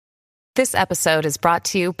This episode is brought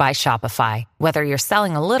to you by Shopify. Whether you're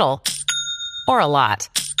selling a little or a lot,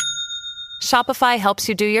 Shopify helps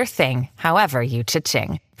you do your thing, however you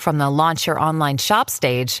cha-ching. From the launch your online shop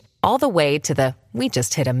stage, all the way to the we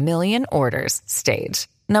just hit 1 million orders stage.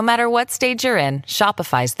 No matter what stage you're in,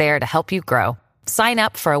 Shopify's there to help you grow. Sign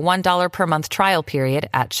up for a $1 per month trial period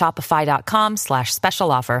at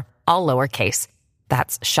shopify.com/special offer, all lowercase.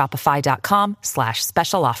 That's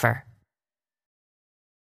shopify.com/special offer.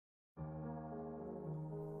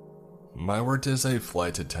 I worked as a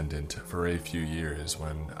flight attendant for a few years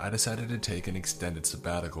when I decided to take an extended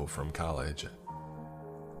sabbatical from college.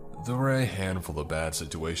 There were a handful of bad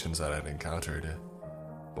situations that I'd encountered,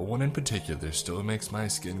 but one in particular still makes my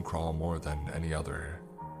skin crawl more than any other.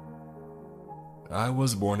 I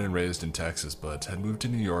was born and raised in Texas, but had moved to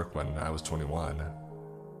New York when I was 21.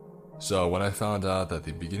 So when I found out at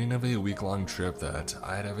the beginning of a week-long trip that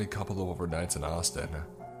I'd have a couple of overnights in Austin,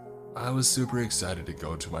 I was super excited to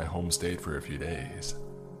go to my home state for a few days.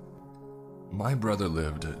 My brother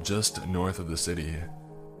lived just north of the city,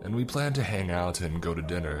 and we planned to hang out and go to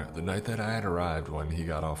dinner the night that I had arrived when he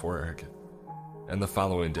got off work. And the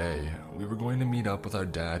following day, we were going to meet up with our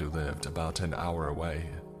dad who lived about an hour away.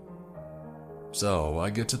 So I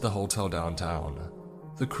get to the hotel downtown,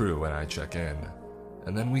 the crew and I check in,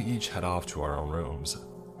 and then we each head off to our own rooms.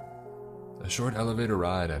 A short elevator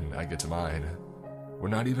ride and I get to mine. We're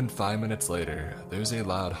not even 5 minutes later, there's a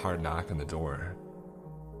loud hard knock on the door.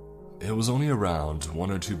 It was only around 1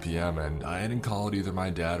 or 2 p.m. and I hadn't called either my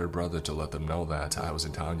dad or brother to let them know that I was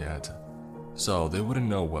in town yet, so they wouldn't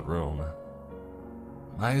know what room.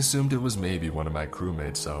 I assumed it was maybe one of my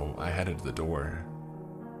crewmates, so I headed to the door.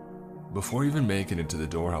 Before even making it to the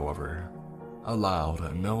door, however, a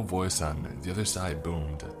loud, male voice on the other side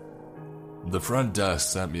boomed. The front desk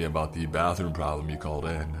sent me about the bathroom problem you called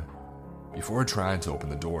in, before trying to open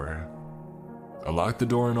the door. Unlock the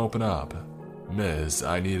door and open up. Miss,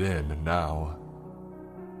 I need in, now.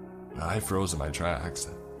 I froze in my tracks.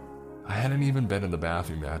 I hadn't even been in the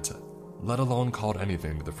bathroom yet, let alone called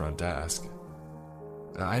anything to the front desk.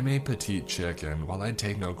 I'm a petite chick, and while I'd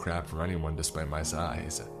take no crap from anyone despite my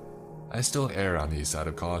size, I still err on the side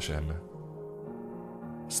of caution.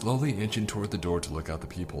 Slowly inching toward the door to look out the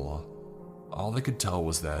people, all I could tell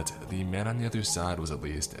was that the man on the other side was at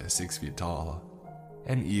least 6 feet tall,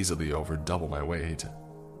 and easily over double my weight.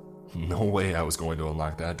 No way I was going to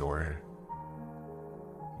unlock that door.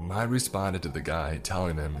 I responded to the guy,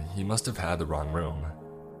 telling him he must have had the wrong room.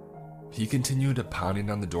 He continued pounding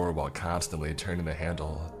on the door while constantly turning the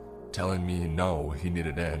handle, telling me no, he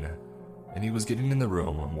needed in, and he was getting in the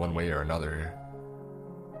room one way or another.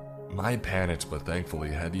 I panicked, but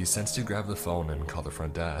thankfully had the sense to grab the phone and call the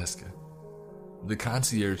front desk. The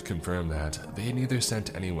concierge confirmed that they had neither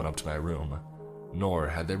sent anyone up to my room, nor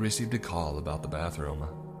had they received a call about the bathroom.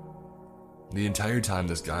 The entire time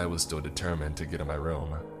this guy was still determined to get in my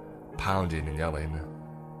room, pounding and yelling.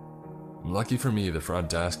 Lucky for me, the front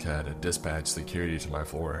desk had dispatched security to my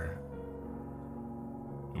floor.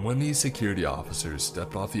 When these security officers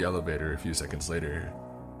stepped off the elevator a few seconds later,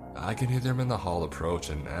 I could hear them in the hall approach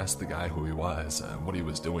and ask the guy who he was, what he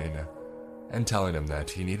was doing, and telling him that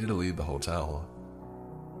he needed to leave the hotel.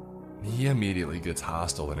 He immediately gets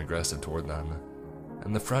hostile and aggressive toward them,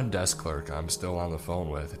 and the front desk clerk I'm still on the phone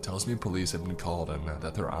with tells me police have been called and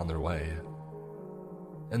that they're on their way.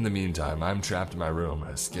 In the meantime, I'm trapped in my room,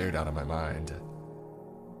 scared out of my mind.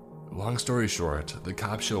 Long story short, the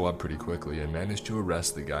cops show up pretty quickly and manage to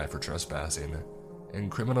arrest the guy for trespassing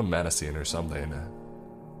and criminal menacing or something.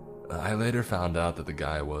 I later found out that the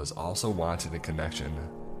guy was also wanting a connection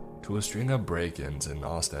to a string of break-ins in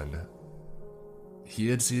Austin. He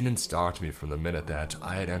had seen and stalked me from the minute that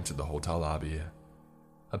I had entered the hotel lobby.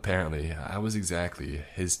 Apparently, I was exactly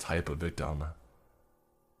his type of victim.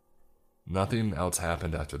 Nothing else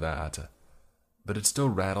happened after that, but it still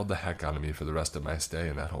rattled the heck out of me for the rest of my stay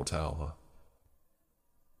in that hotel.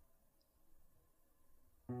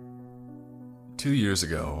 2 years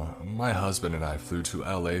ago, my husband and I flew to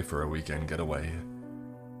LA for a weekend getaway.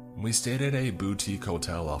 We stayed at a boutique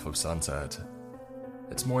hotel off of Sunset.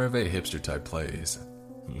 It's more of a hipster type place.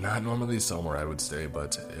 Not normally somewhere I would stay,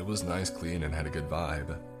 but it was nice, clean, and had a good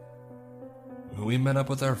vibe. We met up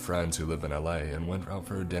with our friends who live in LA and went out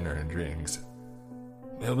for dinner and drinks.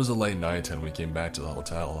 It was a late night and we came back to the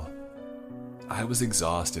hotel. I was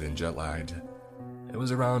exhausted and jet lagged. It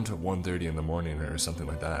was around 1:30 in the morning or something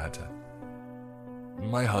like that.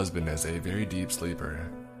 My husband is a very deep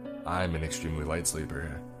sleeper. I'm an extremely light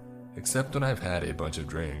sleeper, except when I've had a bunch of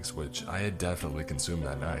drinks, which I had definitely consumed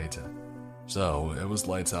that night. So it was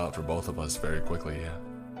lights out for both of us very quickly.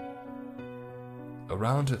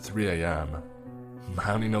 Around 3 a.m.,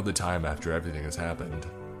 I only know the time after everything has happened.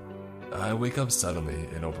 I wake up suddenly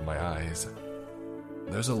and open my eyes.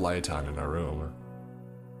 There's a light on in our room.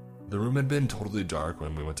 The room had been totally dark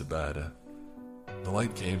when we went to bed. The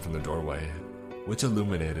light came from the doorway, which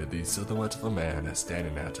illuminated the silhouette of a man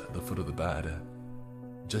standing at the foot of the bed,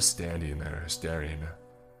 just standing there staring.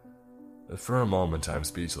 For a moment I'm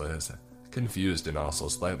speechless, confused and also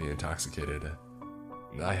slightly intoxicated.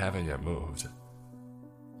 I haven't yet moved.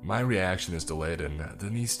 My reaction is delayed and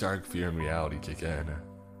then the stark fear and reality kick in.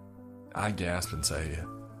 I gasp and say,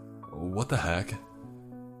 "What the heck?"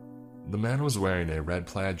 The man was wearing a red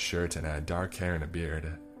plaid shirt and had dark hair and a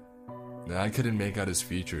beard. I couldn't make out his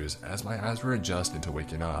features as my eyes were adjusting to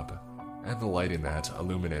waking up, and the lighting that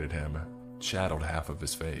illuminated him shadowed half of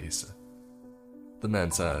his face. The man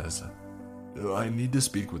says, "I need to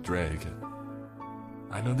speak with Drake."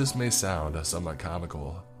 I know this may sound somewhat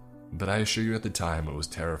comical, but I assure you at the time it was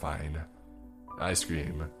terrifying. I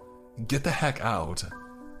scream, "Get the heck out!"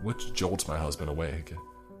 which jolts my husband awake,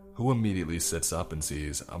 who immediately sits up and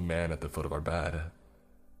sees a man at the foot of our bed.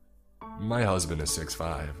 My husband is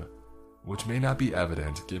 6'5", which may not be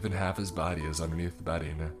evident given half his body is underneath the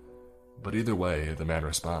bedding, but either way, the man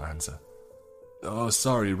responds, "Oh,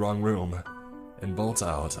 sorry, wrong room," and bolts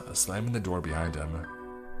out, slamming the door behind him.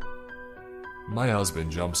 My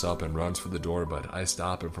husband jumps up and runs for the door, but I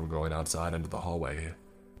stop him from going outside into the hallway.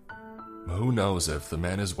 Who knows if the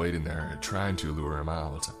man is waiting there trying to lure him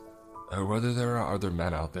out, or whether there are other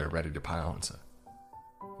men out there ready to pounce.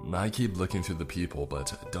 I keep looking through the people,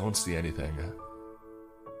 but don't see anything.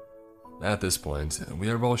 At this point, we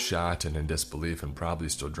are both shocked and in disbelief and probably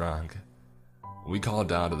still drunk. We call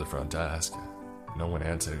down to the front desk. No one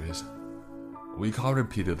answers. We call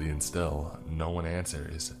repeatedly and still, no one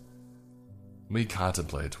answers. We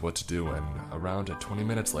contemplate what to do and, around 20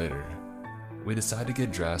 minutes later, we decide to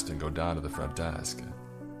get dressed and go down to the front desk.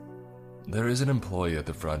 There is an employee at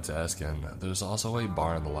the front desk and there's also a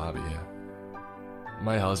bar in the lobby.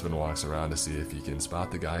 My husband walks around to see if he can spot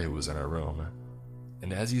the guy who was in our room,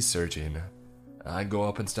 and as he's searching, I go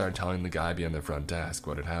up and start telling the guy behind the front desk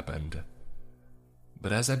what had happened.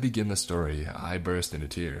 But as I begin the story, I burst into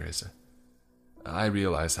tears. I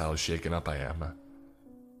realize how shaken up I am.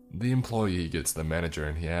 The employee gets the manager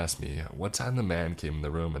and he asks me what time the man came in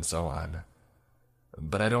the room and so on.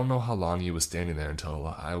 But I don't know how long he was standing there until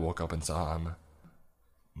I woke up and saw him.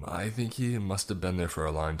 I think he must have been there for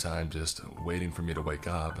a long time, just waiting for me to wake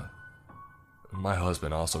up. My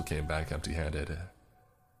husband also came back empty-handed.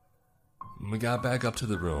 We got back up to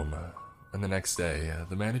the room, and the next day,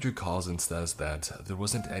 the manager calls and says that there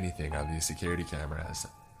wasn't anything on the security cameras.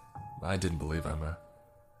 I didn't believe him.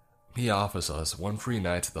 He offers us one free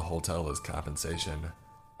night at the hotel as compensation,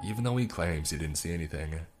 even though he claims he didn't see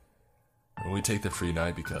anything. We take the free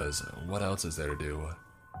night because what else is there to do?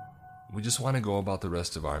 We just want to go about the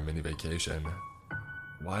rest of our mini vacation.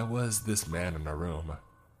 Why was this man in our room?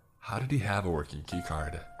 How did he have a working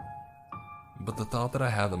keycard? But the thought that I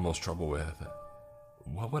had the most trouble with,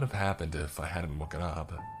 what would have happened if I hadn't woken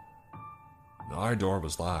up? Our door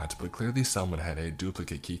was locked, but clearly someone had a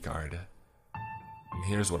duplicate keycard.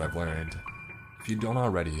 Here's what I've learned. If you don't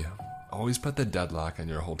already, always put the deadlock on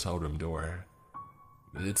your hotel room door.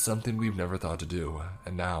 It's something we've never thought to do,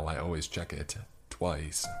 and now I always check it,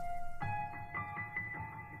 twice.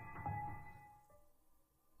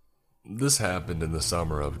 This happened in the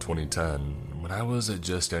summer of 2010, when I was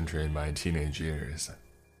just entering my teenage years.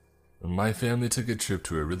 My family took a trip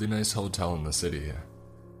to a really nice hotel in the city.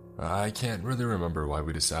 I can't really remember why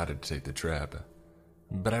we decided to take the trip,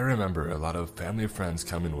 but I remember a lot of family friends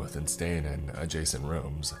coming with and staying in adjacent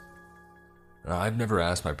rooms. I've never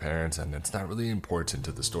asked my parents, and it's not really important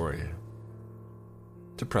to the story.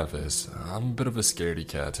 To preface, I'm a bit of a scaredy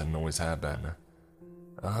cat and always have been.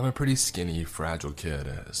 I'm a pretty skinny, fragile kid,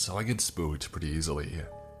 so I get spooked pretty easily,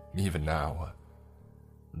 even now.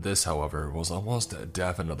 This, however, was almost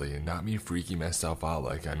definitely not me freaking myself out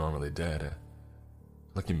like I normally did.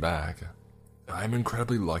 Looking back, I'm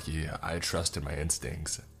incredibly lucky I trusted my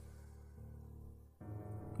instincts.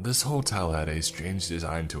 This hotel had a strange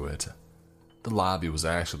design to it. The lobby was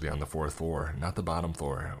actually on the 4th floor, not the bottom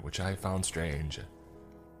floor, which I found strange.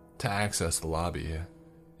 To access the lobby,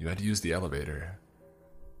 you had to use the elevator.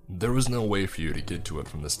 There was no way for you to get to it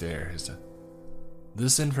from the stairs.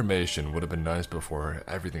 This information would have been nice before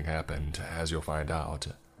everything happened, as you'll find out.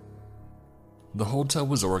 The hotel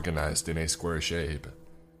was organized in a square shape.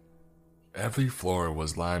 Every floor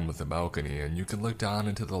was lined with a balcony, and you could look down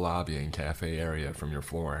into the lobby and cafe area from your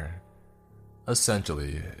floor.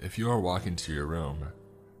 Essentially, if you are walking to your room,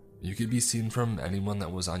 You could be seen from anyone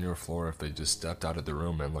that was on your floor if they just stepped out of the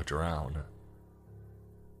room and looked around.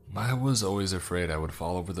 I was always afraid I would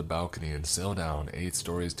fall over the balcony and sail down 8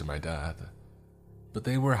 stories to my death, but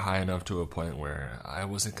they were high enough to a point where I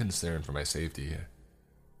wasn't concerned for my safety.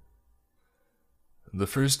 The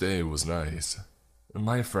first day was nice.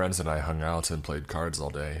 My friends and I hung out and played cards all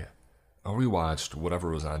day, or we watched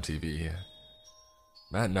whatever was on TV.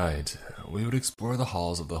 At night, we would explore the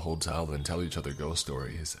halls of the hotel and tell each other ghost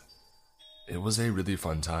stories. It was a really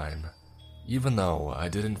fun time, even though I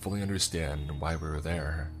didn't fully understand why we were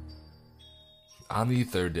there. On the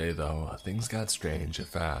 3rd day, though, things got strange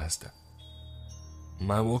fast.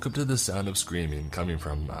 I woke up to the sound of screaming coming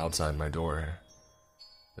from outside my door.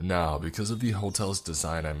 Now, because of the hotel's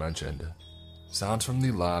design I mentioned, sounds from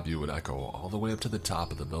the lobby would echo all the way up to the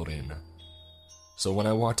top of the building. So when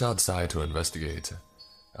I walked outside to investigate,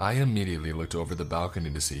 I immediately looked over the balcony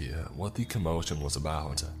to see what the commotion was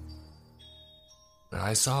about.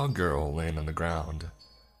 I saw a girl laying on the ground,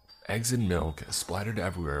 eggs and milk splattered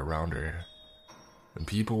everywhere around her. And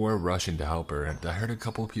people were rushing to help her, and I heard a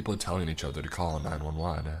couple of people telling each other to call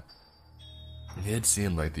 911. It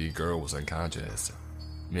seemed like the girl was unconscious.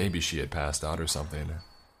 Maybe she had passed out or something.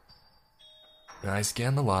 I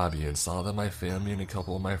scanned the lobby and saw that my family and a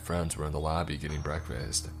couple of my friends were in the lobby getting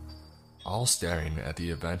breakfast, all staring at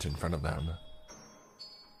the event in front of them.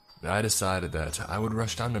 I decided that I would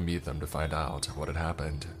rush down to meet them to find out what had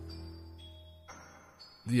happened.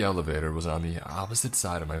 The elevator was on the opposite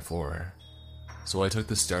side of my floor, so I took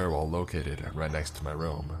the stairwell located right next to my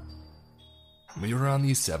room. We were on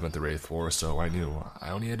the 7th or 8th floor, so I knew I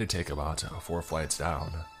only had to take about 4 flights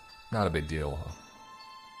down. Not a big deal.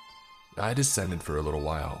 I descended for a little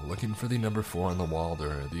while, looking for the number 4 on the wall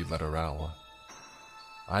or the letter L.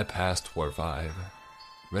 I passed floor 5,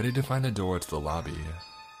 ready to find a door to the lobby.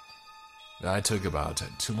 I took about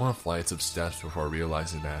 2 more flights of steps before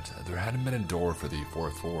realizing that there hadn't been a door for the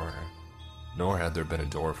 4th floor, nor had there been a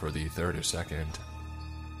door for the 3rd or 2nd.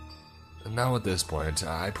 Now at this point,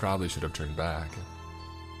 I probably should have turned back,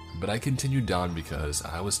 but I continued down because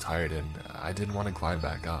I was tired and I didn't want to climb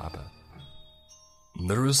back up.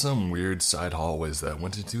 There were some weird side hallways that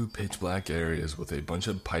went into pitch black areas with a bunch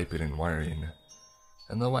of piping and wiring,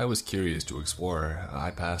 and though I was curious to explore,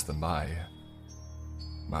 I passed them by.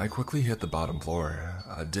 I quickly hit the bottom floor,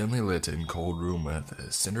 a dimly lit and cold room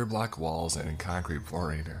with cinder block walls and concrete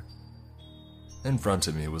flooring. In front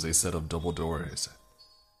of me was a set of double doors.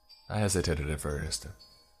 I hesitated at first,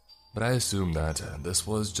 but I assumed that this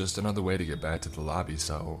was just another way to get back to the lobby,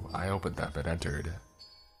 so I opened them and entered.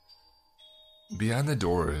 Behind the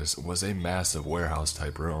doors was a massive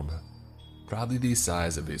warehouse-type room, probably the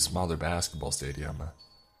size of a smaller basketball stadium.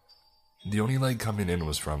 The only light coming in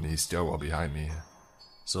was from the stairwell behind me,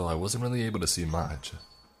 so I wasn't really able to see much.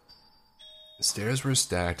 Stairs were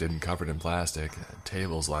stacked and covered in plastic,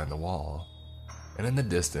 tables lined the wall, and in the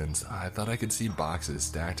distance I thought I could see boxes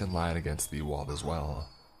stacked in line against the wall as well.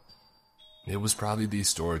 It was probably the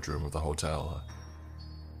storage room of the hotel.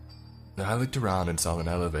 I looked around and saw an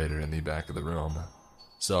elevator in the back of the room,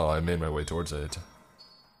 so I made my way towards it.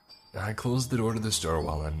 I closed the door to the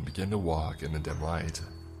stairwell and began to walk in the dim light.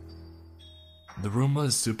 The room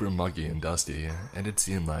was super muggy and dusty, and it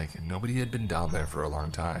seemed like nobody had been down there for a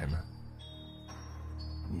long time.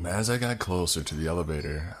 As I got closer to the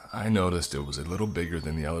elevator, I noticed it was a little bigger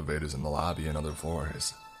than the elevators in the lobby and other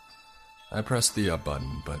floors. I pressed the up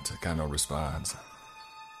button, but got no response.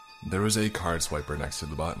 There was a card swiper next to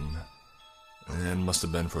the button. It must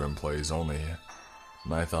have been for employees only,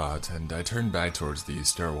 I thought, and I turned back towards the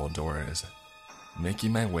stairwell doors,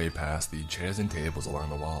 making my way past the chairs and tables along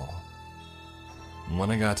the wall.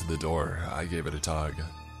 When I got to the door, I gave it a tug.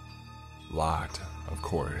 Locked, of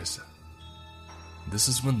course. This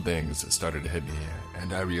is when things started to hit me,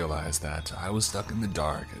 and I realized that I was stuck in the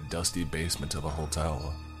dark, dusty basement of a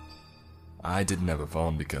hotel. I didn't have a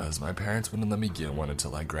phone because my parents wouldn't let me get one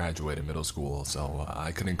until I graduated middle school, so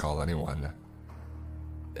I couldn't call anyone.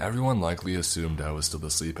 Everyone likely assumed I was still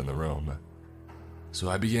asleep in the room, so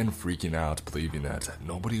I began freaking out, believing that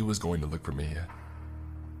nobody was going to look for me.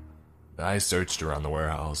 I searched around the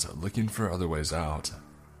warehouse, looking for other ways out.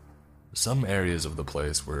 Some areas of the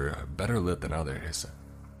place were better lit than others,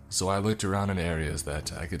 so I looked around in areas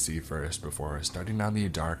that I could see first before starting on the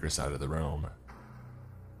darker side of the room.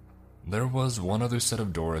 There was one other set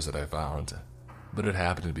of doors that I found, but it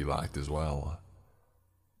happened to be locked as well.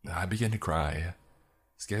 I began to cry,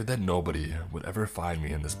 scared that nobody would ever find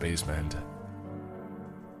me in this basement.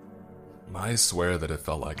 I swear that it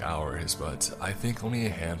felt like hours, but I think only a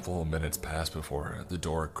handful of minutes passed before the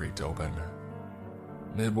door creaked open.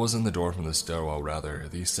 It wasn't the door from the stairwell, rather,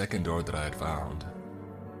 the second door that I had found.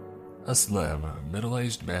 A slim,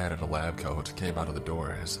 middle-aged man in a lab coat came out of the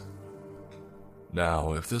doors.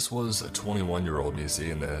 Now, if this was a 21-year-old me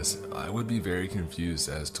seeing this, I would be very confused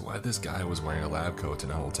as to why this guy was wearing a lab coat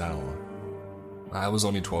in a hotel. I was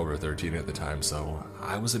only 12 or 13 at the time, so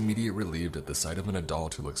I was immediately relieved at the sight of an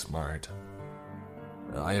adult who looked smart.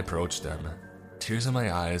 I approached him, tears in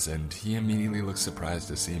my eyes, and he immediately looked surprised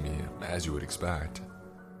to see me, as you would expect.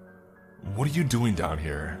 "What are you doing down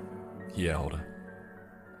here?" he yelled.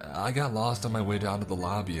 "I got lost on my way down to the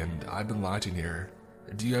lobby and I've been lodging here.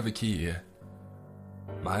 Do you have a key?"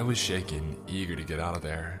 I was shaking, eager to get out of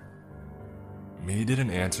there. He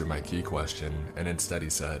didn't answer my key question, and instead he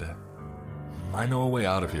said, "I know a way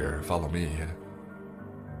out of here, follow me."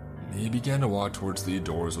 He began to walk towards the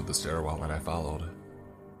doors of the stairwell and I followed,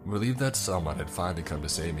 relieved that someone had finally come to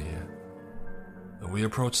save me. We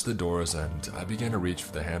approached the doors and I began to reach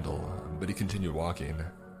for the handle, but he continued walking.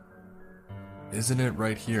 "Isn't it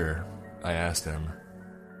right here?" I asked him.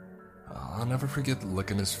 I'll never forget the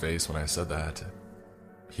look in his face when I said that.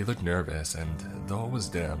 He looked nervous, and though it was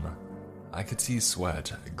dim, I could see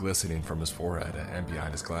sweat glistening from his forehead and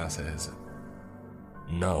behind his glasses.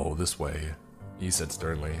 "No, this way," he said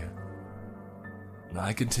sternly.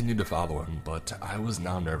 I continued to follow him, but I was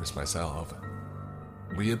now nervous myself.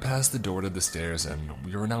 We had passed the door to the stairs and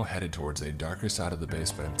we were now headed towards a darker side of the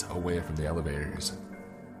basement, away from the elevators.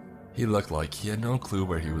 He looked like he had no clue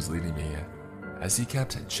where he was leading me, as he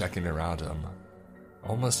kept checking around him,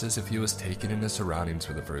 almost as if he was taking in his surroundings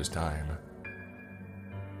for the first time.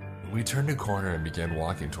 We turned a corner and began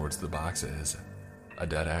walking towards the boxes, a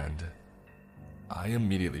dead end. I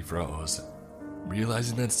immediately froze,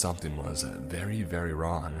 realizing that something was very, very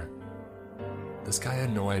wrong. This guy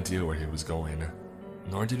had no idea where he was going,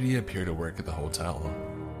 nor did he appear to work at the hotel.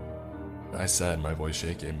 I said, my voice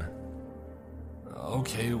shaking,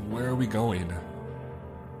 "Okay, where are we going?"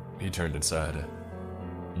 He turned and said,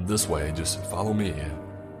 "This way, just follow me."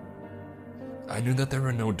 I knew that there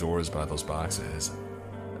were no doors by those boxes.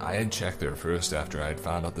 I had checked there first after I had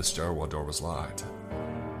found out the stairwell door was locked.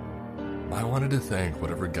 I wanted to thank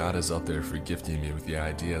whatever God is up there for gifting me with the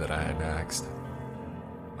idea that I had next.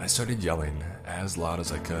 I started yelling as loud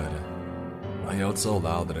as I could. I yelled so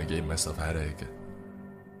loud that I gave myself a headache.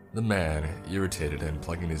 The man, irritated and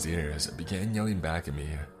plugging his ears, began yelling back at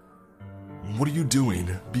me. "What are you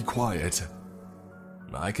doing? Be quiet."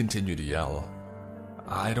 I continued to yell.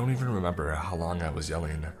 I don't even remember how long I was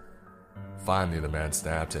yelling. Finally, the man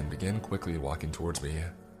snapped and began quickly walking towards me.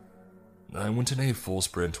 I went in a full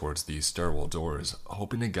sprint towards the stairwell doors,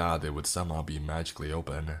 hoping to God they would somehow be magically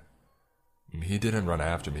open. He didn't run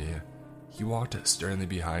after me. He walked sternly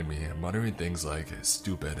behind me, muttering things like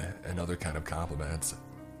 "stupid" and other kind of compliments.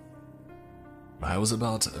 I was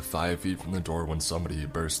about 5 feet from the door when somebody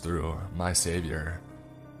burst through, my savior,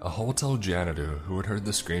 a hotel janitor who had heard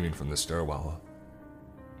the screaming from the stairwell.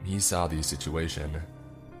 He saw the situation,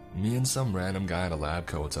 me and some random guy in a lab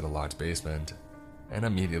coat at a locked basement, and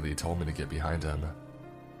immediately told me to get behind him.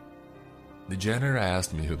 The janitor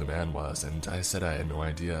asked me who the man was, and I said I had no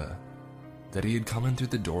idea, that he had come in through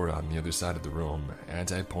the door on the other side of the room,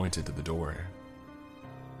 and I pointed to the door.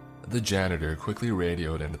 The janitor quickly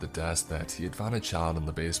radioed into the desk that he had found a child in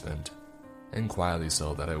the basement, and quietly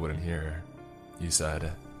so that I wouldn't hear, he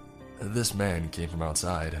said, "This man came from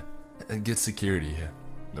outside, get security,"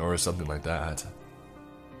 or something like that.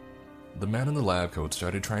 The man in the lab coat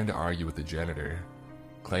started trying to argue with the janitor,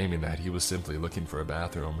 claiming that he was simply looking for a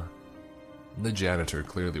bathroom. The janitor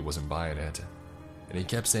clearly wasn't buying it, and he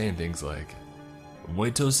kept saying things like,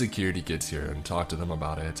 "Wait till security gets here and talk to them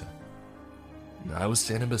about it." I was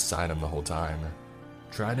standing beside him the whole time,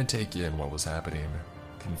 trying to take in what was happening,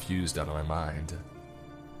 confused out of my mind.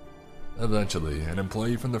 Eventually, an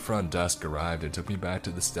employee from the front desk arrived and took me back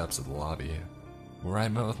to the steps of the lobby, where I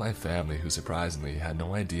met with my family, who surprisingly had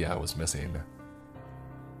no idea I was missing.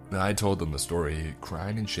 I told them the story,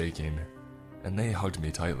 crying and shaking, and they hugged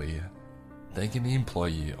me tightly, thanking the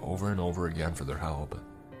employee over and over again for their help.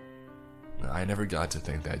 I never got to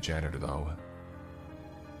thank that janitor though.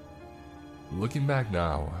 Looking back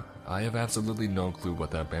now, I have absolutely no clue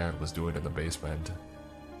what that man was doing in the basement.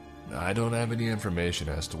 I don't have any information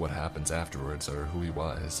as to what happens afterwards or who he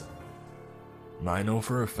was. I know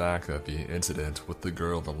for a fact that the incident with the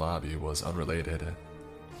girl in the lobby was unrelated.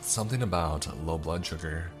 Something about low blood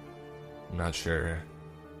sugar. Not sure.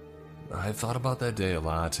 I've thought about that day a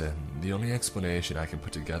lot, and the only explanation I can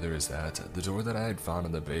put together is that the door that I had found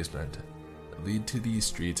in the basement lead to the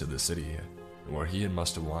streets of the city, where he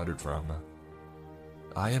must have wandered from.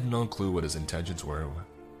 I have no clue what his intentions were,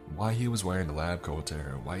 why he was wearing a lab coat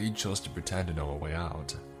or why he chose to pretend to know a way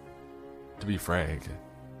out. To be frank,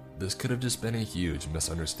 this could have just been a huge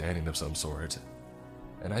misunderstanding of some sort,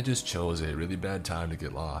 and I just chose a really bad time to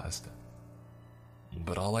get lost.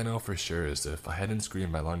 But all I know for sure is if I hadn't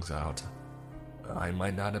screamed my lungs out, I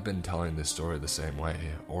might not have been telling this story the same way,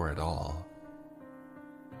 or at all.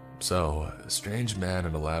 So, strange man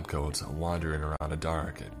in a lab coat wandering around a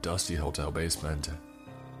dark, dusty hotel basement.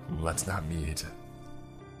 Let's not meet.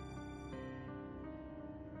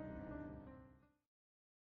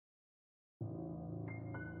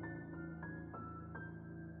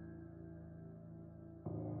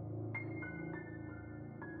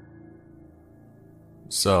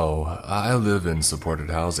 So, I live in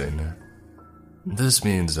supported housing. This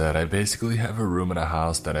means that I basically have a room in a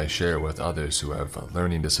house that I share with others who have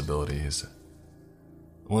learning disabilities.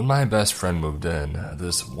 When my best friend moved in,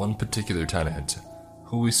 this one particular tenant,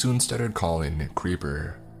 who we soon started calling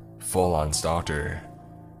Creeper, full-on stalker,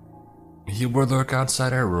 he would lurk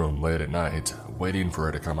outside our room late at night, waiting for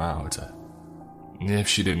her to come out. If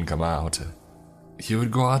she didn't come out, he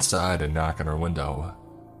would go outside and knock on her window.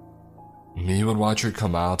 He would watch her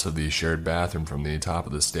come out of the shared bathroom from the top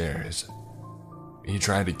of the stairs. He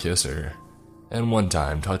tried to kiss her, and one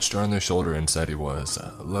time touched her on the shoulder and said he was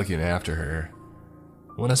looking after her.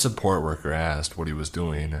 When a support worker asked what he was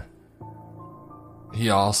doing, he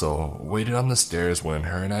also waited on the stairs when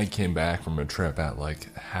her and I came back from a trip at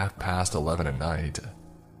like 11:30 at night.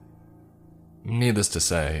 Needless to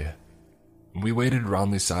say, we waited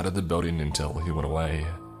around the side of the building until he went away.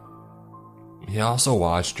 He also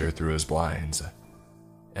watched her through his blinds,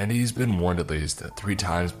 and he's been warned at least 3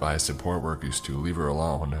 times by support workers to leave her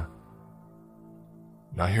alone.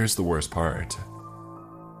 Now here's the worst part.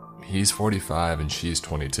 He's 45 and she's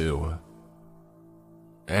 22.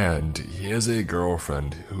 And he has a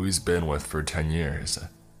girlfriend who he's been with for 10 years,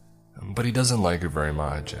 but he doesn't like her very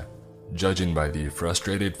much, judging by the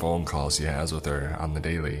frustrated phone calls he has with her on the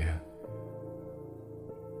daily.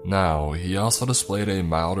 Now, he also displayed a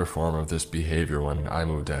milder form of this behavior when I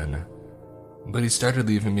moved in, but he started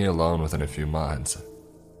leaving me alone within a few months.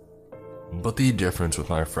 But the difference with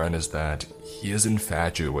my friend is that he is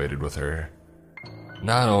infatuated with her.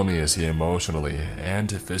 Not only is he emotionally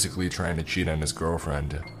and physically trying to cheat on his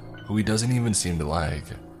girlfriend, who he doesn't even seem to like,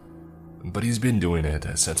 but he's been doing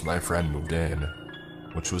it since my friend moved in,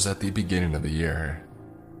 which was at the beginning of the year.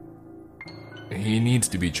 He needs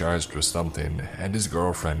to be charged with something, and his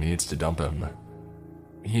girlfriend needs to dump him.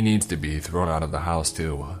 He needs to be thrown out of the house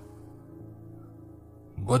too.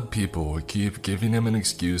 But people keep giving him an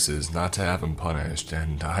excuses not to have him punished,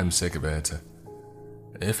 and I'm sick of it.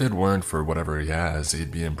 If it weren't for whatever he has,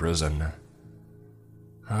 he'd be in prison.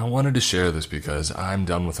 I wanted to share this because I'm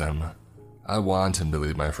done with him. I want him to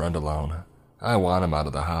leave my friend alone. I want him out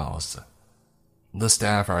of the house. The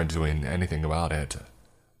staff aren't doing anything about it,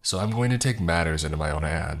 so I'm going to take matters into my own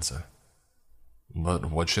hands.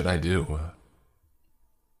 But what should I do?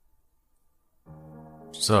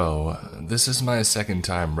 So, this is my second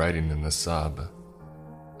time writing in this sub.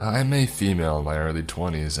 I'm a female in my early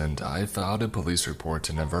 20s, and I filed a police report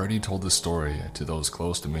and have already told the story to those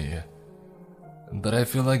close to me. But I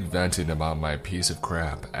feel like venting about my piece of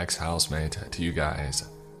crap ex-housemate to you guys,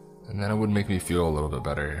 and that would make me feel a little bit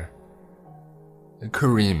better.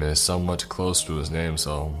 Kareem is somewhat close to his name,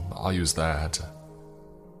 so I'll use that.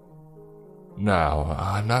 Now,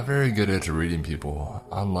 I'm not very good at reading people,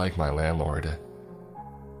 unlike my landlord.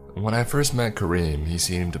 When I first met Kareem, he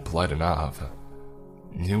seemed polite enough.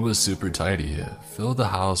 He was super tidy, filled the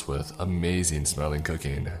house with amazing smelling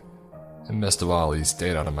cooking, and best of all, he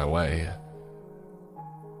stayed out of my way.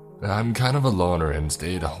 I'm kind of a loner and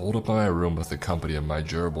stayed holed up in my room with the company of my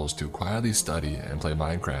gerbils to quietly study and play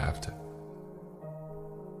Minecraft.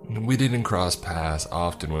 We didn't cross paths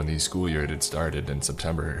often when the school year had started in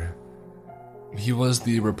September. He was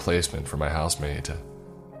the replacement for my housemate.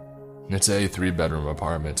 It's a 3-bedroom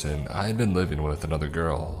apartment, and I had been living with another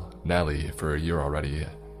girl, Nellie, for a year already.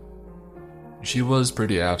 She was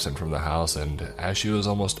pretty absent from the house, and as she was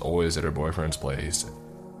almost always at her boyfriend's place,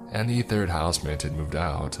 and the 3rd housemate had moved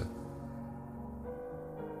out.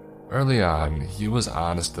 Early on, he was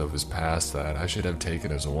honest of his past that I should have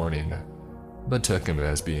taken as a warning, but took him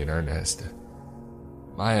as being earnest.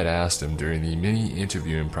 I had asked him during the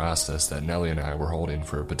mini-interviewing process that Nellie and I were holding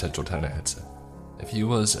for potential tenants if he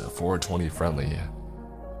was 420 friendly.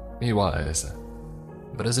 He was,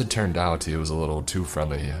 but as it turned out, he was a little too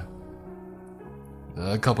friendly.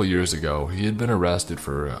 A couple years ago, he had been arrested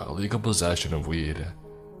for illegal possession of weed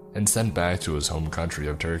and sent back to his home country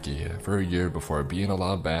of Turkey for a year before being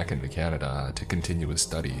allowed back into Canada to continue his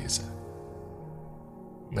studies.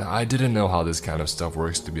 Now, I didn't know how this kind of stuff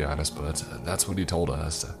works, to be honest, but that's what he told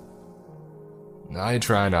us. I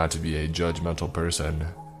try not to be a judgmental person,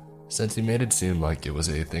 since he made it seem like it was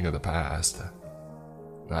a thing of the past.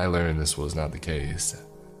 I learned this was not the case.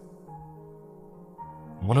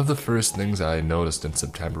 One of the first things I noticed in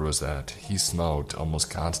September was that he smoked almost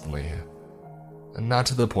constantly. Not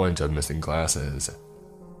to the point of missing classes,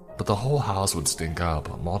 but the whole house would stink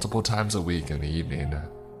up multiple times a week in the evening.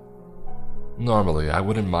 Normally, I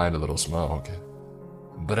wouldn't mind a little smoke,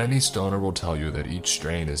 but any stoner will tell you that each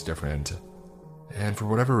strain is different, and for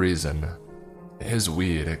whatever reason, his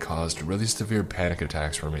weed had caused really severe panic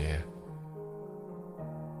attacks for me.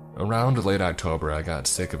 Around late October, I got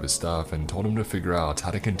sick of his stuff and told him to figure out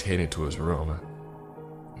how to contain it to his room,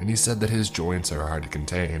 and he said that his joints are hard to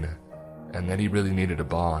contain, and that he really needed a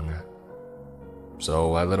bong.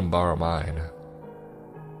 So I let him borrow mine.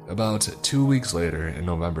 About 2 weeks later, in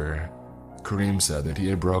November, Kareem said that he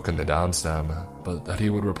had broken the downstem, but that he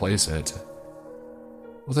would replace it.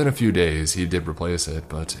 Within a few days, he did replace it,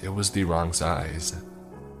 but it was the wrong size.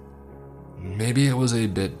 Maybe it was a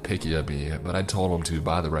bit picky of me, but I told him to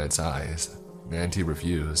buy the right size, and he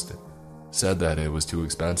refused. Said that it was too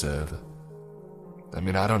expensive. I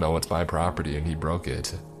mean, I don't know, it's my property and he broke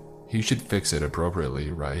it. He should fix it appropriately,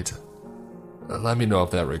 right? Let me know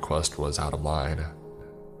if that request was out of line.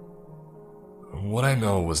 What I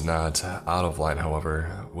know was not out of line,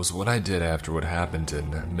 however, was what I did after what happened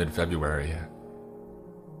in mid-February.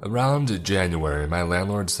 Around January, my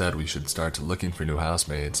landlord said we should start looking for new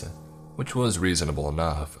housemates, which was reasonable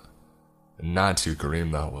enough. Not to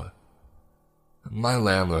Kareem, though. My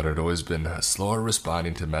landlord had always been slow at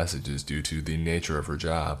responding to messages due to the nature of her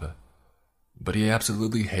job, but he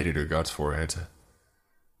absolutely hated her guts for it.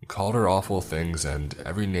 Called her awful things and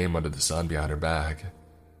every name under the sun behind her back,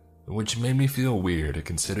 which made me feel weird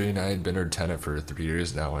considering I had been her tenant for 3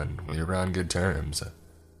 years now and we were on good terms.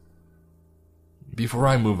 Before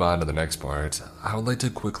I move on to the next part, I would like to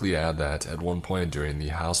quickly add that at one point during the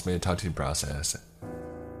housemate hunting process,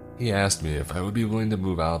 he asked me if I would be willing to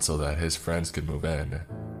move out so that his friends could move in,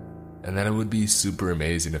 and that it would be super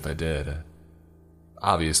amazing if I did.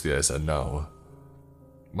 Obviously, I said no.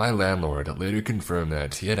 My landlord later confirmed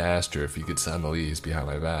that he had asked her if he could sign the lease behind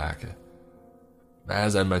my back.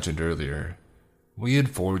 As I mentioned earlier, we had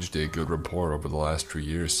forged a good rapport over the last 2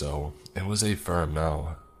 years, so it was a firm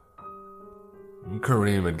no.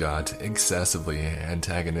 Kareem had got excessively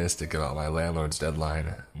antagonistic about my landlord's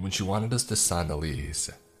deadline when she wanted us to sign the lease.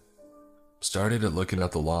 Started looking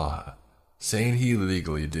at the law, saying he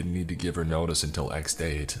legally didn't need to give her notice until X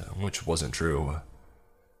date, which wasn't true.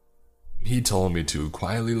 He told me to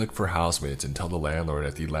quietly look for housemates and tell the landlord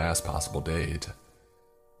at the last possible date,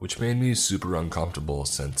 which made me super uncomfortable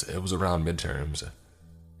since it was around midterms,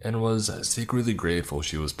 and was secretly grateful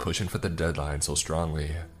she was pushing for the deadline so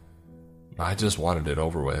strongly. I just wanted it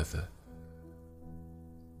over with.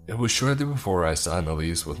 It was shortly before I signed the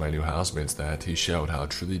lease with my new housemates that he showed how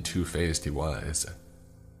truly two-faced he was.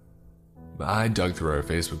 I dug through our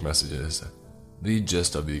Facebook messages. The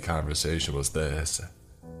gist of the conversation was this.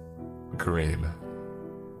 Kareem,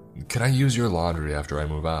 can I use your laundry after I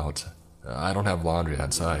move out? I don't have laundry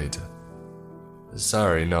on site.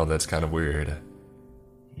 Sorry, no, that's kind of weird.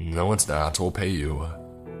 No, it's not, we'll pay you.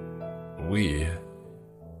 We?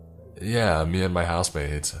 Yeah, me and my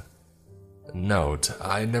housemates. Note,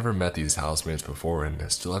 I never met these housemates before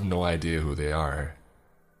and still have no idea who they are.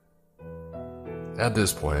 At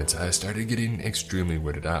this point, I started getting extremely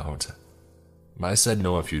weirded out. I said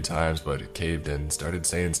no a few times, but caved and started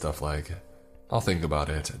saying stuff like, I'll think about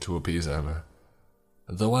it, to appease him.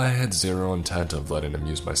 Though I had zero intent of letting him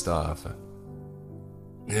use my stuff.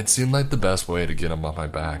 It seemed like the best way to get him off my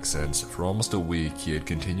back since for almost a week he had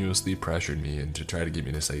continuously pressured me and to try to get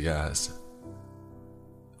me to say yes.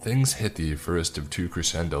 Things hit the first of 2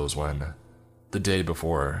 crescendos when, the day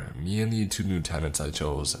before, me and the 2 new tenants I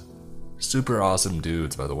chose, super awesome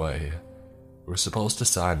dudes by the way, were supposed to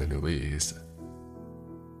sign the new lease.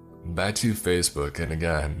 Back to Facebook, and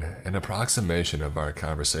again, an approximation of our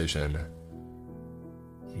conversation.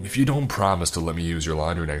 If you don't promise to let me use your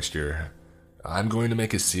laundry next year, I'm going to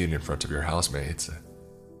make a scene in front of your housemates.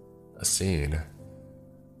 A scene.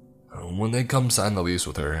 When they come sign the lease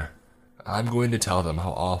with her, I'm going to tell them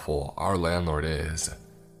how awful our landlord is,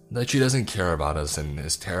 that she doesn't care about us and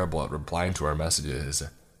is terrible at replying to our messages.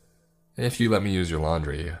 If you let me use your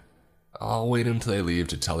laundry, I'll wait until they leave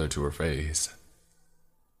to tell her to her face.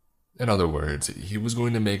 In other words, he was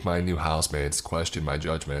going to make my new housemates question my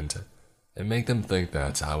judgment and make them think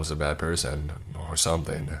that I was a bad person or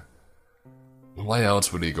something. Why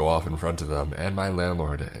else would he go off in front of them and my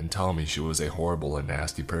landlord and tell me she was a horrible and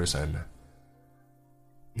nasty person?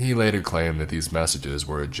 He later claimed that these messages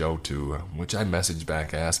were a joke to which I messaged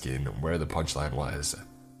back asking where the punchline was,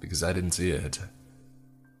 because I didn't see it.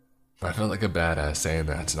 I felt like a badass saying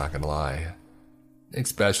that, not gonna lie.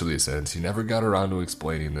 Especially since he never got around to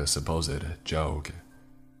explaining this supposed joke.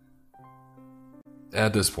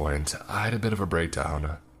 At this point, I had a bit of a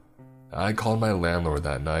breakdown. I called my landlord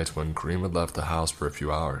that night when Kareem had left the house for a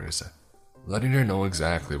few hours, letting her know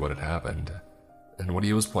exactly what had happened, and what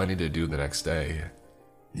he was planning to do the next day,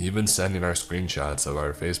 even sending our screenshots of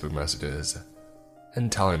our Facebook messages,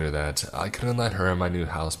 and telling her that I couldn't let her and my new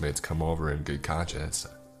housemates come over in good conscience.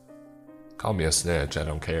 Call me a snitch, I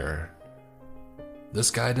don't care.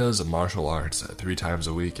 This guy does martial arts 3 times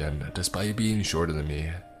a week, and despite being shorter than me,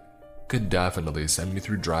 could definitely send me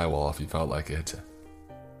through drywall if he felt like it.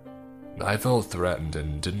 I felt threatened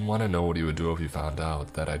and didn't want to know what he would do if he found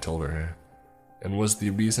out that I told her, and was the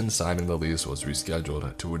reason signing the lease was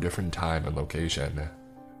rescheduled to a different time and location.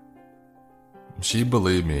 She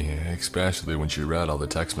believed me, especially when she read all the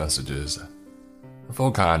text messages.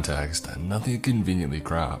 Full context, nothing conveniently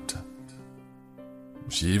cropped.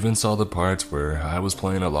 She even saw the parts where I was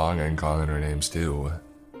playing along and calling her names too.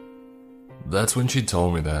 That's when she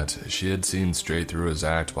told me that she had seen straight through his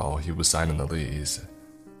act while he was signing the lease.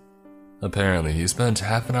 Apparently, he spent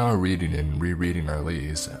half an hour reading and rereading our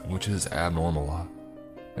lease, which is abnormal,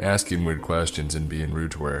 asking weird questions and being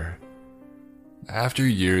rude to her. After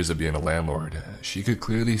years of being a landlord, she could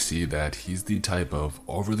clearly see that he's the type of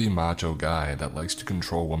overly macho guy that likes to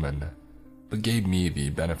control women, but gave me the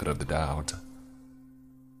benefit of the doubt.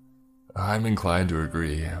 I'm inclined to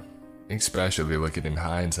agree, especially looking in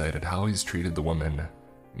hindsight at how he's treated the women,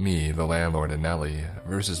 me, the landlord, and Nellie,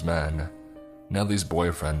 versus men, Nellie's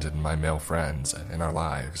boyfriend and my male friends, in our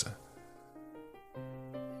lives.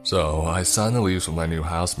 So, I signed the lease with my new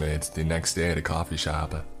housemates the next day at a coffee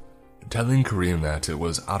shop, telling Kareem that it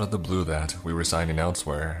was out of the blue that we were signing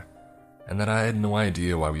elsewhere, and that I had no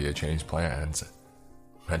idea why we had changed plans,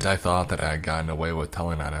 and I thought that I had gotten away with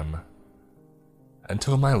telling on him.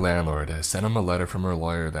 Until my landlord sent him a letter from her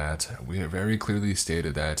lawyer that we had very clearly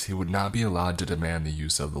stated that he would not be allowed to demand the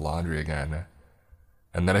use of the laundry again,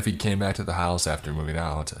 and that if he came back to the house after moving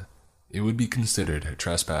out, it would be considered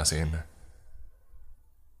trespassing.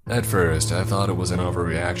 At first, I thought it was an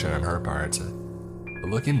overreaction on her part, but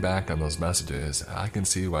looking back on those messages, I can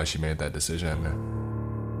see why she made that decision.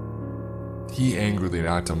 He angrily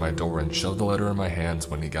knocked on my door and shoved the letter in my hands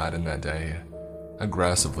when he got in that day,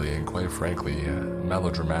 aggressively and quite frankly,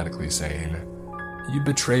 melodramatically saying, "You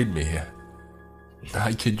betrayed me."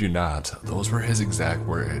 I kid you not, those were his exact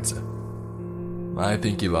words. I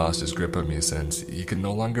think he lost his grip on me since he could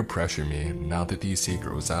no longer pressure me now that the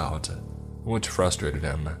secret was out, which frustrated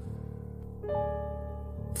him.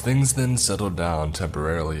 Things then settled down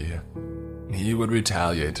temporarily. He would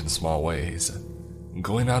retaliate in small ways,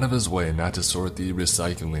 going out of his way not to sort the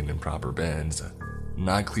recycling in proper bins,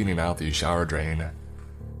 not cleaning out the shower drain,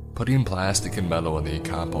 putting plastic and metal in the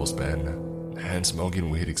compost bin, and smoking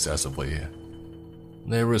weed excessively.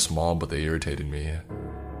 They were small, but they irritated me.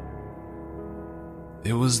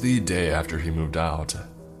 It was the day after he moved out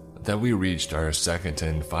that we reached our second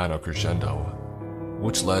and final crescendo,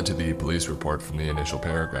 which led to the police report from the initial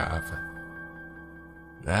paragraph.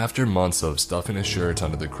 After months of stuffing a shirt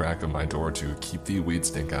under the crack of my door to keep the weed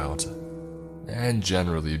stink out, and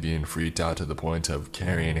generally being freaked out to the point of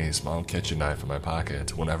carrying a small kitchen knife in my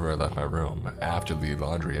pocket whenever I left my room after the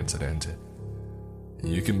laundry incident,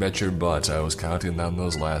 you can bet your butt I was counting down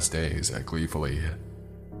those last days gleefully.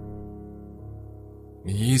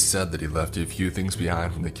 He said that he left a few things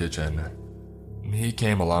behind from the kitchen. He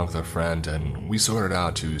came along with a friend and we sorted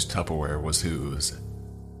out whose Tupperware was whose.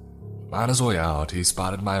 On his way out, he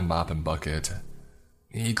spotted my mop and bucket.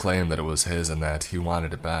 He claimed that it was his and that he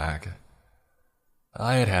wanted it back.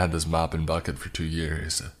 I had had this mop and bucket for 2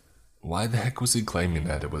 years. Why the heck was he claiming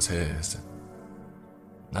that it was his?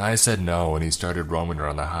 I said no and he started roaming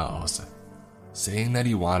around the house, saying that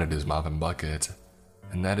he wanted his mop and bucket,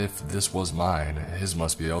 and that if this was mine, his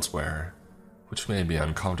must be elsewhere, which made me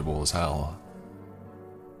uncomfortable as hell.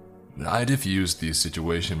 I diffused the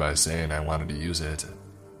situation by saying I wanted to use it,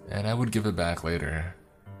 and I would give it back later.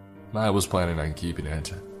 I was planning on keeping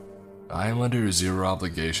it. I am under zero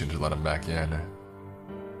obligation to let him back in.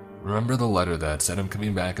 Remember the letter that said him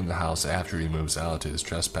coming back in the house after he moves out is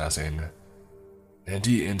trespassing, and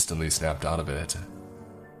he instantly snapped out of it.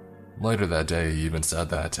 Later that day, he even said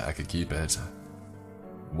that I could keep it.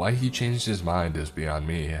 Why he changed his mind is beyond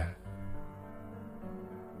me.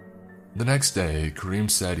 The next day, Kareem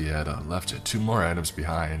said he had left 2 more items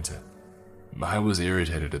behind. I was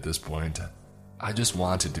irritated at this point. I just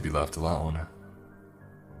wanted to be left alone.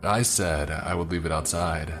 I said I would leave it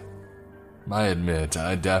outside. I admit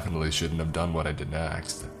I definitely shouldn't have done what I did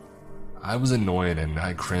next. I was annoyed and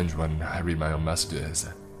I cringe when I read my own messages,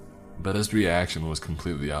 but his reaction was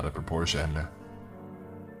completely out of proportion.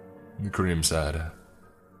 Kareem said,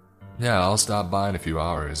 "Yeah, I'll stop by in a few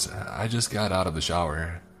hours. I just got out of the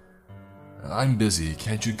shower. I'm busy,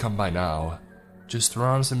 can't you come by now? Just throw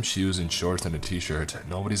on some shoes and shorts and a t-shirt,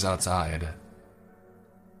 nobody's outside."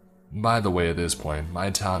 By the way, at this point, my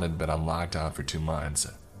town had been on lockdown for 2 months.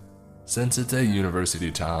 Since it's a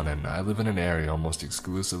university town and I live in an area almost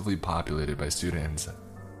exclusively populated by students,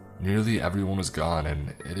 nearly everyone was gone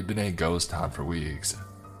and it had been a ghost town for weeks.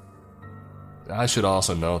 I should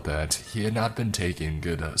also note that he had not been taking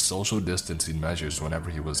good social distancing measures whenever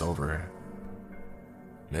he was over,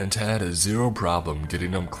 and had zero problem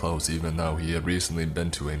getting up close even though he had recently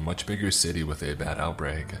been to a much bigger city with a bad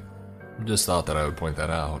outbreak. Just thought that I would point that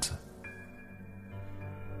out.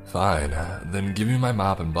 "Fine, then give me my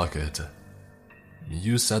mop and bucket.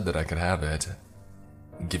 You said that I could have it.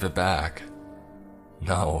 Give it back."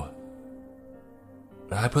 "No."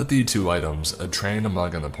 I put the 2 items, a tray and a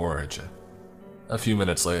mug, on the porch. A few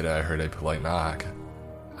minutes later, I heard a polite knock.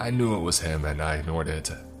 I knew it was him and I ignored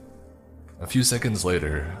it. A few seconds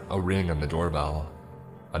later, a ring on the doorbell.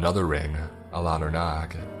 Another ring, a louder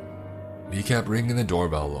knock. He kept ringing the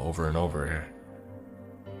doorbell over and over.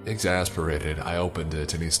 Exasperated, I opened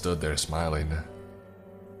it and he stood there smiling.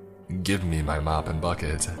 "Give me my mop and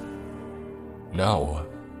bucket." "No."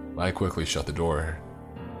 I quickly shut the door.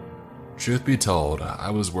 Truth be told, I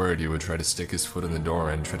was worried he would try to stick his foot in the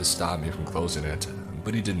door and try to stop me from closing it,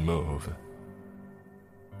 but he didn't move.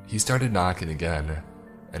 He started knocking again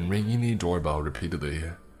and ringing the doorbell repeatedly.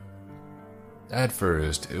 At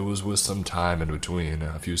first, it was with some time in between,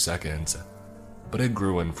 a few seconds, but it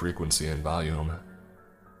grew in frequency and volume.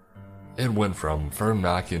 It went from firm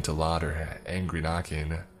knocking to louder, angry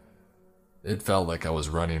knocking. It felt like I was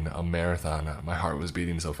running a marathon, my heart was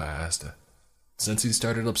beating so fast. Since he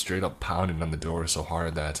started up straight up pounding on the door so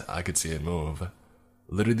hard that I could see it move,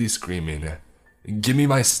 literally screaming, "Give me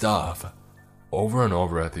my stuff," over and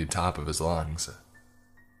over at the top of his lungs.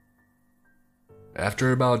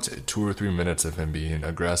 After about 2 or 3 minutes of him being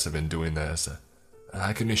aggressive in doing this,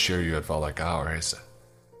 I can assure you it felt like hours.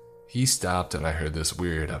 He stopped and I heard this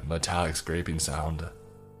weird metallic scraping sound,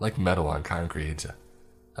 like metal on concrete,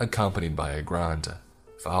 accompanied by a grunt,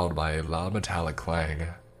 followed by a loud metallic clang.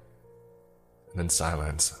 And then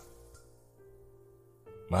silence.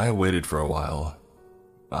 I waited for a while.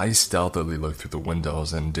 I stealthily looked through the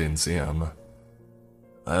windows and didn't see him.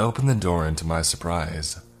 I opened the door and to my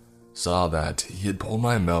surprise, saw that he had pulled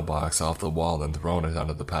my mailbox off the wall and thrown it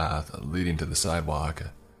onto the path leading to the sidewalk.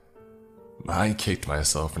 I kicked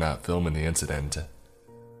myself for not filming the incident,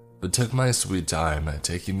 but took my sweet time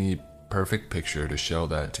taking the perfect picture to show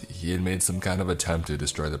that he had made some kind of attempt to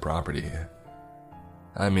destroy the property.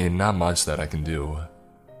 I mean, not much that I can do.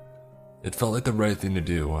 It felt like the right thing to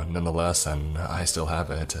do, nonetheless, and I still have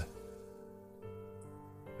it.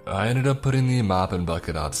 I ended up putting the mop and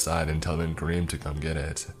bucket outside and telling Kareem to come get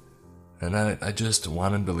it, and I just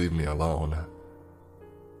wanted to leave me alone.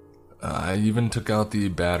 I even took out the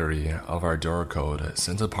battery of our door code,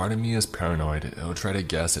 since a part of me is paranoid it'll try to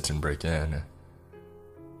guess it and break in.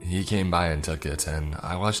 He came by and took it, and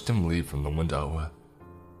I watched him leave from the window.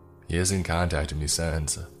 He hasn't contacted me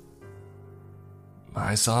since.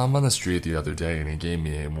 I saw him on the street the other day and he gave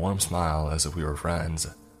me a warm smile as if we were friends,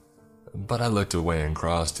 but I looked away and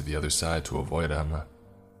crossed to the other side to avoid him.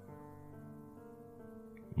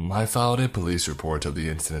 I filed a police report of the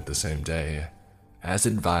incident the same day, as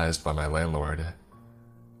advised by my landlord.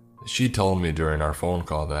 She told me during our phone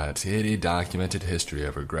call that he had a documented history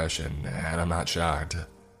of aggression, and I'm not shocked.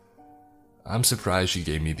 I'm surprised she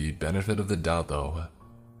gave me the benefit of the doubt though,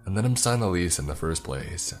 and let him sign the lease in the first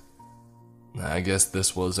place. I guess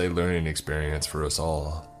this was a learning experience for us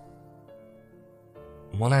all.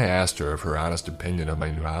 When I asked her of her honest opinion of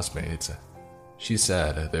my new housemates, she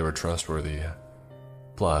said they were trustworthy.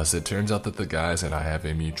 Plus, it turns out that the guys and I have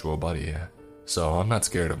a mutual buddy, so I'm not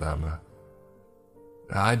scared of them.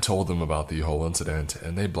 I told them about the whole incident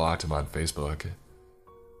and they blocked him on Facebook.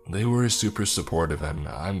 They were super supportive and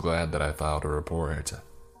I'm glad that I filed a report.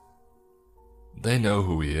 They know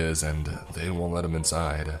who he is and they won't let him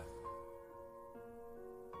inside.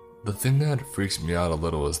 The thing that freaks me out a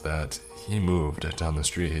little is that he moved down the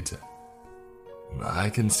street. I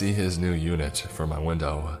can see his new unit from my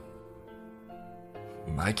window.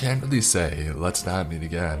 I can't really say let's not meet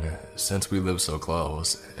again, since we live so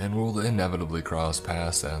close and will inevitably cross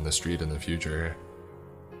paths on the street in the future.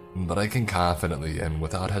 But I can confidently and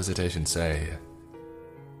without hesitation say,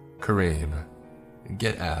 Kareem,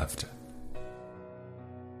 get effed.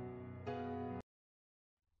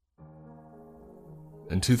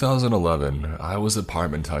 In 2011, I was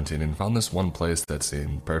apartment hunting and found this one place that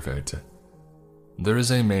seemed perfect. There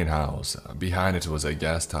is a main house. Behind it was a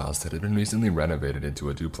guest house that had been recently renovated into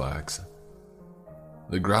a duplex.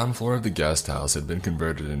 The ground floor of the guest house had been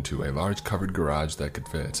converted into a large covered garage that could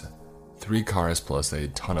fit 3 cars plus a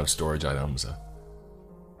ton of storage items.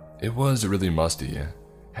 It was really musty,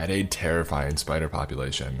 had a terrifying spider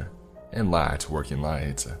population, and lacked working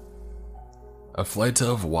lights. A flight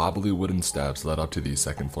of wobbly wooden steps led up to the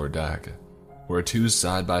second floor deck, where 2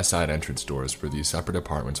 side-by-side entrance doors for the separate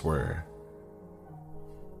apartments were.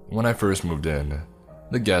 When I first moved in,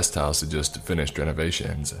 the guest house had just finished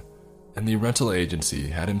renovations, and the rental agency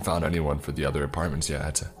hadn't found anyone for the other apartments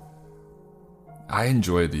yet. I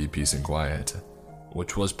enjoyed the peace and quiet,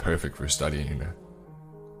 which was perfect for studying.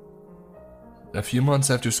 A few months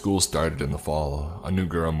after school started in the fall, a new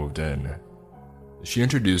girl moved in. She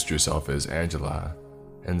introduced herself as Angela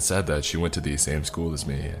and said that she went to the same school as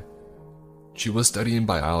me. She was studying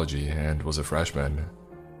biology and was a freshman.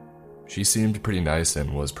 She seemed pretty nice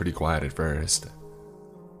and was pretty quiet at first.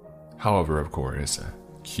 However, of course,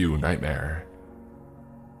 cue nightmare.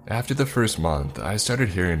 After the first month, I started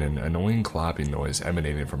hearing an annoying clopping noise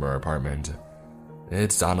emanating from her apartment.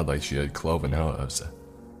 It sounded like she had cloven hooves.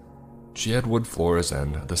 She had wood floors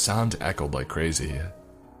and the sound echoed like crazy.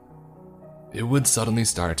 It would suddenly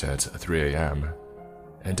start at 3 a.m.,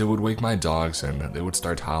 and it would wake my dogs and they would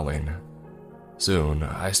start howling. Soon,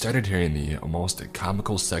 I started hearing the most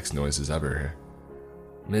comical sex noises ever.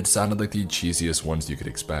 It sounded like the cheesiest ones you could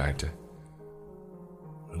expect.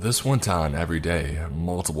 This went on every day,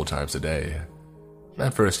 multiple times a day.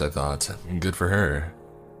 At first I thought, good for her.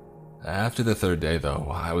 After the 3rd day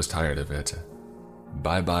though, I was tired of it.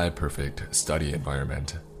 Bye-bye perfect study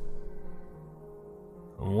environment.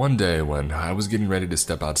 One day when I was getting ready to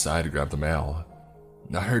step outside to grab the mail,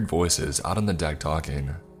 I heard voices out on the deck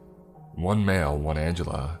talking. One male, one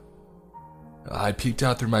Angela. I peeked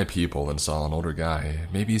out through my peephole and saw an older guy,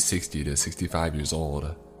 maybe 60 to 65 years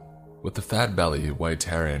old, with a fat belly, white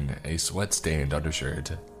hair, and a sweat-stained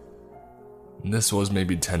undershirt. This was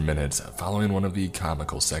maybe 10 minutes following one of the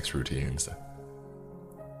comical sex routines.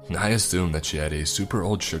 I assumed that she had a super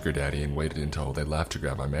old sugar daddy and waited until they left to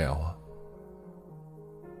grab my mail.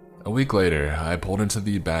 A week later, I pulled into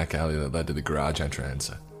the back alley that led to the garage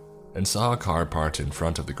entrance and saw a car parked in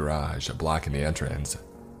front of the garage, blocking the entrance.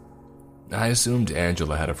 I assumed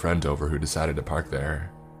Angela had a friend over who decided to park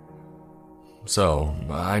there. So,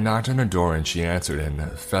 I knocked on her door and she answered in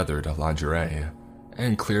feathered lingerie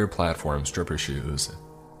and clear platform stripper shoes.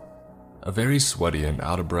 A very sweaty and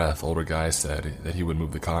out-of-breath older guy said that he would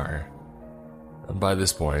move the car. By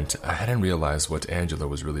this point, I hadn't realized what Angela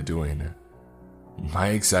was really doing. I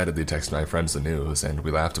excitedly texted my friends the news and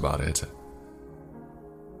we laughed about it.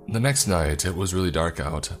 The next night, it was really dark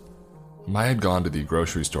out. I had gone to the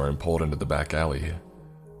grocery store and pulled into the back alley.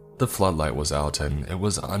 The floodlight was out and it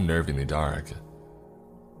was unnervingly dark.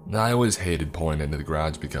 I always hated pulling into the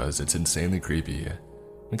garage because it's insanely creepy,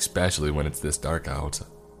 especially when it's this dark out.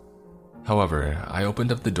 However, I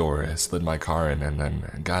opened up the door, slid my car in, and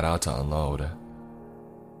then got out to unload.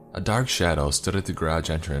 A dark shadow stood at the garage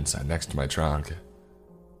entrance next to my trunk.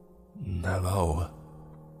 Hello.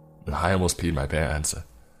 I almost peed my pants.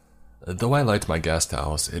 Though I liked my guest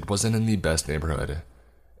house, it wasn't in the best neighborhood,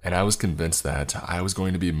 and I was convinced that I was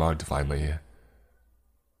going to be mugged finally.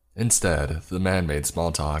 Instead, the man made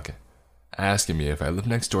small talk, asking me if I lived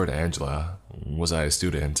next door to Angela, was I a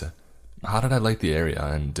student, how did I like the area,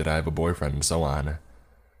 and did I have a boyfriend, and so on.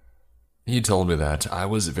 He told me that I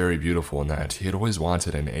was very beautiful and that he had always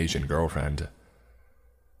wanted an Asian girlfriend.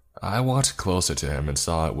 I walked closer to him and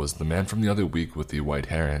saw it was the man from the other week with the white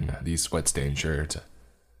hair and the sweat-stained shirt.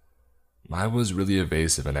 I was really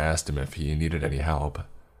evasive and asked him if he needed any help.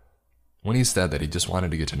 When he said that he just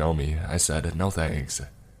wanted to get to know me, I said no thanks.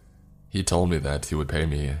 He told me that he would pay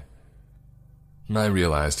me. I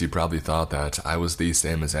realized he probably thought that I was the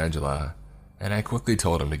same as Angela, and I quickly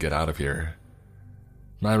told him to get out of here.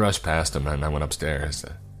 I rushed past him and I went upstairs,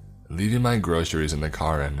 leaving my groceries in the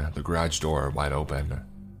car and the garage door wide open.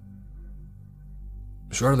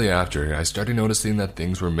 Shortly after, I started noticing that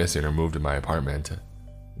things were missing or moved in my apartment.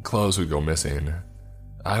 Clothes would go missing.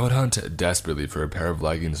 I would hunt desperately for a pair of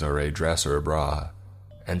leggings or a dress or a bra,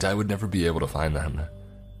 and I would never be able to find them,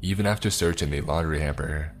 even after searching the laundry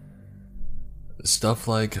hamper. Stuff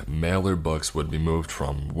like mail or books would be moved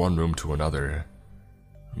from one room to another.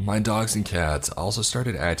 My dogs and cats also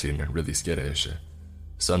started acting really skittish.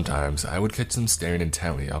 Sometimes I would catch them staring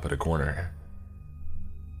intently up at a corner.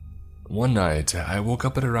 One night, I woke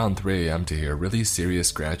up at around 3 a.m. to hear really serious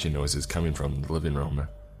scratching noises coming from the living room.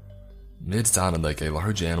 It sounded like a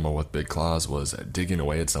large animal with big claws was digging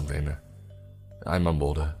away at something. I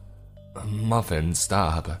mumbled, "Muffin,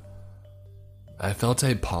 stop." I felt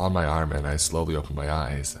a paw on my arm and I slowly opened my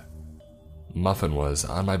eyes. Muffin was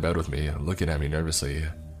on my bed with me, looking at me nervously.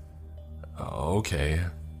 Okay.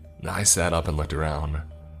 I sat up and looked around.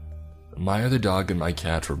 My other dog and my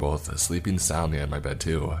cat were both sleeping soundly at my bed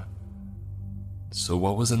too. So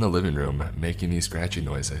what was in the living room making these scratching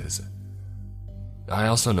noises? I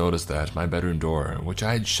also noticed that my bedroom door, which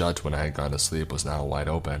I had shut when I had gone to sleep, was now wide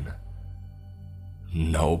open.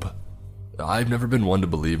 Nope. I've never been one to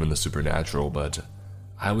believe in the supernatural, but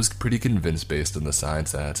I was pretty convinced based on the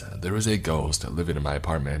signs that there was a ghost living in my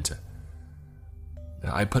apartment.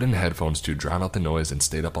 I put in headphones to drown out the noise and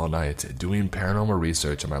stayed up all night doing paranormal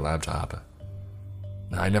research on my laptop.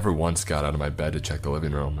 I never once got out of my bed to check the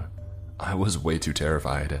living room. I was way too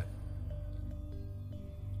terrified.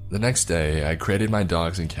 The next day, I created my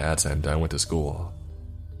dogs and cats and I went to school.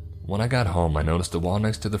 When I got home, I noticed the wall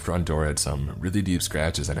next to the front door had some really deep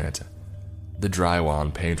scratches in it. The drywall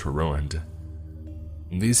and paint were ruined.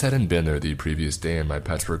 These hadn't been there the previous day and my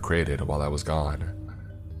pets were crated while I was gone.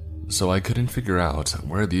 So I couldn't figure out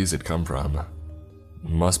where these had come from.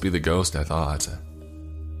 Must be the ghost, I thought.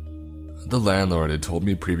 The landlord had told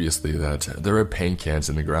me previously that there were paint cans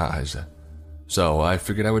in the garage, so I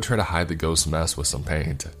figured I would try to hide the ghost mess with some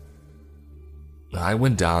paint. I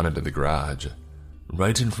went down into the garage.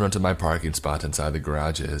 Right in front of my parking spot inside the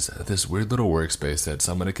garage is this weird little workspace that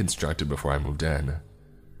someone had constructed before I moved in.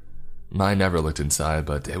 I never looked inside,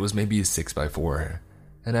 but it was maybe 6x4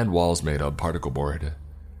 and had walls made of particle board.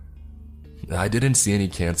 I didn't see any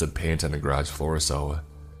cans of paint on the garage floor, so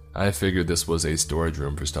I figured this was a storage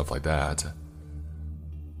room for stuff like that.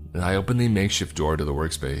 I opened the makeshift door to the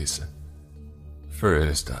workspace.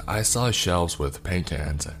 First, I saw shelves with paint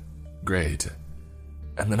cans. Great.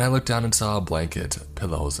 And then I looked down and saw a blanket,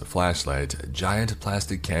 pillows, flashlight, giant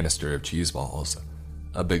plastic canister of cheese balls,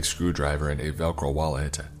 a big screwdriver, and a Velcro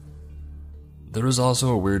wallet. There was also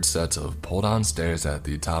a weird set of pull-down stairs at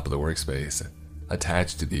the top of the workspace,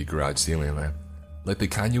 attached to the garage ceiling, like the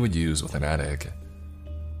kind you would use with an attic.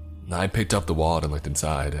 I picked up the wallet and looked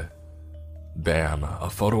inside. Bam, a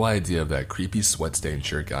photo ID of that creepy sweat-stained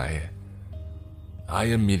shirt guy. I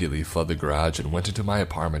immediately fled the garage and went into my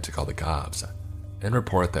apartment to call the cops and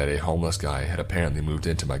report that a homeless guy had apparently moved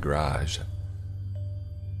into my garage.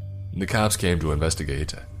 The cops came to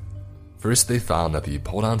investigate. First, they found that the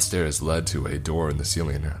pull-down stairs led to a door in the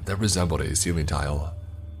ceiling that resembled a ceiling tile.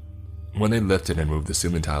 When they lifted and moved the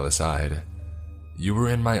ceiling tile aside, you were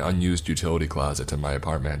in my unused utility closet in my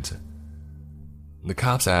apartment. The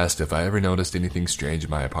cops asked if I ever noticed anything strange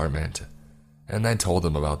in my apartment, and I told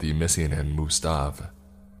them about the missing and moved stuff.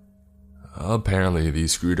 Apparently, the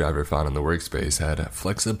screwdriver found in the workspace had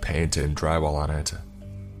flecks of paint and drywall on it.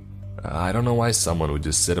 I don't know why someone would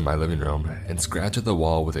just sit in my living room and scratch at the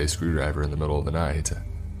wall with a screwdriver in the middle of the night.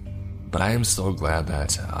 But I am so glad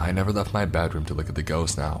that I never left my bedroom to look at the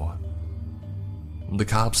ghost now. The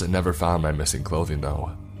cops never found my missing clothing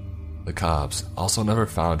though. The cops also never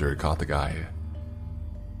found or caught the guy.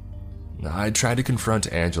 I tried to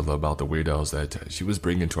confront Angela about the weirdos that she was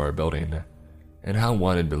bringing to our building, and how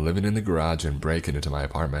one had been living in the garage and breaking into my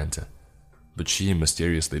apartment, but she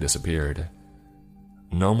mysteriously disappeared.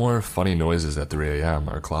 No more funny noises at 3 a.m.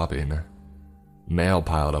 or clopping. Mail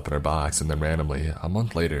piled up in her box, and then randomly, a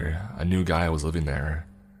month later, a new guy was living there.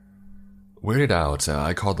 Weirded out,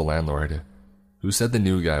 I called the landlord, who said the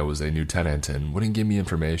new guy was a new tenant and wouldn't give me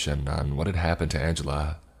information on what had happened to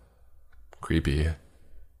Angela. Creepy.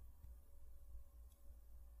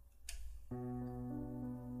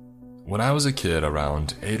 When I was a kid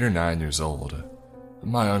around 8 or 9 years old,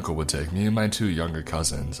 my uncle would take me and my 2 younger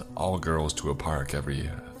cousins, all girls, to a park every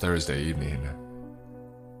Thursday evening.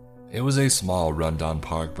 It was a small, run-down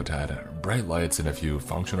park but had bright lights and a few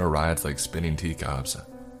functional rides like spinning teacups,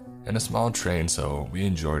 and a small train, so we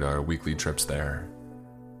enjoyed our weekly trips there.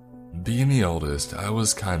 Being the oldest, I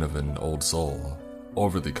was kind of an old soul,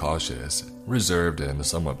 overly cautious, reserved, and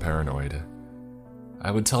somewhat paranoid. I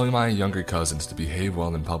would tell my younger cousins to behave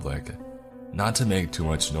well in public, not to make too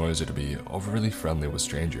much noise or to be overly friendly with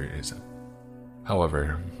strangers.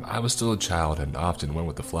 However, I was still a child and often went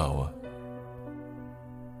with the flow.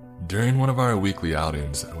 During one of our weekly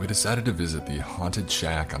outings, we decided to visit the haunted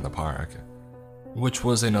shack on the park. which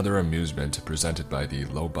was another amusement presented by the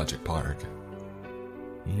low-budget park.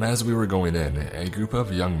 As we were going in, a group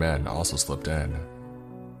of young men also slipped in.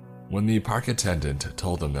 When the park attendant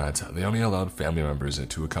told them that they only allowed family members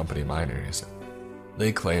to accompany minors,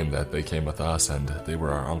 they claimed that they came with us and they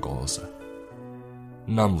were our uncles.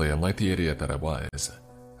 Numbly, and like the idiot that I was,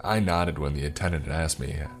 I nodded when the attendant asked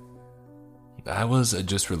me. I was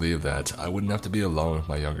just relieved that I wouldn't have to be alone with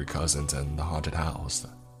my younger cousins in the haunted house.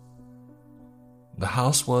 The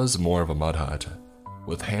house was more of a mud hut,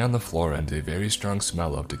 with hay on the floor and a very strong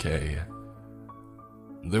smell of decay.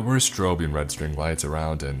 There were strobing red string lights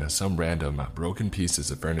around and some random broken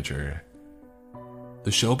pieces of furniture.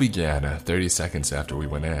 The show began 30 seconds after we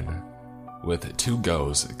went in, with two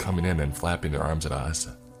ghosts coming in and flapping their arms at us.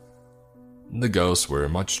 The ghosts were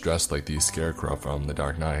much dressed like the scarecrow from The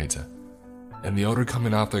Dark Knight, and the odor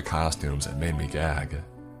coming off their costumes made me gag.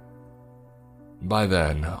 By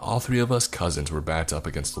then, all three of us cousins were backed up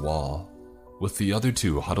against the wall, with the other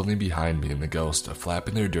two huddling behind me and the ghost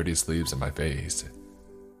flapping their dirty sleeves in my face.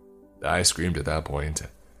 I screamed at that point,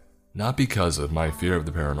 not because of my fear of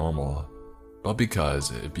the paranormal, but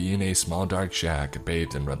because being a small dark shack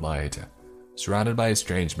bathed in red light, surrounded by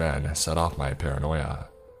strange men, set off my paranoia.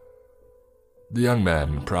 The young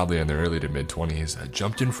men, probably in their early to mid-20s,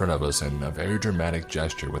 jumped in front of us in a very dramatic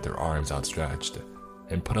gesture with their arms outstretched,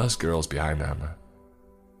 and put us girls behind them.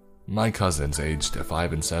 My cousins, aged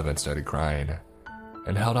 5 and 7, started crying,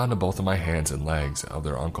 and held on to both of my hands and legs of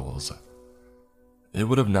their uncles. It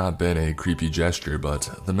would have not been a creepy gesture,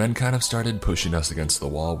 but the men kind of started pushing us against the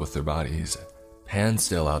wall with their bodies, hands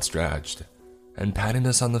still outstretched, and patting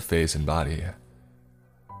us on the face and body.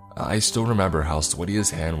 I still remember how sweaty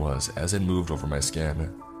his hand was as it moved over my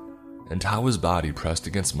skin, and how his body pressed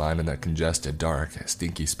against mine in that congested, dark,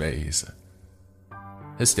 stinky space.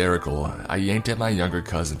 Hysterical, I yanked at my younger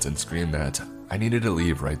cousins and screamed that I needed to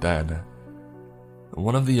leave right then.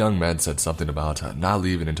 One of the young men said something about not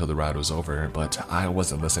leaving until the ride was over, but I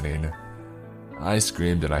wasn't listening. I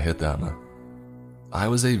screamed and I hit them. I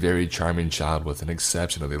was a very charming child with an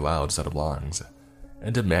exceptionally loud set of lungs,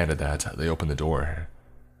 and demanded that they open the door.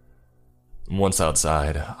 Once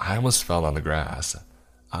outside, I almost fell on the grass,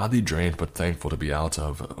 oddly drained but thankful to be out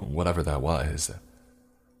of whatever that was.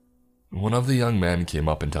 One of the young men came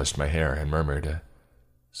up and touched my hair and murmured,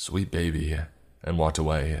 "Sweet baby," and walked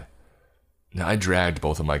away. I dragged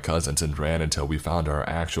both of my cousins and ran until we found our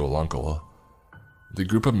actual uncle. The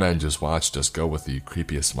group of men just watched us go with the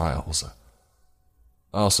creepiest smiles.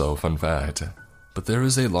 Also, fun fact, but there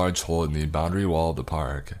is a large hole in the boundary wall of the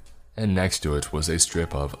park, and next to it was a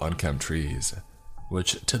strip of unkempt trees,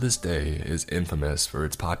 which to this day is infamous for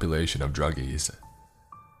its population of druggies.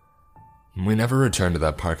 We never returned to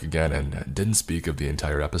that park again and didn't speak of the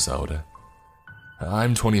entire episode.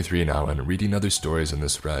 I'm 23 now, and reading other stories in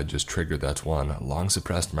this thread just triggered that one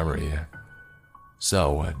long-suppressed memory.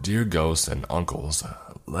 So, dear ghosts and uncles,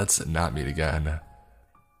 let's not meet again.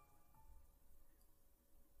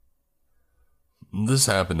 This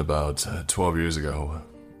happened about 12 years ago.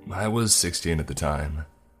 I was 16 at the time.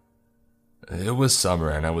 It was summer,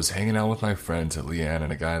 and I was hanging out with my friends Leanne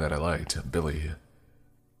and a guy that I liked, Billy.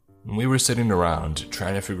 We were sitting around,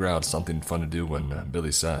 trying to figure out something fun to do when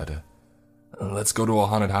Billy said, "Let's go to a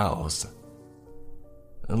haunted house."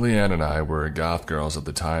 Leanne and I were goth girls at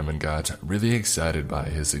the time and got really excited by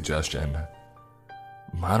his suggestion.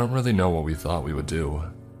 I don't really know what we thought we would do.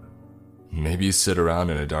 Maybe sit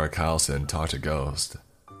around in a dark house and talk to ghosts,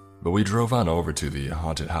 but we drove on over to the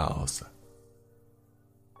haunted house.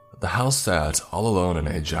 The house sat all alone in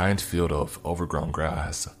a giant field of overgrown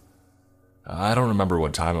grass. I don't remember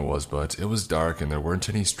what time it was, but it was dark and there weren't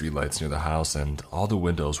any streetlights near the house and all the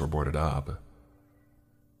windows were boarded up.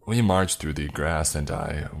 We marched through the grass and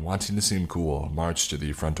I, wanting to seem cool, marched to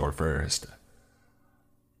the front door first.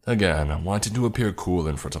 Again, wanting to appear cool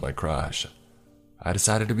in front of my crush, I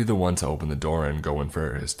decided to be the one to open the door and go in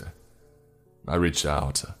first. I reached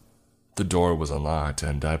out. The door was unlocked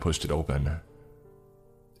and I pushed it open.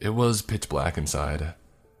 It was pitch black inside.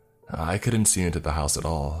 I couldn't see into the house at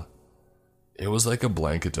all. It was like a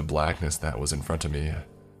blanket of blackness that was in front of me.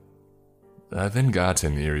 I then got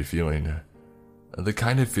an eerie feeling. The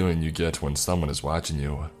kind of feeling you get when someone is watching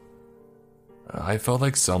you. I felt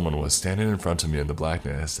like someone was standing in front of me in the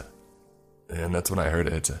blackness. And that's when I heard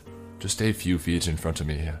it, just a few feet in front of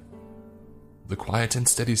me. The quiet and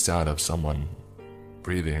steady sound of someone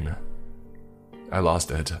breathing. I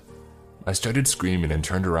lost it. I started screaming and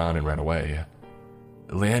turned around and ran away.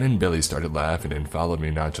 Leanne and Billy started laughing and followed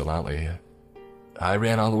me nonchalantly. I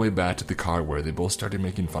ran all the way back to the car where they both started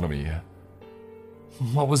making fun of me.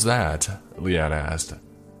 "What was that?" Leanne asked.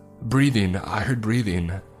 Breathing, I heard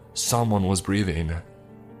breathing. Someone was breathing.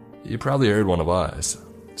 You probably heard one of us,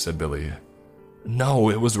 said Billy. No,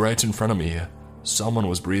 it was right in front of me. Someone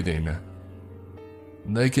was breathing.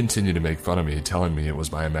 They continued to make fun of me, telling me it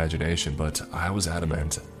was my imagination, but I was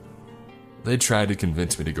adamant. They tried to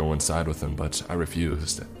convince me to go inside with them, but I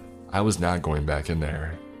refused. I was not going back in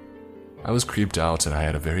there. I was creeped out and I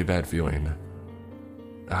had a very bad feeling.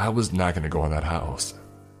 I was not going to go in that house.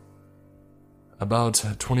 About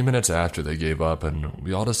 20 minutes after, they gave up and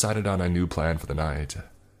we all decided on a new plan for the night.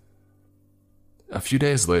 A few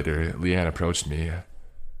days later, Leanne approached me.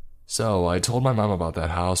 So I told my mom about that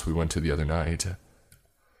house we went to the other night.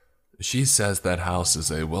 She says that house is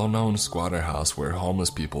a well-known squatter house where homeless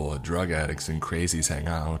people, drug addicts, and crazies hang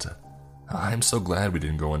out. I'm so glad we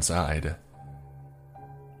didn't go inside.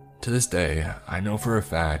 To this day, I know for a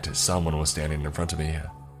fact someone was standing in front of me.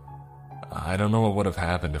 I don't know what would have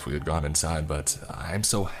happened if we had gone inside, but I'm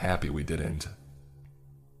so happy we didn't.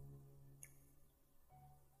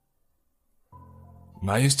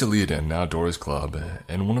 I used to lead an outdoors club,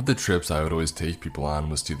 and one of the trips I would always take people on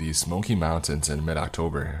was to the Smoky Mountains in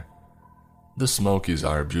mid-October. The Smokies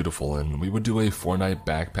are beautiful, and we would do a 4-night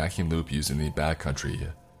backpacking loop using the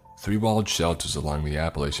backcountry, 3-walled shelters along the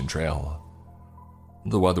Appalachian Trail.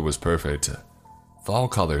 The weather was perfect. Fall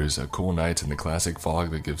colors, a cool night, and the classic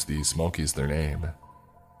fog that gives the Smokies their name.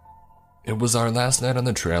 It was our last night on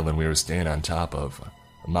the trail and we were staying on top of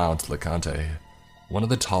Mount LeConte, one of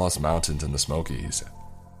the tallest mountains in the Smokies.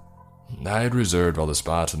 I had reserved all the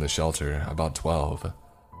spots in the shelter, about 12,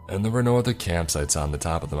 and there were no other campsites on the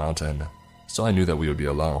top of the mountain, so I knew that we would be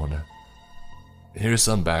alone. Here's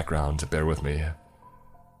some background, bear with me.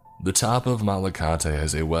 The top of Mount LeConte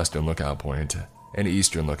has a western lookout point, an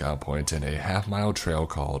eastern lookout point, and a half-mile trail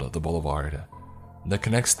called the Boulevard that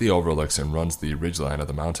connects the overlooks and runs the ridgeline of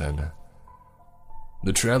the mountain.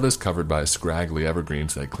 The trail is covered by scraggly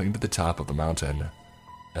evergreens that cling to the top of the mountain,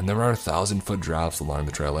 and there are 1,000-foot drops along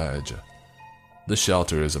the trail edge. The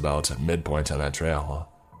shelter is about midpoint on that trail.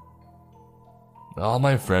 All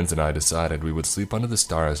my friends and I decided we would sleep under the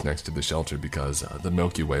stars next to the shelter because the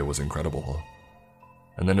Milky Way was incredible.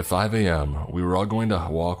 And then at 5 a.m., we were all going to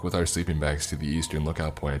walk with our sleeping bags to the eastern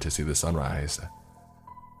lookout point to see the sunrise.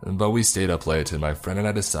 But we stayed up late, and my friend and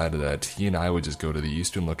I decided that he and I would just go to the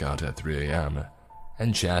eastern lookout at 3 a.m.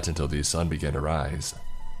 and chat until the sun began to rise.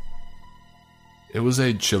 It was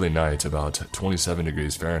a chilly night, about 27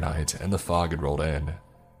 degrees Fahrenheit, and the fog had rolled in.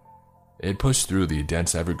 It pushed through the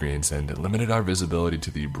dense evergreens and limited our visibility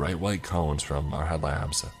to the bright white cones from our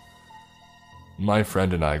headlamps. My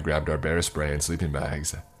friend and I grabbed our bear spray and sleeping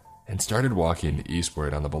bags and started walking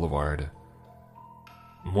eastward on the boulevard.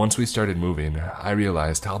 Once we started moving, I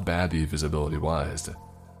realized how bad the visibility was.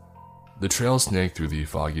 The trail snaked through the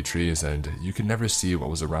foggy trees and you could never see what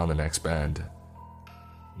was around the next bend.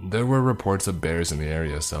 There were reports of bears in the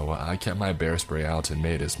area, so I kept my bear spray out and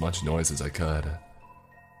made as much noise as I could.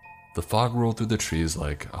 The fog rolled through the trees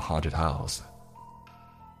like a haunted house.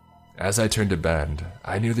 As I turned a bend,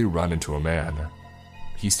 I nearly ran into a man.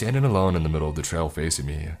 He's standing alone in the middle of the trail facing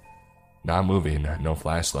me, not moving, no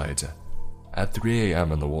flashlight, at 3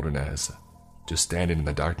 a.m. in the wilderness, just standing in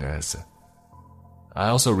the darkness. I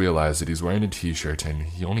also realized that he's wearing a t-shirt and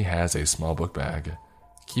he only has a small book bag.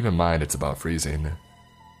 Keep in mind it's about freezing.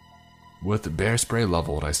 With bear spray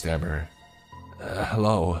leveled, I stammer,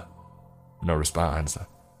 hello. No response.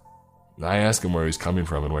 I ask him where he's coming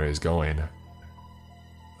from and where he's going.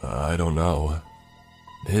 I don't know.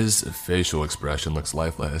 His facial expression looks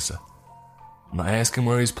lifeless. I ask him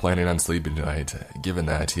where he's planning on sleeping tonight, given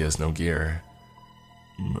that he has no gear.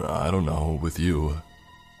 I don't know, with you.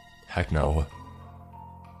 Heck no.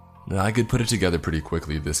 I could put it together pretty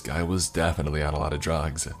quickly. This guy was definitely on a lot of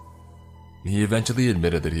drugs. He eventually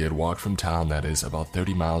admitted that he had walked from town that is about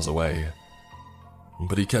 30 miles away.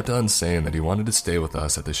 But he kept on saying that he wanted to stay with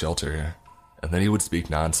us at the shelter, and then he would speak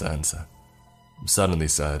nonsense. Suddenly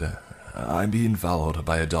said, I'm being followed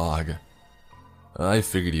by a dog. I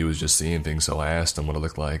figured he was just seeing things, so I asked him what it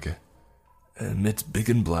looked like. It's big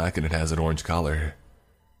and black and it has an orange collar.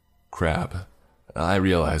 Crap. I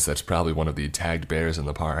realized that's probably one of the tagged bears in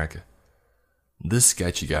the park. This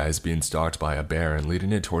sketchy guy is being stalked by a bear and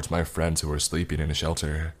leading it towards my friends who are sleeping in a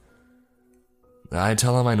shelter. I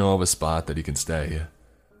tell him I know of a spot that he can stay.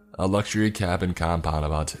 A luxury cabin compound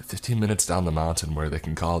about 15 minutes down the mountain where they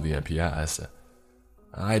can call the MPS.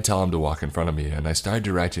 I tell him to walk in front of me and I start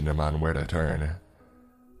directing him on where to turn.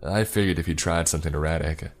 I figured if he tried something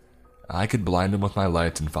erratic, I could blind him with my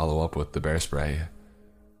light and follow up with the bear spray.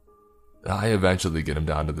 I eventually get him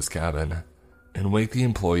down to this cabin and wake the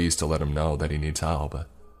employees to let him know that he needs help.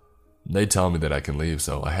 They tell me that I can leave,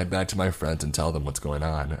 so I head back to my friends and tell them what's going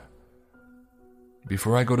on.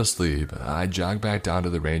 Before I go to sleep, I jog back down to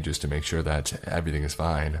the ranges to make sure that everything is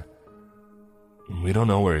fine. We don't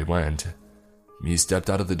know where he went. He stepped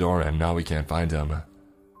out of the door and now we can't find him.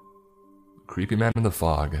 Creepy man in the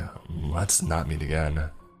fog, let's not meet again.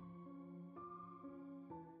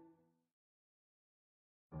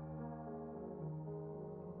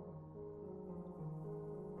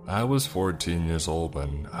 I was 14 years old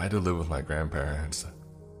when I had to live with my grandparents.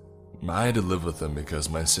 I had to live with them because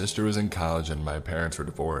my sister was in college and my parents were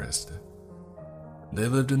divorced. They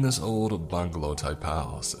lived in this old bungalow-type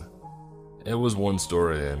house. It was one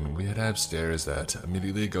story and we had to have stairs that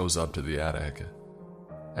immediately goes up to the attic.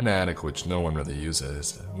 An attic which no one really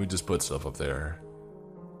uses, we just put stuff up there.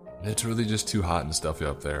 It's really just too hot and stuffy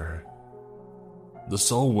up there. The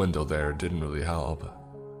sole window there didn't really help.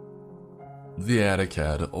 The attic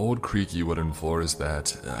had old creaky wooden floors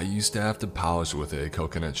that I used to have to polish with a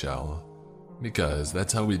coconut shell, because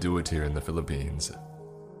that's how we do it here in the Philippines.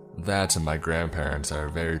 That and my grandparents are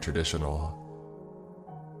very traditional.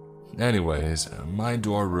 Anyways, my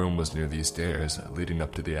dorm room was near these stairs leading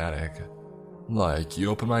up to the attic. Like, you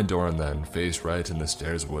open my door and then face right and the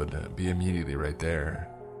stairs would be immediately right there.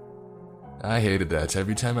 I hated that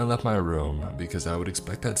every time I left my room because I would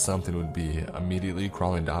expect that something would be immediately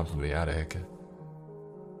crawling down from the attic.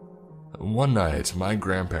 One night, my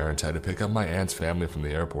grandparents had to pick up my aunt's family from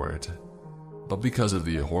the airport, but because of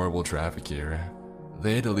the horrible traffic here,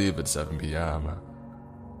 they had to leave at 7 p.m.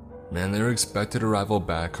 And their expected arrival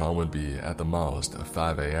back home would be at the most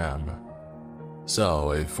 5 a.m.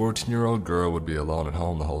 So a 14-year-old girl would be alone at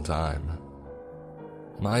home the whole time.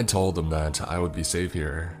 I told them that I would be safe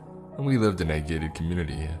here. We lived in a gated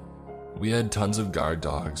community. We had tons of guard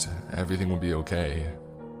dogs. Everything would be okay.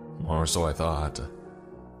 Or so I thought.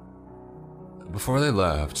 Before they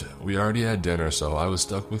left, we already had dinner, so I was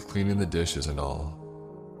stuck with cleaning the dishes and all.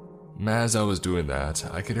 As I was doing that,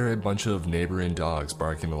 I could hear a bunch of neighboring dogs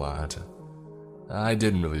barking a lot. I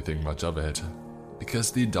didn't really think much of it,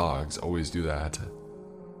 because the dogs always do that.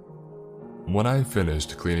 When I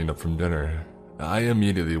finished cleaning up from dinner, I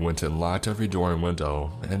immediately went and locked every door and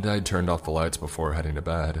window, and I turned off the lights before heading to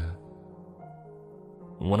bed.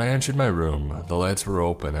 When I entered my room, the lights were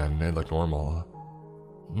open and it looked normal.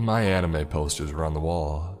 My anime posters were on the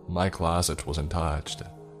wall, my closet wasn't touched.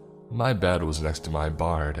 My bed was next to my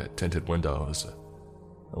barred, tinted windows.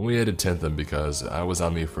 We had to tint them because I was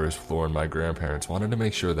on the first floor and my grandparents wanted to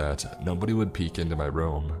make sure that nobody would peek into my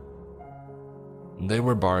room. They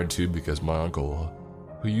were barred too because my uncle,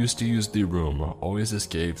 who used to use the room, always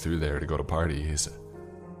escaped through there to go to parties.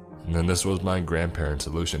 And this was my grandparents'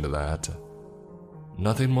 solution to that.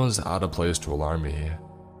 Nothing was out of place to alarm me.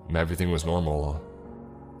 Everything was normal.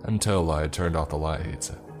 Until I turned off the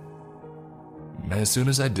lights. As soon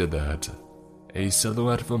as I did that, a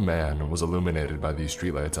silhouette of a man was illuminated by the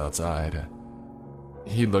streetlights outside.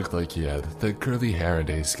 He looked like he had thick curly hair and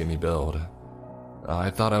a skinny build. I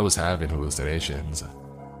thought I was having hallucinations,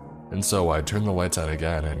 and so I turned the lights on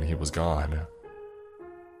again and he was gone.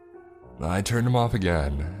 I turned him off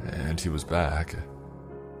again and he was back.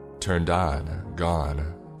 Turned on,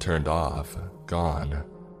 gone. Turned off, gone.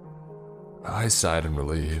 I sighed in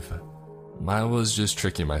relief. I was just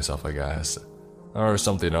tricking myself, I guess. Or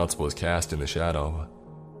something else was cast in the shadow.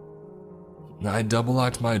 I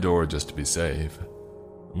double-locked my door just to be safe.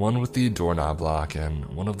 One with the doorknob lock and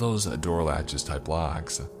one of those door latches type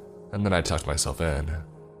locks, and then I tucked myself in.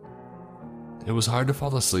 It was hard to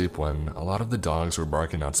fall asleep when a lot of the dogs were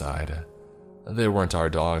barking outside. They weren't our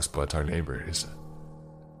dogs, but our neighbors.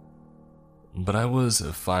 But I was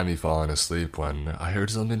finally falling asleep when I heard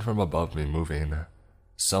something from above me moving.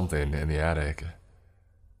 Something in the attic.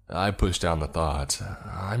 I pushed down the thought,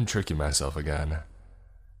 I'm tricking myself again.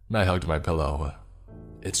 I hugged my pillow.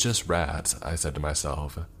 It's just rats, I said to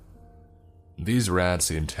myself. These rats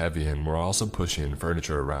seemed heavy and were also pushing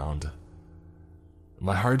furniture around.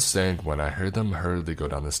 My heart sank when I heard them hurriedly go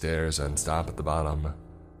down the stairs and stop at the bottom.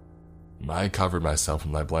 I covered myself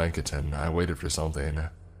in my blanket and I waited for something.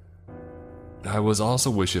 I was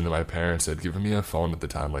also wishing that my parents had given me a phone at the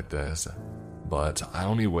time like this, but I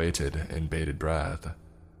only waited in bated breath.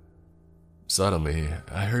 Suddenly,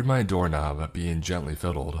 I heard my doorknob being gently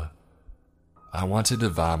fiddled. I wanted to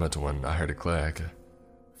vomit when I heard a click,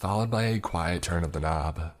 followed by a quiet turn of the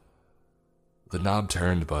knob. The knob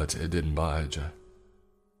turned, but it didn't budge.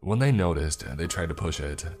 When they noticed, they tried to push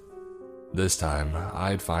it. This time,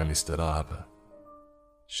 I had finally stood up.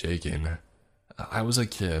 Shaking. I was a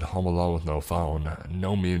kid home alone with no phone,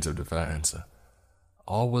 no means of defense.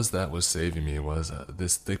 All that was saving me was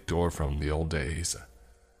this thick door from the old days.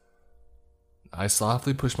 I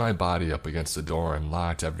softly pushed my body up against the door and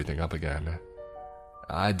locked everything up again.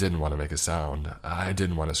 I didn't want to make a sound. I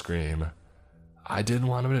didn't want to scream. I didn't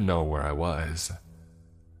want him to know where I was.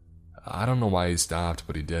 I don't know why he stopped,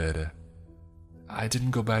 but he did. I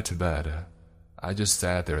didn't go back to bed. I just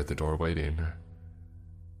sat there at the door waiting.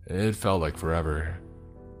 It felt like forever.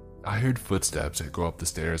 I heard footsteps go up the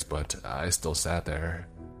stairs, but I still sat there.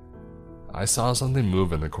 I saw something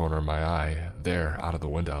move in the corner of my eye, there out of the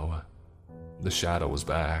window. The shadow was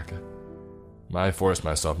back. I forced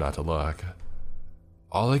myself not to look.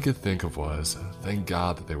 All I could think of was, thank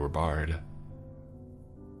God that they were barred.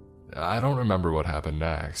 I don't remember what happened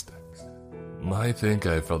next. I think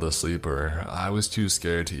I fell asleep or I was too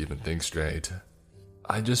scared to even think straight.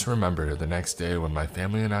 I just remember the next day when my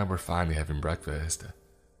family and I were finally having breakfast.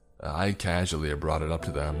 I casually brought it up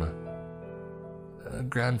to them.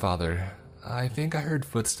 Grandfather, I think I heard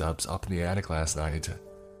footsteps up in the attic last night.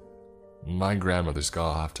 My grandmother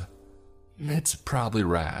scoffed. It's probably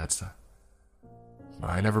rats.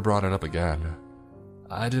 I never brought it up again.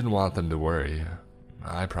 I didn't want them to worry.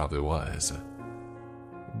 I probably was.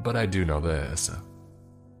 But I do know this.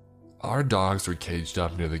 Our dogs were caged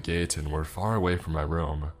up near the gate and were far away from my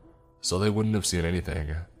room, so they wouldn't have seen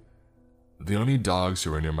anything. The only dogs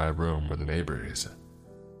who were near my room were the neighbors.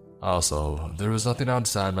 Also, there was nothing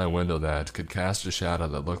outside my window that could cast a shadow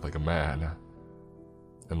that looked like a man.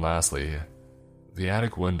 And lastly, the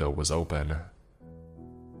attic window was open.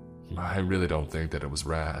 I really don't think that it was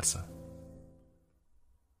rats.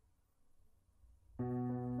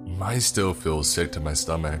 I still feel sick to my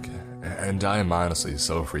stomach, and I am honestly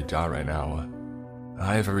so freaked out right now.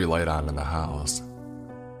 I have every light on in the house.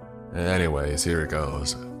 Anyways, here it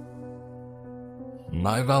goes.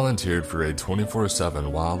 I volunteered for a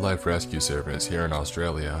 24/7 wildlife rescue service here in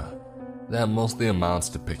Australia that mostly amounts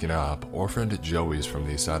to picking up orphaned joeys from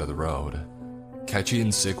the side of the road,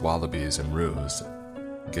 catching sick wallabies and roos,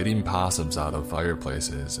 getting possums out of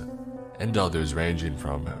fireplaces, and others ranging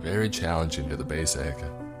from very challenging to the basic.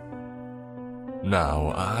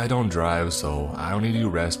 Now, I don't drive, so I only do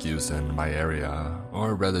rescues in my area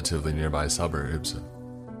or relatively nearby suburbs.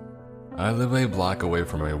 I live a block away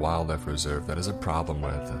from a wildlife reserve that has a problem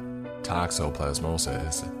with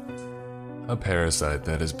toxoplasmosis, a parasite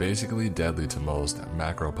that is basically deadly to most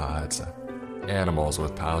macropods, animals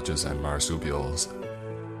with pouches and marsupials.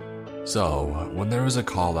 So, when there was a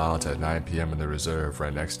call out at 9 p.m. in the reserve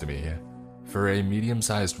right next to me for a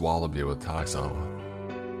medium-sized wallaby with toxo,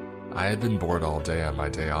 I had been bored all day on my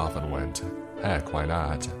day off and went, heck, why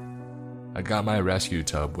not? I got my rescue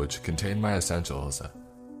tub, which contained my essentials,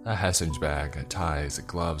 a Hessinge bag, ties,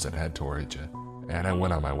 gloves, and head torch, and I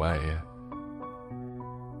went on my way.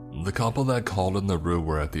 The couple that called in the room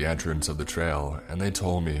were at the entrance of the trail, and they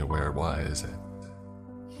told me where it was.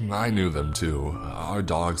 I knew them too. Our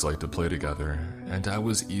dogs like to play together, and I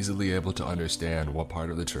was easily able to understand what part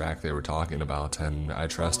of the track they were talking about, and I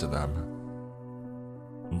trusted them.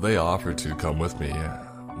 They offered to come with me,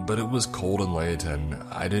 but it was cold and late, and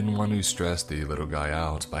I didn't want to stress the little guy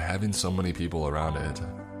out by having so many people around it.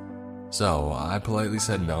 So I politely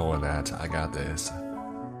said no and that I got this.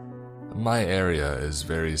 My area is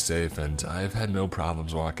very safe, and I've had no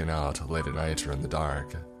problems walking out late at night or in the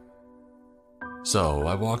dark. So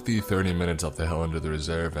I walked the 30 minutes up the hill into the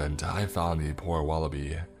reserve, and I found the poor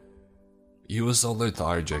wallaby. He was so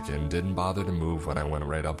lethargic and didn't bother to move when I went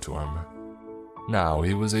right up to him. Now,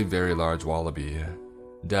 he was a very large wallaby,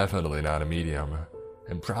 definitely not a medium,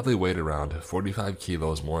 and probably weighed around 45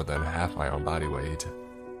 kilos more than half my own body weight.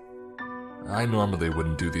 I normally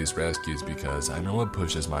wouldn't do these rescues because I know it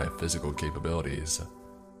pushes my physical capabilities,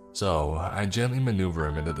 so I gently maneuver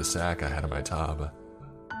him into the sack I had in my tub,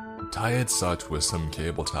 tie it such with some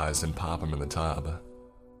cable ties and pop him in the tub.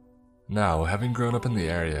 Now, having grown up in the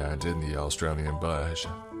area and in the Australian bush,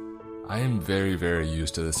 I am very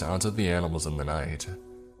used to the sounds of the animals in the night,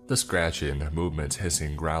 the scratching, movement,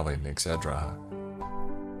 hissing, growling, etc.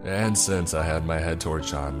 And since I had my head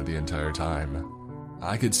torch on the entire time,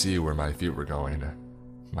 I could see where my feet were going.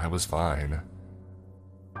 I was fine.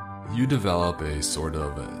 You develop a sort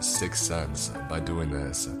of sixth sense by doing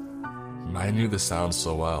this. I knew the sounds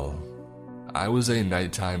so well. I was a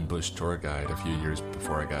nighttime bush tour guide a few years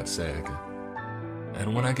before I got sick.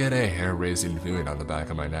 And when I get a hair-raising feeling on the back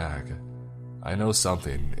of my neck, I know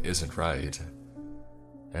something isn't right.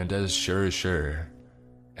 And as sure,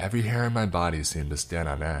 every hair in my body seemed to stand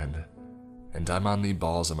on end, and I'm on the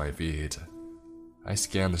balls of my feet. I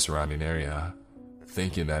scan the surrounding area,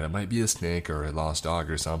 thinking that it might be a snake or a lost dog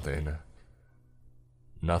or something.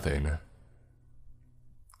 Nothing.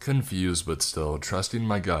 Confused but still trusting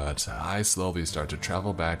my gut, I slowly start to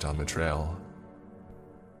travel back down the trail,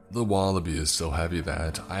 The wallaby is so heavy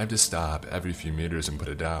that I have to stop every few meters and put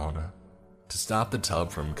it down to stop the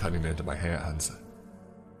tub from cutting into my hands.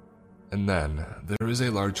 And then there is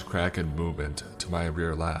a large crack and movement to my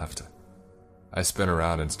rear left. I spin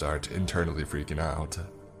around and start internally freaking out.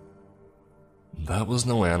 That was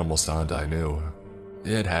no animal sound I knew.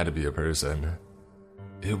 It had to be a person.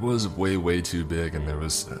 It was way too big, and there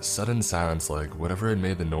was a sudden silence, like whatever had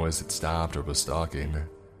made the noise had stopped or was stalking.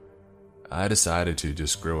 I decided to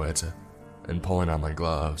just screw it, and pulling on my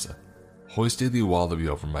gloves, hoisted the wallaby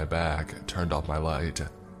over my back, turned off my light,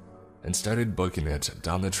 and started booking it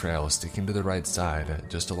down the trail, sticking to the right side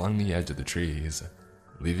just along the edge of the trees,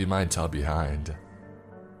 leaving my tub behind.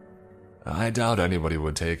 I doubt anybody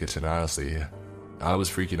would take it, and honestly, I was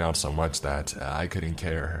freaking out so much that I couldn't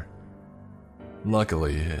care.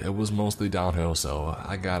 Luckily, it was mostly downhill, so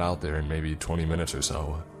I got out there in maybe 20 minutes or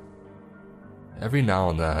so. Every now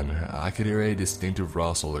and then, I could hear a distinctive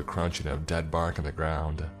rustle or crunching of dead bark on the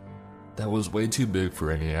ground that was way too big for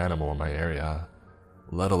any animal in my area,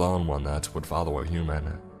 let alone one that would follow a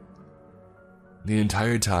human. The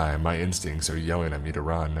entire time, my instincts are yelling at me to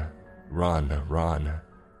run, run, run.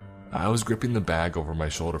 I was gripping the bag over my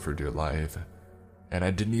shoulder for dear life, and I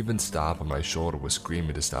didn't even stop when my shoulder was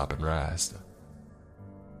screaming to stop and rest.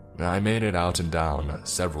 I made it out and down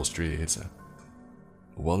several streets,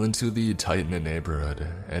 well into the tight-knit neighborhood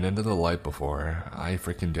and into the light before I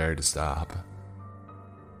freaking dared to stop.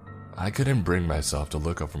 I couldn't bring myself to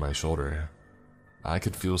look over my shoulder. I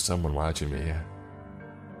could feel someone watching me.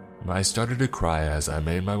 I started to cry as I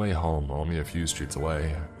made my way home only a few streets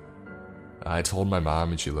away. I told my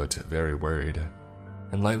mom and she looked very worried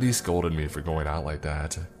and lightly scolded me for going out like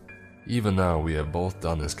that, even though we have both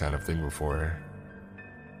done this kind of thing before.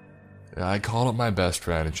 I called up my best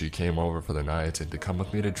friend and she came over for the night and to come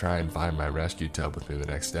with me to try and find my rescue tub with me the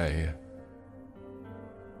next day.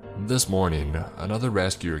 This morning, another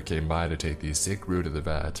rescuer came by to take the sick Roo to the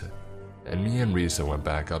vet, and me and Risa went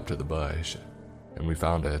back up to the bush, and we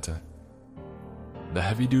found it. The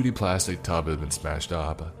heavy-duty plastic tub had been smashed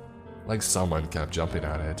up, like someone kept jumping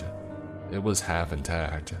on it. It was half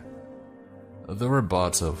intact. There were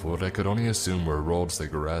butts of what I could only assume were rolled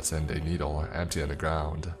cigarettes and a needle empty on the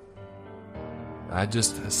ground. I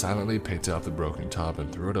just silently picked up the broken tub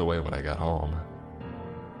and threw it away when I got home.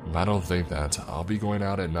 I don't think that I'll be going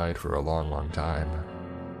out at night for a long time.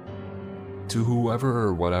 To whoever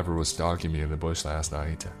or whatever was stalking me in the bush last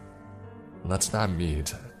night, let's not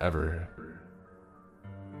meet, ever.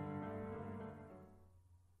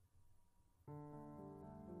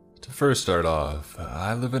 To first start off,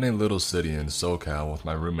 I live in a little city in SoCal with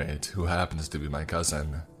my roommate, who happens to be my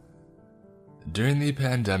cousin. During the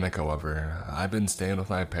pandemic, however, I've been staying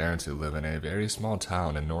with my parents who live in a very small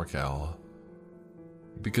town in NorCal.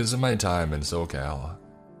 Because of my time in SoCal,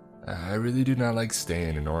 I really do not like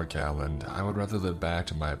staying in NorCal and I would rather live back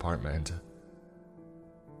to my apartment.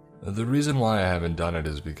 The reason why I haven't done it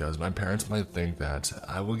is because my parents might think that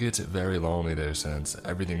I will get very lonely there since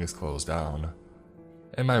everything is closed down,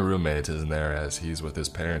 and my roommate isn't there as he's with his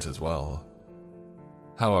parents as well.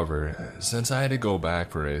 However, since I had to go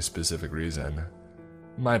back for a specific reason,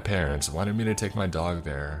 my parents wanted me to take my dog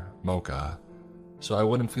there, Mocha, so I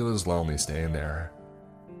wouldn't feel as lonely staying there.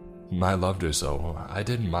 I loved her so I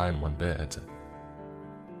didn't mind one bit.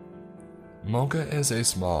 Mocha is a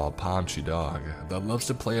small, pomshy dog that loves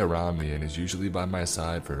to play around me and is usually by my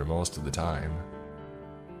side for most of the time.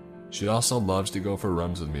 She also loves to go for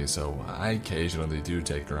runs with me, so I occasionally do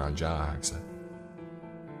take her on jogs.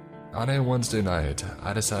 On a Wednesday night,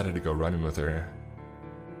 I decided to go running with her.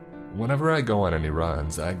 Whenever I go on any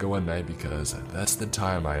runs, I go at night because that's the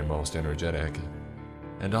time I am most energetic.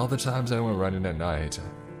 And all the times I went running at night,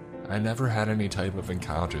 I never had any type of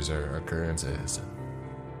encounters or occurrences.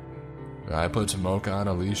 I put Mocha on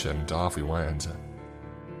a leash and off we went.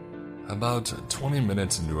 About 20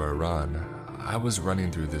 minutes into our run, I was running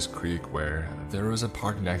through this creek where there was a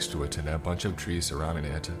park next to it and a bunch of trees surrounding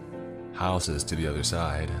it, houses to the other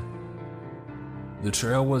side. The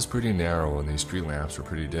trail was pretty narrow and the street lamps were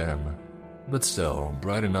pretty dim, but still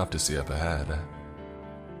bright enough to see up ahead.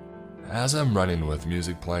 As I'm running with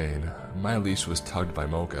music playing, my leash was tugged by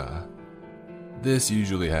Mocha. This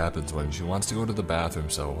usually happens when she wants to go to the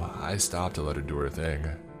bathroom, so I stopped to let her do her thing.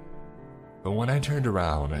 But when I turned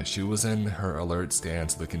around, she was in her alert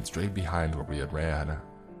stance looking straight behind where we had ran.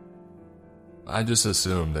 I just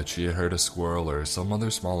assumed that she had heard a squirrel or some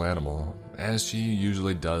other small animal, as she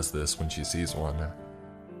usually does this when she sees one.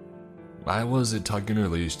 I was tugging her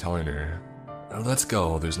leash telling her, "Let's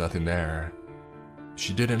go, there's nothing there."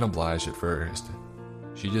 She didn't oblige at first.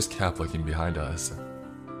 She just kept looking behind us.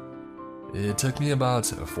 It took me about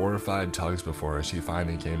 4 or 5 tugs before she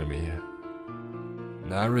finally came to me.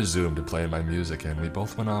 I resumed playing my music and we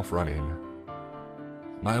both went off running.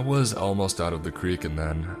 I was almost out of the creek and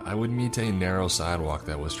then I would meet a narrow sidewalk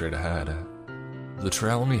that was straight ahead. The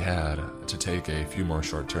trail only had to take a few more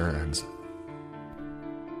short turns.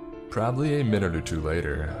 Probably a minute or two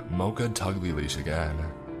later, Mocha tugged the leash again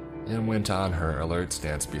and went on her alert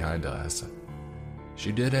stance behind us.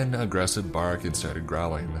 She did an aggressive bark and started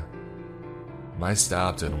growling. I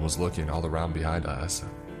stopped and was looking all around behind us.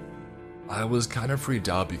 I was kind of freaked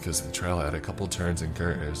out because the trail had a couple turns and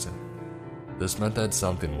curves. This meant that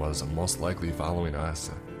something was most likely following us.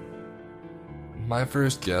 My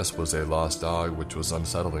first guess was a lost dog, which was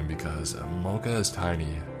unsettling because Mocha is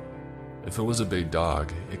tiny. If it was a big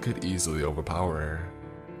dog, it could easily overpower her.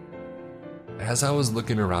 As I was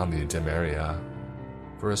looking around the dim area,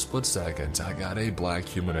 for a split second, I got a black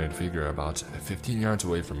humanoid figure about 15 yards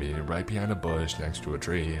away from me, right behind a bush next to a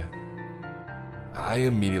tree. I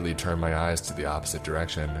immediately turned my eyes to the opposite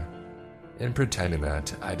direction, and pretending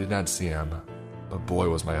that I did not see him, but boy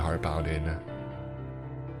was my heart pounding.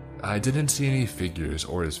 I didn't see any figures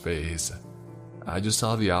or his face. I just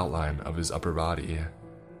saw the outline of his upper body.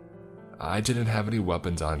 I didn't have any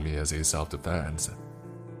weapons on me as a self-defense.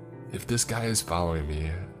 If this guy is following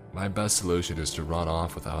me, my best solution is to run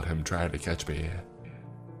off without him trying to catch me.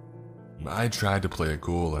 I tried to play it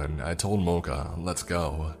cool and I told Mocha, let's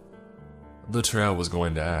go. The trail was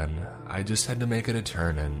going to end. I just had to make it a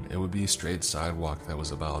turn and it would be a straight sidewalk that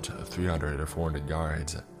was about 300 or 400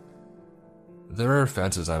 yards. There are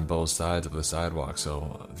fences on both sides of the sidewalk,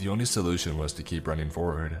 so the only solution was to keep running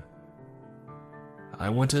forward. I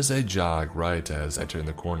went as a jog right as I turned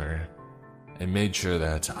the corner, and made sure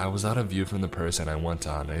that I was out of view from the person. I went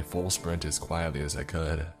on a full sprint as quietly as I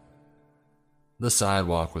could. The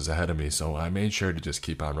sidewalk was ahead of me, so I made sure to just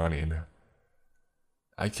keep on running.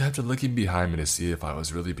 I kept looking behind me to see if I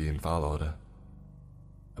was really being followed.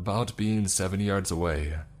 About being 70 yards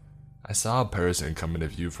away, I saw a person come into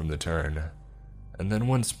view from the turn, and then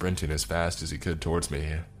went sprinting as fast as he could towards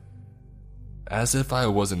me. As if I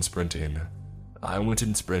wasn't sprinting, I went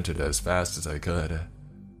and sprinted as fast as I could.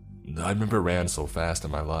 I've never ran so fast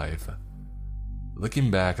in my life.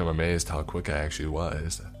 Looking back, I'm amazed how quick I actually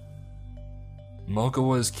was. Mocha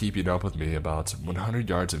was keeping up with me about 100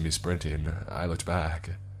 yards of me sprinting. I looked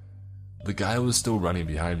back. The guy was still running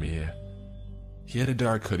behind me. He had a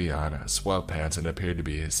dark hoodie on, sweatpants, and appeared to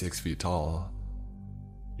be 6 feet tall.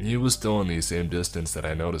 He was still in the same distance that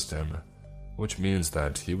I noticed him, which means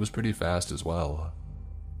that he was pretty fast as well.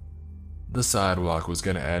 The sidewalk was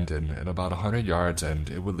going to end in about 100 yards and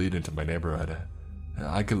it would lead into my neighborhood.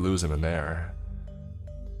 I could lose him in there.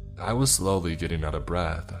 I was slowly getting out of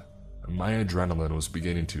breath. My adrenaline was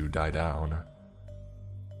beginning to die down.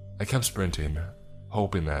 I kept sprinting,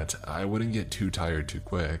 hoping that I wouldn't get too tired too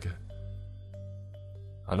quick.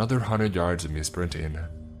 Another 100 yards of me sprinting,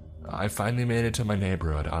 I finally made it to my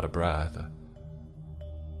neighborhood out of breath.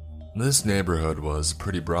 This neighborhood was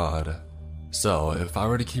pretty broad, so if I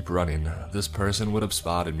were to keep running, this person would have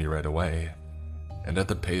spotted me right away, and at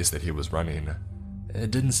the pace that he was running,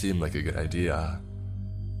 it didn't seem like a good idea.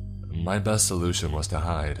 My best solution was to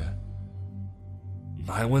hide.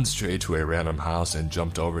 I went straight to a random house and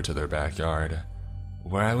jumped over to their backyard,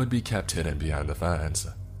 where I would be kept hidden behind the fence.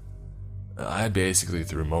 I basically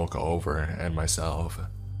threw Mocha over and myself.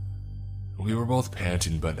 We were both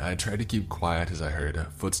panting, but I tried to keep quiet as I heard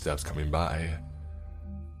footsteps coming by.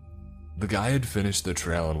 The guy had finished the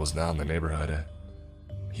trail and was now in the neighborhood.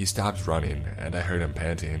 He stopped running, and I heard him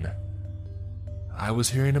panting. I was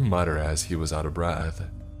hearing him mutter as he was out of breath.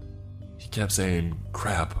 He kept saying,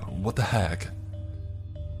 "Crap, what the heck?"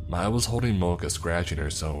 I was holding Mocha, scratching her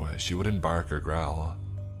so she wouldn't bark or growl.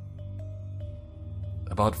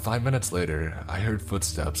 About 5 minutes later, I heard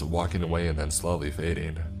footsteps walking away and then slowly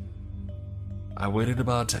fading. I waited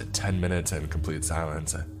about 10 minutes in complete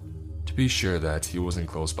silence to be sure that he wasn't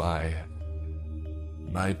close by.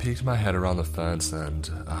 I peeked my head around the fence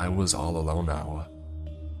and I was all alone now.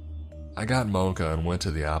 I got Mocha and went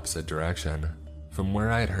to the opposite direction from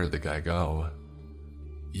where I had heard the guy go.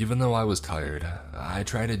 Even though I was tired, I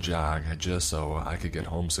tried to jog just so I could get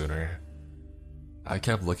home sooner. I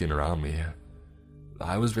kept looking around me.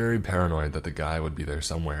 I was very paranoid that the guy would be there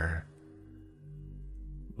somewhere.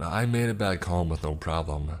 I made it back home with no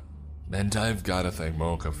problem, and I've got to thank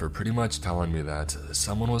Mocha for pretty much telling me that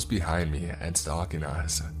someone was behind me and stalking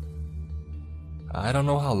us. I don't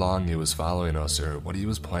know how long he was following us or what he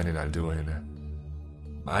was planning on doing.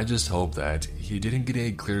 I just hope that he didn't get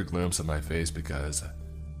a clear glimpse of my face because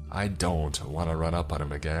I don't want to run up on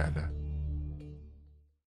him again.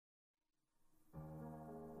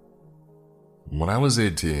 When I was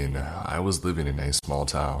 18, I was living in a small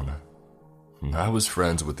town. I was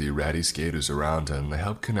friends with the ratty skaters around and I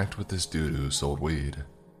helped connect with this dude who sold weed.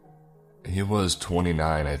 He was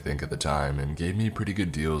 29, I think, at the time and gave me pretty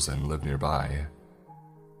good deals and lived nearby.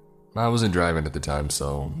 I wasn't driving at the time,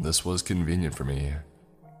 so this was convenient for me.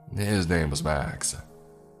 His name was Max.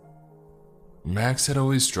 Max had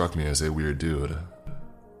always struck me as a weird dude,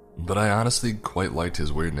 but I honestly quite liked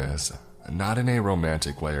his weirdness. Not in a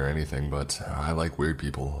romantic way or anything, but I like weird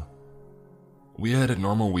people. We had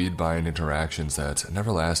normal weed buying interactions that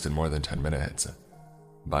never lasted more than 10 minutes.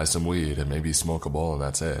 Buy some weed and maybe smoke a bowl and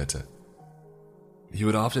that's it. He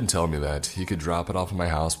would often tell me that he could drop it off at my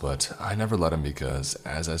house, but I never let him because,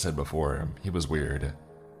 as I said before, he was weird.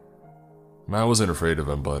 I wasn't afraid of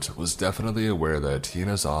him, but was definitely aware that he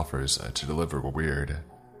and his offers to deliver were weird.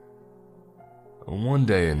 One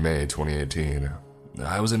day in May 2018,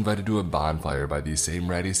 I was invited to a bonfire by the same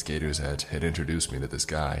ratty skaters that had introduced me to this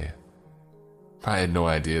guy. I had no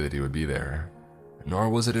idea that he would be there, nor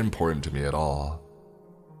was it important to me at all.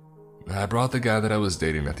 I brought the guy that I was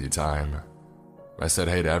dating at the time. I said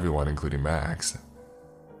hey to everyone, including Max.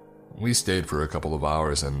 We stayed for a couple of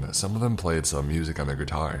hours and some of them played some music on their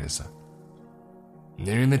guitars.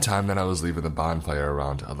 Nearing the time that I was leaving the bonfire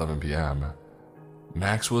around 11 p.m.,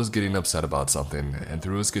 Max was getting upset about something and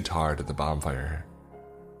threw his guitar to the bonfire.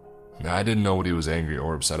 I didn't know what he was angry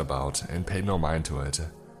or upset about and paid no mind to it.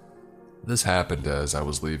 This happened as I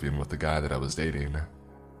was leaving with the guy that I was dating.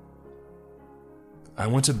 I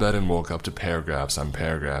went to bed and woke up to paragraphs on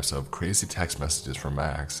paragraphs of crazy text messages from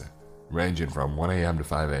Max, ranging from 1 a.m. to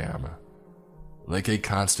 5 a.m. Like a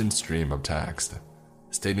constant stream of text,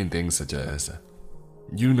 stating things such as,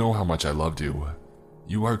 "You know how much I loved you.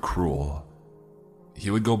 You are cruel." He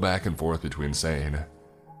would go back and forth between saying,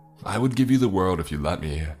 "I would give you the world if you let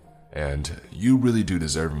me," and "You really do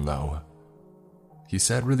deserve him though." He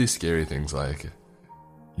said really scary things like,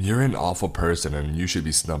 "You're an awful person and you should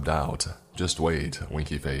be snubbed out. Just wait,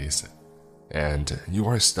 winky face." And "You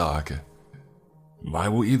are stuck. I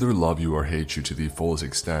will either love you or hate you to the fullest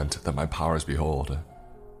extent that my powers behold.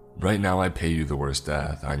 Right now I pay you the worst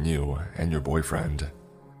death on you and your boyfriend."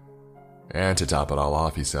 And to top it all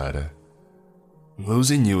off, he said,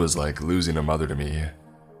 "Losing you is like losing a mother to me."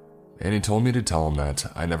 And he told me to tell him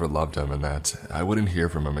that I never loved him and that I wouldn't hear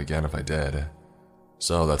from him again if I did.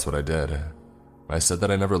 So that's what I did. I said that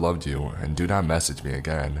I never loved you and do not message me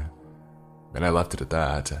again. And I left it at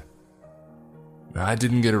that. I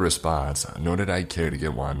didn't get a response, nor did I care to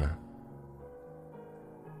get one.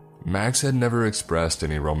 Max had never expressed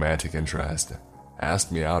any romantic interest,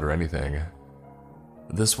 asked me out or anything.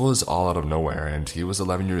 This was all out of nowhere and he was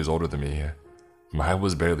 11 years older than me. I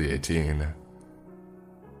was barely 18.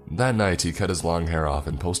 That night he cut his long hair off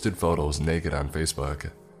and posted photos naked on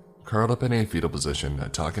Facebook, curled up in a fetal position,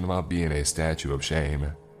 talking about being a statue of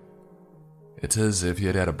shame. It's as if he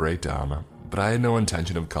had had a breakdown, but I had no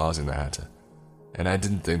intention of causing that, and I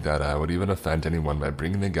didn't think that I would even offend anyone by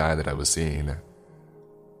bringing the guy that I was seeing.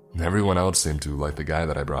 Everyone else seemed to like the guy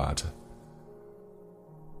that I brought.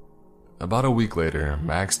 About a week later,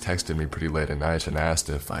 Max texted me pretty late at night and asked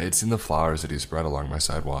if I had seen the flowers that he spread along my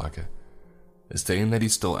sidewalk, stating that he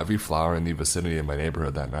stole every flower in the vicinity of my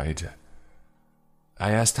neighborhood that night.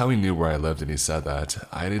 I asked how he knew where I lived and he said that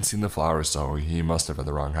I hadn't seen the flowers, so he must have been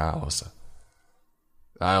the wrong house.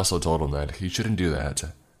 I also told him that he shouldn't do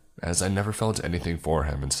that, as I never felt anything for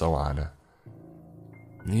him and so on.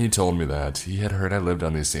 He told me that he had heard I lived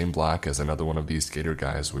on the same block as another one of these skater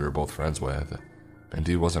guys we were both friends with, and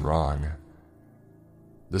he wasn't wrong.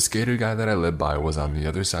 The skater guy that I lived by was on the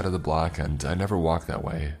other side of the block and I never walked that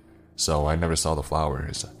way, so I never saw the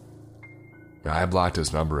flowers. I blocked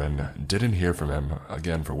his number and didn't hear from him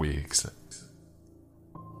again for weeks.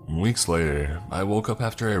 Weeks later, I woke up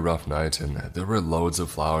after a rough night and there were loads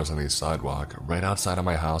of flowers on the sidewalk right outside of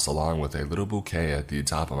my house along with a little bouquet at the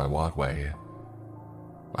top of my walkway.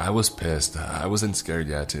 I was pissed. I wasn't scared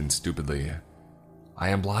yet and stupidly, I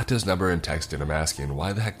unblocked his number and texted him asking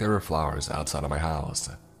why the heck there were flowers outside of my house.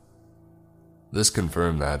 This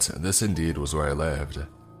confirmed that this indeed was where I lived.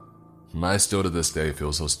 I still to this day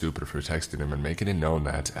feel so stupid for texting him and making it known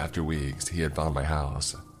that after weeks he had found my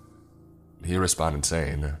house. He responded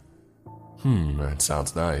saying, "It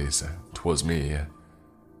sounds nice. 'Twas me."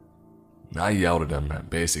 I yelled at him,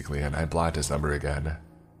 basically, and I blocked his number again.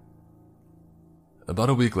 About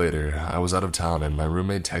a week later, I was out of town and my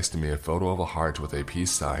roommate texted me a photo of a heart with a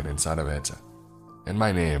peace sign inside of it, and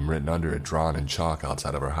my name written under it drawn in chalk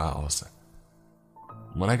outside of our house.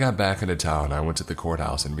 When I got back into town, I went to the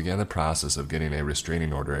courthouse and began the process of getting a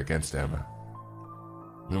restraining order against him.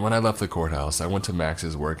 And when I left the courthouse, I went to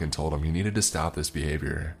Max's work and told him he needed to stop this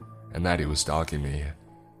behavior and that he was stalking me.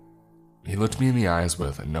 He looked me in the eyes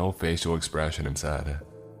with no facial expression and said,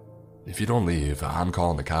 "If you don't leave, I'm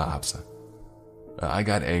calling the cops." I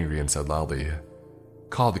got angry and said loudly,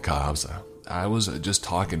 "Call the cops. I was just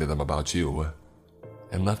talking to them about you,"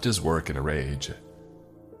 and left his work in a rage.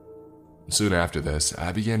 Soon after this,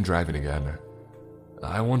 I began driving again.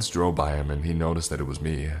 I once drove by him and he noticed that it was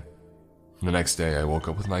me. The next day, I woke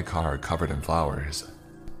up with my car covered in flowers.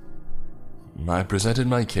 I presented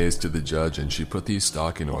my case to the judge and she put the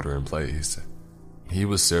stalking order in place. He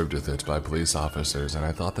was served with it by police officers and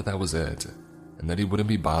I thought that was it, and that he wouldn't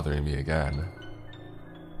be bothering me again.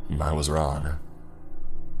 I was wrong.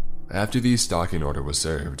 After the stalking order was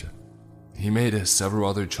served, he made several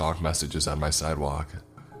other chalk messages on my sidewalk,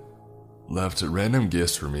 left random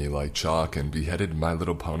gifts for me like chalk, and beheaded My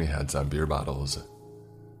Little Pony heads on beer bottles.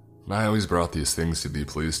 I always brought these things to the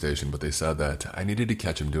police station, but they said that I needed to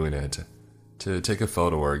catch him doing it, to take a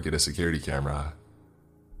photo or get a security camera.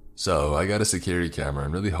 So I got a security camera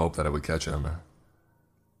and really hoped that I would catch him.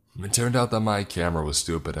 It turned out that my camera was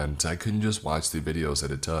stupid and I couldn't just watch the videos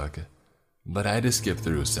that it took, but I had to skip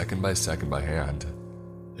through second by second by hand.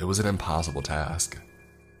 It was an impossible task.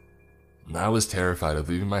 I was terrified of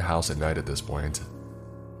leaving my house at night at this point.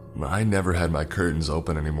 I never had my curtains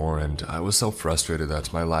open anymore and I was so frustrated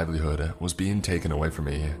that my livelihood was being taken away from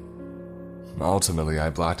me. Ultimately, I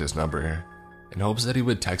blocked his number in hopes that he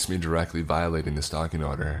would text me directly violating the stalking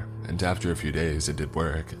order, and after a few days it did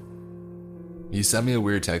work. He sent me a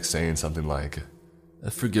weird text saying something like,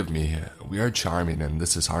 "Forgive me, we are charming and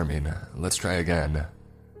this is harming, let's try again."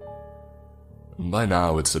 By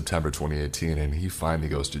now it's September 2018 and he finally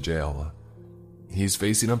goes to jail. He's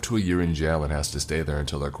facing up to a year in jail and has to stay there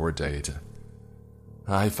until their court date.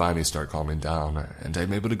 I finally start calming down, and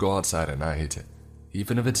I'm able to go outside at night,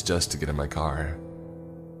 even if it's just to get in my car.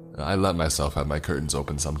 I let myself have my curtains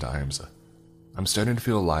open sometimes. I'm starting to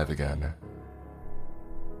feel alive again.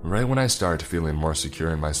 Right when I start feeling more secure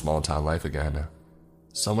in my small town life again,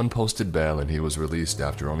 someone posted bail and he was released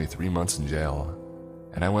after only 3 months in jail,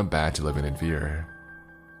 and I went back to living in fear.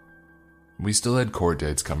 We still had court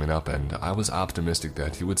dates coming up and I was optimistic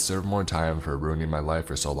that he would serve more time for ruining my life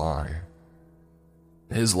for so long.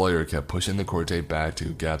 His lawyer kept pushing the court date back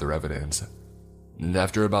to gather evidence, and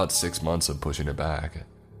after about 6 months of pushing it back,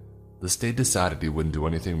 the state decided he wouldn't do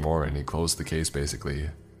anything more and he closed the case basically.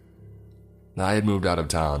 I had moved out of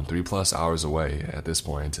town 3+ hours away at this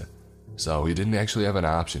point, so he didn't actually have an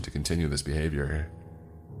option to continue this behavior.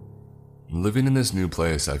 Living in this new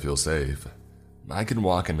place, I feel safe. I can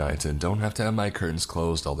walk at night and don't have to have my curtains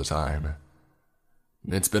closed all the time.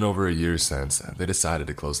 It's been over a year since they decided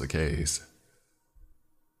to close the case.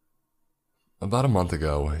 About a month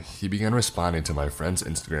ago, he began responding to my friends'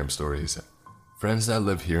 Instagram stories, friends that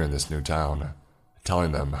live here in this new town,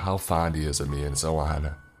 telling them how fond he is of me and so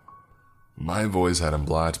on. My voice had him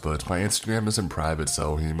blocked, but my Instagram isn't private,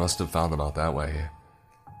 so he must have found them out that way.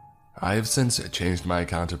 I have since changed my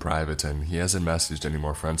account to private and he hasn't messaged any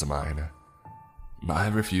more friends of mine. I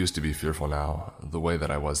refuse to be fearful now, the way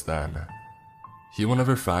that I was then. He will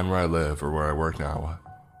never find where I live or where I work now.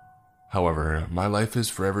 However, my life is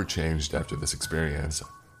forever changed after this experience.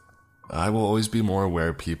 I will always be more aware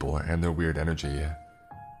of people and their weird energy.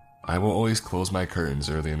 I will always close my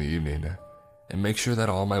curtains early in the evening and make sure that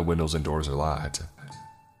all my windows and doors are locked.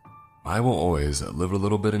 I will always live a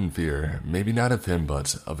little bit in fear, maybe not of him,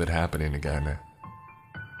 but of it happening again.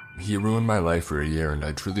 He ruined my life for a year and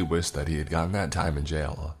I truly wish that he had gotten that time in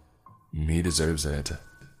jail. He deserves it.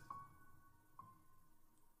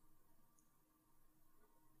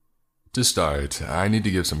 To start, I need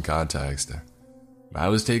to give some context. I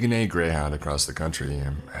was taking a Greyhound across the country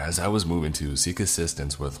as I was moving to seek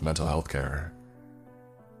assistance with mental health care.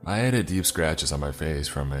 I had deep scratches on my face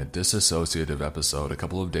from a dissociative episode a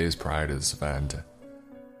couple of days prior to this event.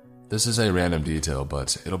 This is a random detail,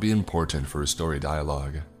 but it'll be important for a story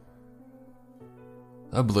dialogue.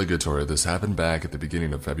 Obligatory, this happened back at the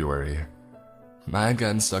beginning of February. I had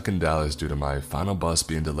gotten stuck in Dallas due to my final bus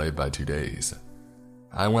being delayed by 2 days.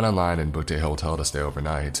 I went online and booked a hotel to stay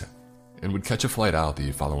overnight, and would catch a flight out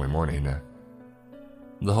the following morning.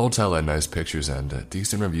 The hotel had nice pictures and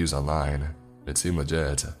decent reviews online. It seemed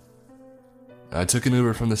legit. I took an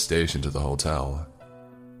Uber from the station to the hotel.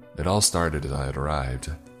 It all started as I had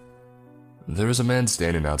arrived. There was a man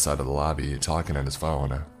standing outside of the lobby talking on his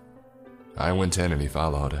phone. I went in and he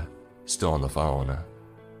followed, still on the phone.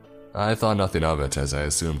 I thought nothing of it as I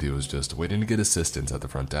assumed he was just waiting to get assistance at the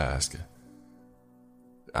front desk.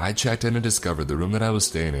 I checked in and discovered the room that I was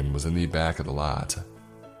staying in was in the back of the lot.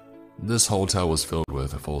 This hotel was filled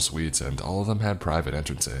with full suites and all of them had private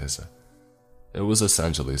entrances. It was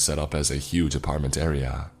essentially set up as a huge apartment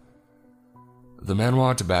area. The man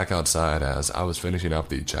walked back outside as I was finishing up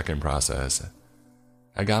the check-in process.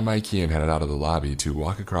 I got my key and headed out of the lobby to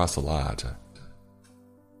walk across the lot.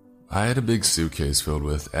 I had a big suitcase filled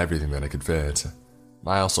with everything that I could fit.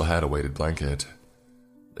 I also had a weighted blanket.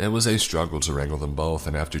 It was a struggle to wrangle them both,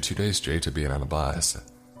 and after 2 days straight of being on a bus,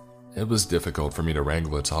 it was difficult for me to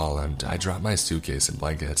wrangle it all, and I dropped my suitcase and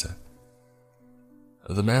blanket.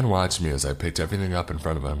 The man watched me as I picked everything up in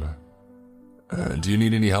front of him. Do you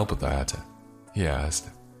need any help with that?" he asked.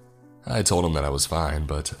 I told him that I was fine,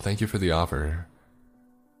 but thank you for the offer.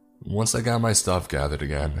 Once I got my stuff gathered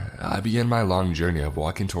again, I began my long journey of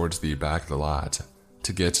walking towards the back of the lot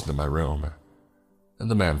to get into my room, and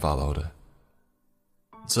the man followed.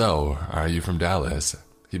 "So, are you from Dallas?"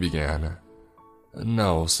 he began.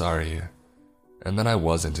 "No, sorry." And then I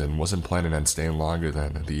wasn't planning on staying longer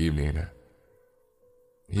than the evening.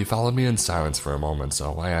 He followed me in silence for a moment,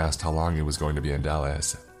 so I asked how long he was going to be in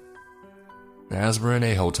Dallas. As we're in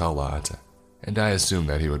a hotel lot, and I assumed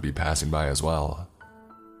that he would be passing by as well.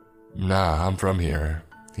 "Nah, I'm from here,"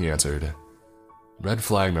 he answered. Red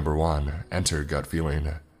flag number 1, enter gut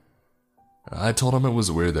feeling. I told him it was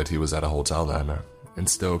weird that he was at a hotel then, and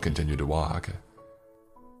still continued to walk,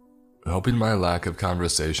 hoping my lack of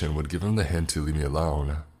conversation would give him the hint to leave me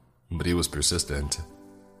alone, but he was persistent.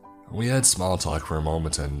 We had small talk for a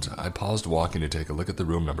moment, and I paused walking to take a look at the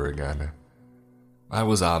room number again. I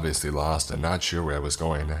was obviously lost and not sure where I was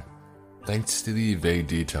going, thanks to the vague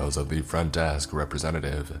details of the front desk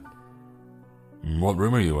representative. "What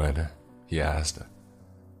room are you in?" he asked.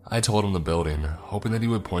 I told him the building, hoping that he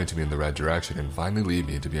would point me in the right direction and finally lead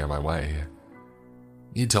me to be on my way.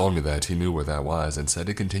 He told me that he knew where that was and said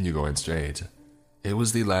to continue going straight. It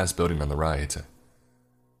was the last building on the right.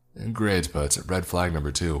 Great, but red flag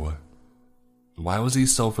number 2. Why was he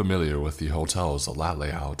so familiar with the hotel's lot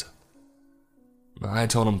layout? I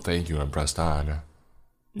told him thank you and pressed on.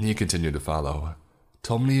 He continued to follow,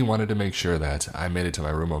 told me he wanted to make sure that I made it to my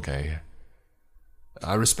room okay.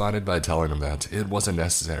 I responded by telling him that it wasn't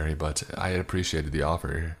necessary, but I had appreciated the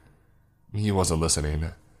offer. He wasn't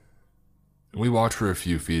listening. We walked for a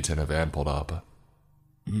few feet and a van pulled up.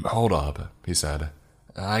 "Hold up," he said.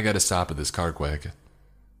 "I gotta stop at this car quick."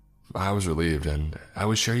 I was relieved, and I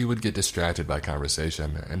was sure he would get distracted by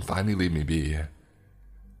conversation and finally leave me be.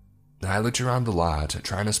 I looked around the lot,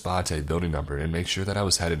 trying to spot a building number and make sure that I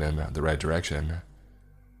was headed in the right direction.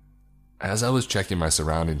 As I was checking my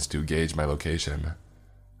surroundings to gauge my location,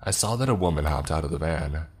 I saw that a woman hopped out of the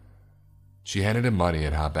van. She handed him money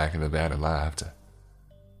and hopped back in the van and laughed.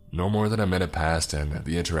 No more than a minute passed and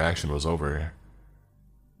the interaction was over.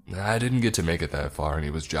 I didn't get to make it that far and he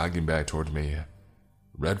was jogging back towards me.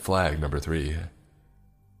 Red flag number 3.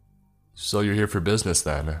 "So you're here for business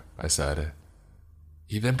then," I said.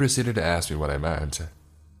 He then proceeded to ask me what I meant.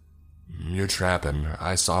 "You're trapping.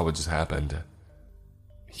 I saw what just happened."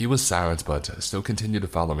 He was silent but still continued to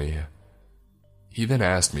follow me. He then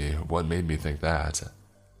asked me what made me think that.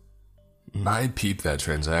 I peeped that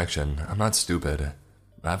transaction. I'm not stupid.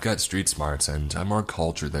 I've got street smarts and I'm more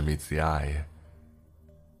cultured than meets the eye.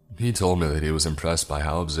 He told me that he was impressed by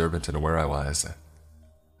how observant and aware I was.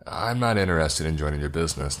 "I'm not interested in joining your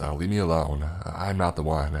business now, leave me alone. I'm not the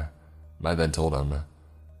one," I then told him.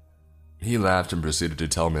 He laughed and proceeded to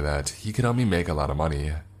tell me that he could help me make a lot of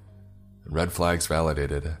money. Red flags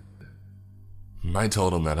validated. I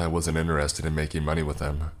told him that I wasn't interested in making money with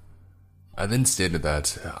him. I then stated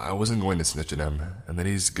that I wasn't going to snitch at him and that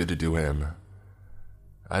he's good to do him.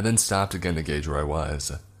 I then stopped again to gauge where I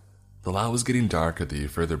was. The lot was getting darker the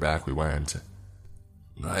further back we went.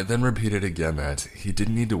 I then repeated again that he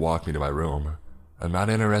didn't need to walk me to my room. I'm not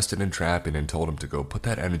interested in trapping and told him to go put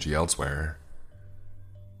that energy elsewhere.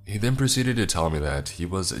 He then proceeded to tell me that he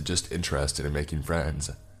was just interested in making friends,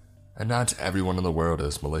 and not everyone in the world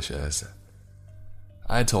is malicious.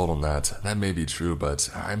 I told him that may be true, but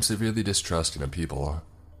I'm severely distrusting of people.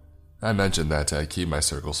 I mentioned that I keep my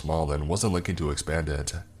circle small and wasn't looking to expand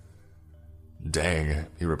it. "Dang,"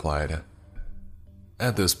 he replied.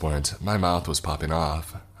 At this point, my mouth was popping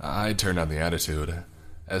off. I turned on the attitude,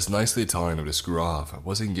 as nicely telling him to screw off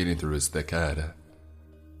wasn't getting through his thick head.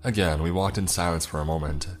 Again, we walked in silence for a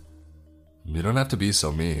moment. "You don't have to be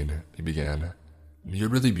so mean," he began. "You're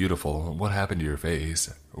really beautiful. What happened to your face?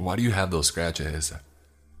 Why do you have those scratches?"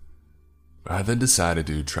 I then decided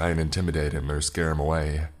to try and intimidate him or scare him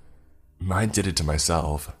away. "I did it to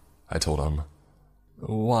myself," I told him.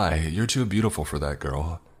 "Why? You're too beautiful for that,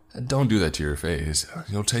 girl. Don't do that to your face.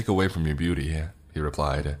 You'll take away from your beauty," he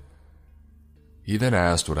replied. He then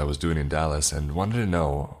asked what I was doing in Dallas and wanted to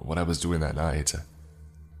know what I was doing that night.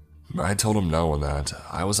 I told him no and that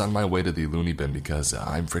I was on my way to the loony bin because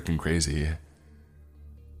I'm freaking crazy.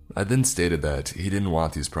 I then stated that he didn't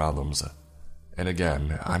want these problems. And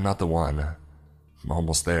again, I'm not the one. I'm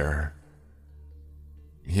almost there.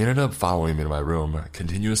 He ended up following me to my room,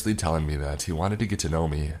 continuously telling me that he wanted to get to know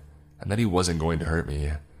me and that he wasn't going to hurt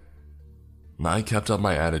me. I kept up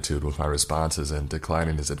my attitude with my responses and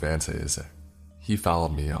declining his advances. He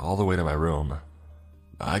followed me all the way to my room.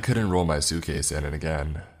 I couldn't roll my suitcase in, and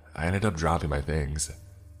again, I ended up dropping my things.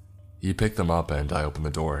 He picked them up and I opened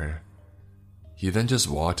the door. He then just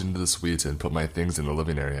walked into the suite and put my things in the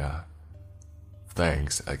living area.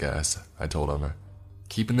 Thanks, I guess, I told him,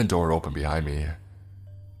 keeping the door open behind me.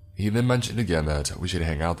 He then mentioned again that we should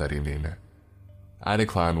hang out that evening. I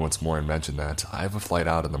declined once more and mentioned that I have a flight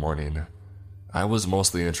out in the morning. I was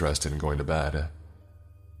mostly interested in going to bed.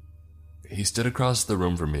 He stood across the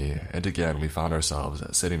room from me, and again we found ourselves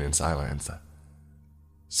sitting in silence.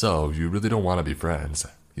 So, you really don't want to be friends,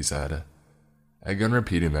 he said, again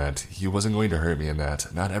repeating that he wasn't going to hurt me and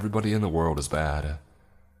that not everybody in the world is bad.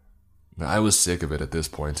 I was sick of it at this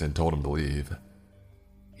point and told him to leave.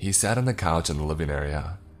 He sat on the couch in the living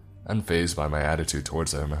area, unfazed by my attitude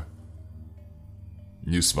towards him.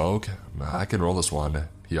 You smoke? I can roll this one,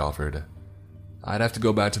 he offered. I'd have to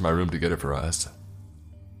go back to my room to get it for us.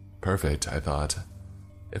 Perfect, I thought.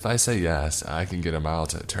 If I say yes, I can get him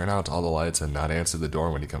out, turn out all the lights, and not answer the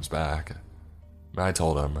door when he comes back. I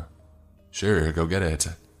told him, sure, go get it.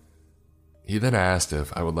 He then asked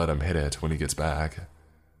if I would let him hit it when he gets back.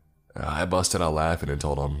 I busted out laughing and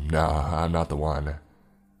told him, no, I'm not the one.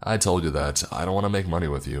 I told you that I don't want to make money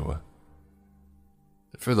with you.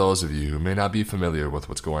 For those of you who may not be familiar with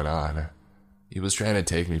what's going on, he was trying to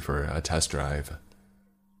take me for a test drive.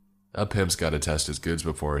 A pimp's got to test his goods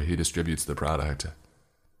before he distributes the product.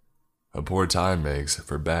 A poor time makes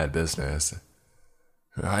for bad business.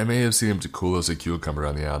 I may have seemed cool as a cucumber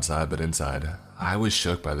on the outside, but inside, I was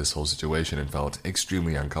shook by this whole situation and felt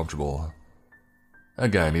extremely uncomfortable.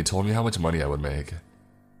 Again, he told me how much money I would make.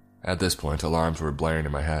 At this point, alarms were blaring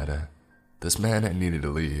in my head. This man needed to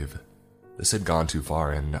leave. This had gone too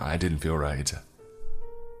far and I didn't feel right.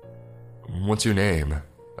 What's your name?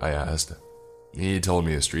 I asked. He told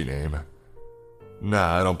me a street name.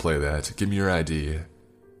 Nah, I don't play that. Give me your ID.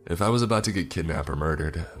 If I was about to get kidnapped or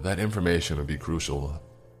murdered, that information would be crucial.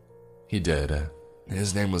 He did.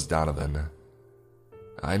 His name was Donovan.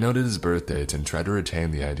 I noted his birth date and tried to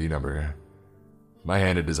retain the ID number. I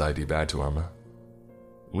handed his ID back to him.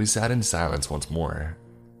 We sat in silence once more,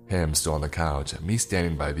 him still on the couch, me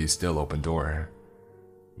standing by the still open door.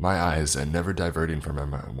 My eyes never diverting from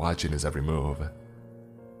him, watching his every move.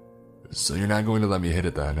 So you're not going to let me hit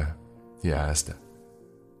it then? He asked.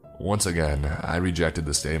 Once again, I rejected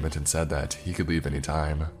the statement and said that he could leave any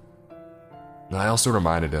time. I also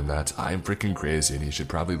reminded him that I'm freaking crazy and he should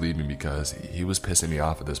probably leave me because he was pissing me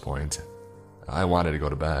off at this point. I wanted to go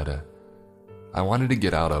to bed. I wanted to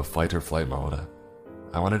get out of fight or flight mode.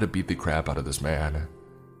 I wanted to beat the crap out of this man.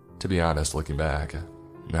 To be honest, looking back,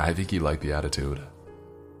 I think he liked the attitude.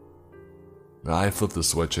 I flipped the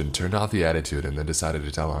switch and turned off the attitude and then decided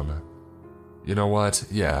to tell him, you know what,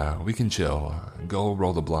 yeah, we can chill. Go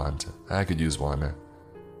roll the blunt. I could use one.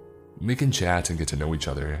 We can chat and get to know each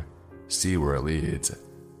other. See where it leads.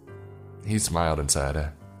 He smiled and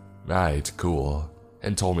said, right, cool,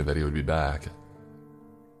 and told me that he would be back.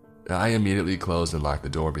 I immediately closed and locked the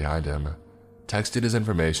door behind him, texted his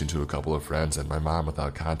information to a couple of friends and my mom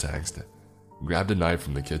without context, grabbed a knife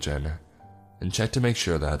from the kitchen, and checked to make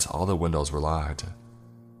sure that all the windows were locked.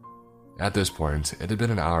 At this point, it had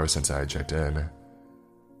been an hour since I had checked in.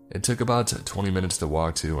 It took about 20 minutes to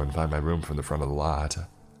walk to and find my room from the front of the lot.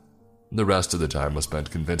 The rest of the time was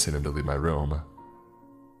spent convincing him to leave my room.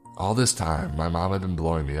 All this time, my mom had been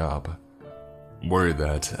blowing me up, worried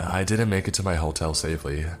that I didn't make it to my hotel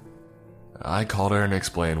safely. I called her and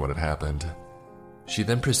explained what had happened. She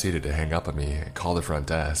then proceeded to hang up on me, call the front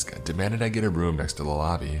desk, demanded I get a room next to the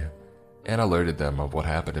lobby, and alerted them of what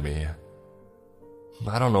happened to me.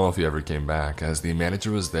 I don't know if he ever came back, as the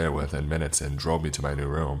manager was there within minutes and drove me to my new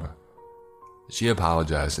room. She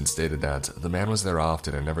apologized and stated that the man was there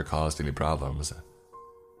often and never caused any problems.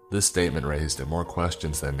 This statement raised more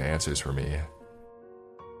questions than answers for me.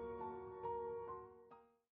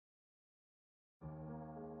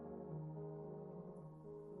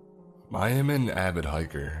 I am an avid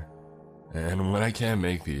hiker, and when I can't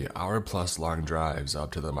make the hour-plus long drives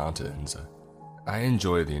up to the mountains, I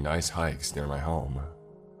enjoy the nice hikes near my home.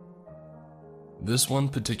 This one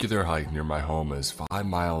particular hike near my home is 5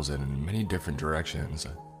 miles in many different directions.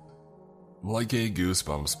 like a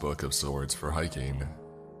Goosebumps book of sorts for hiking.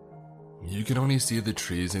 You can only see the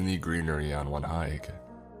trees and the greenery on one hike,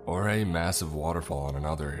 or a massive waterfall on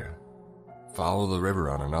another, follow the river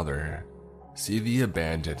on another, see the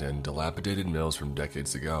abandoned and dilapidated mills from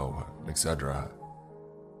decades ago, etc.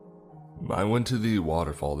 I went to the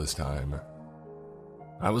waterfall this time.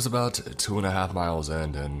 I was about 2.5 miles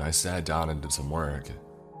in and I sat down and did some work,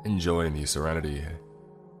 enjoying the serenity.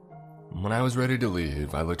 When I was ready to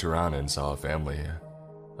leave, I looked around and saw a family,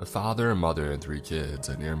 a father, a mother, and 3 kids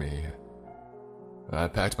near me. I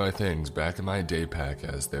packed my things back in my day pack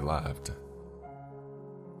as they left.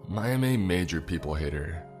 I am a major people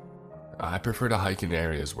hater. I prefer to hike in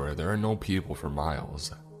areas where there are no people for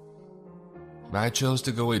miles. I chose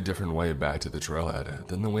to go a different way back to the trailhead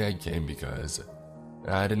than the way I came because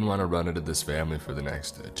I didn't want to run into this family for the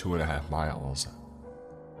next 2.5 miles.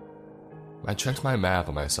 I checked my map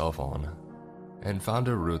on my cell phone and found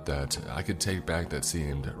a route that I could take back that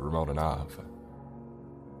seemed remote enough.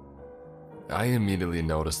 I immediately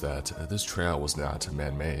noticed that this trail was not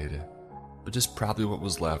man-made, but just probably what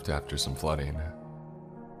was left after some flooding.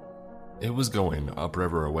 It was going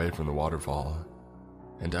upriver away from the waterfall,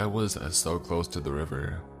 and I was so close to the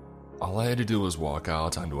river. All I had to do was walk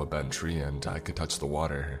out onto a bent tree and I could touch the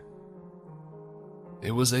water.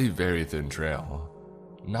 It was a very thin trail,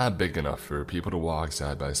 not big enough for people to walk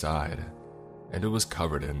side by side, and it was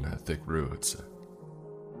covered in thick roots.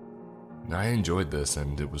 I enjoyed this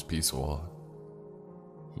and it was peaceful.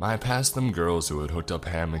 I passed some girls who had hooked up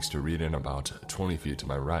hammocks to read in about 20 feet to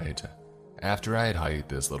my right after I had hiked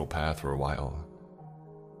this little path for a while,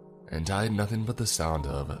 and I had nothing but the sound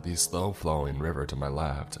of the slow-flowing river to my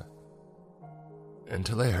left,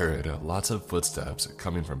 until I heard lots of footsteps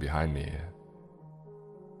coming from behind me.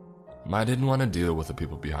 I didn't want to deal with the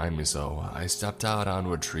people behind me, so I stepped out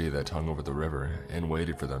onto a tree that hung over the river and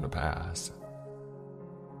waited for them to pass.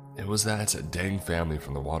 It was that dang family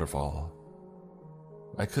from the waterfall.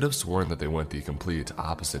 I could have sworn that they went the complete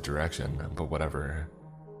opposite direction, but whatever.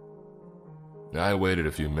 I waited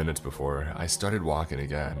a few minutes before I started walking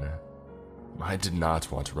again. I did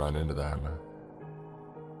not want to run into them.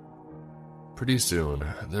 Pretty soon,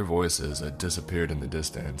 their voices disappeared in the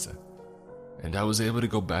distance, and I was able to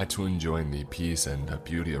go back to enjoying the peace and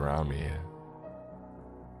beauty around me.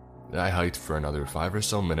 I hiked for another 5 or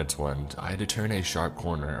so minutes when I had to turn a sharp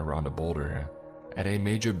corner around a boulder at a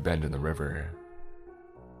major bend in the river.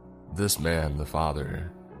 This man, the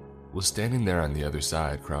father, was standing there on the other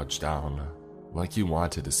side, crouched down, like he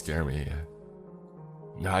wanted to scare me.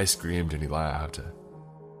 I screamed and he laughed.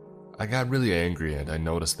 I got really angry and I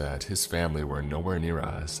noticed that his family were nowhere near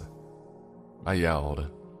us. I yelled,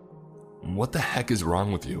 "What the heck is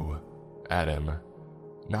wrong with you?" at him,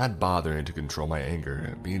 not bothering to control my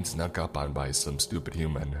anger being snuck up on by some stupid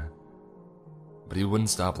human. But he wouldn't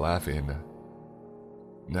stop laughing.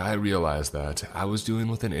 I realized that I was dealing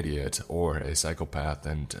with an idiot or a psychopath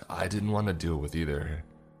and I didn't want to deal with either.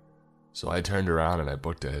 So I turned around and I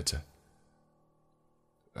booked it.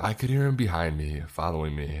 I could hear him behind me,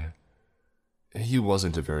 following me. He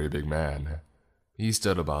wasn't a very big man. He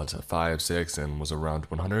stood about 5'6" and was around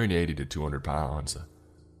 180 to 200 pounds.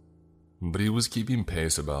 But he was keeping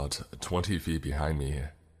pace about 20 feet behind me.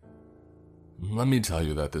 Let me tell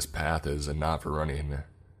you that this path is not for running.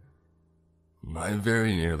 I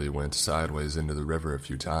very nearly went sideways into the river a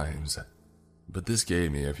few times, but this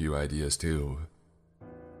gave me a few ideas too.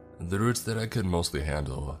 The routes that I could mostly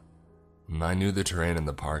handle. I knew the terrain in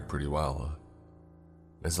the park pretty well.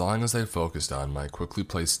 As long as I focused on my quickly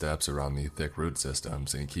placed steps around the thick root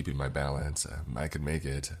systems and keeping my balance, I could make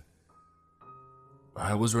it.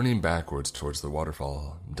 I was running backwards towards the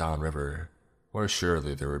waterfall, downriver, where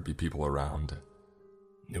surely there would be people around.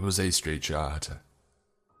 It was a straight shot.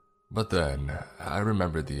 But then, I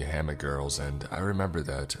remembered the hammock girls and I remembered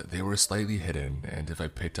that they were slightly hidden and if I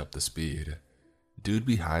picked up the speed, dude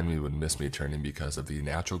behind me would miss me turning because of the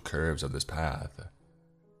natural curves of this path.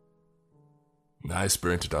 I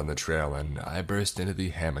sprinted on the trail and I burst into the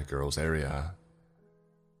hammock girls area.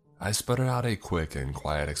 I sputtered out a quick and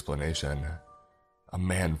quiet explanation. A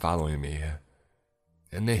man following me,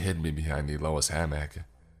 and they hid me behind the lowest hammock.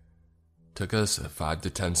 Took us 5 to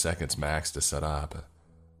 10 seconds max to set up,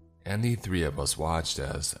 and the 3 of us watched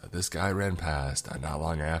as this guy ran past not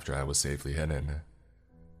long after I was safely hidden.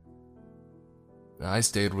 I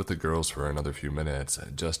stayed with the girls for another few minutes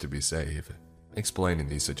just to be safe, explaining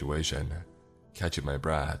the situation, catching my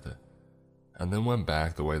breath, and then went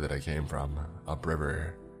back the way that I came from,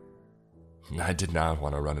 upriver. I did not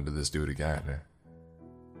want to run into this dude again.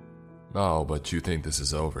 "Oh, but you think this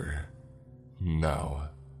is over?" "No."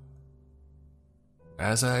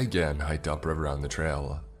 As I again hiked upriver on the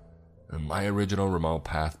trail, my original remote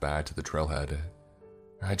path back to the trailhead,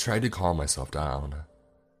 I tried to calm myself down.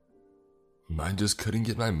 I just couldn't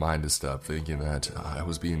get my mind to stop thinking that I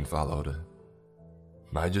was being followed.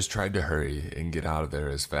 I just tried to hurry and get out of there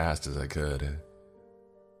as fast as I could.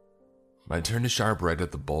 I turned a sharp right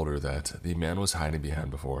at the boulder that the man was hiding behind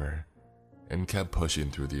before, and kept pushing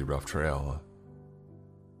through the rough trail.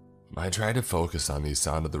 I tried to focus on the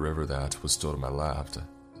sound of the river that was still to my left,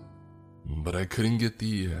 but I couldn't get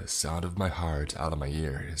the sound of my heart out of my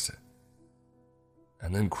ears.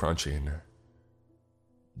 And then crunching.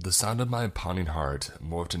 The sound of my pounding heart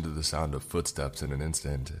morphed into the sound of footsteps in an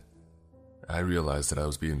instant. I realized that I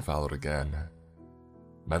was being followed again.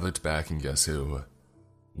 I looked back and guess who?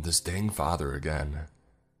 This dang father again.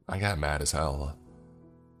 I got mad as hell.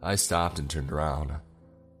 I stopped and turned around.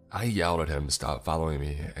 I yelled at him to stop following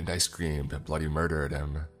me, and I screamed bloody murder at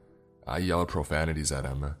him. I yelled profanities at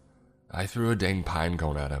him. I threw a dang pine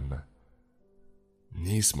cone at him.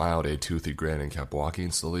 He smiled a toothy grin and kept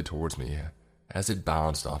walking slowly towards me as it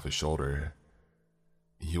bounced off his shoulder.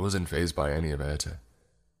 He wasn't fazed by any of it.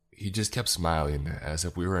 He just kept smiling as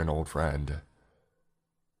if we were an old friend.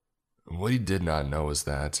 What he did not know is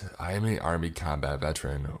that I am an Army combat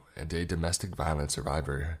veteran and a domestic violence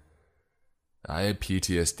survivor. I had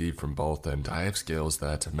PTSD from both, and I have skills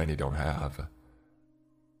that many don't have.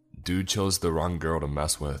 Dude chose the wrong girl to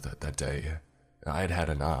mess with that day. I had had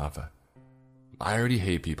enough. I already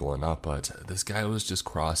hate people enough, but this guy was just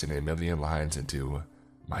crossing a million lines into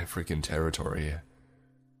my freaking territory.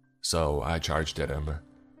 So I charged at him.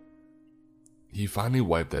 He finally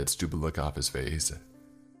wiped that stupid look off his face.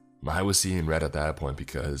 I was seeing red at that point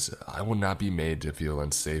because I would not be made to feel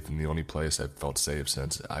unsafe in the only place I've felt safe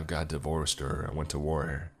since I've got divorced or went to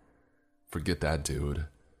war. Forget that dude.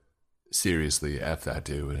 Seriously, F that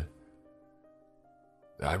dude.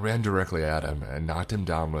 I ran directly at him and knocked him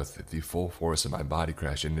down with the full force of my body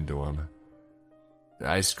crashing into him.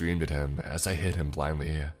 I screamed at him as I hit him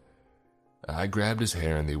blindly. I grabbed his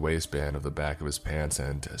hair in the waistband of the back of his pants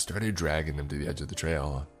and started dragging him to the edge of the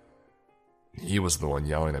trail. He was the one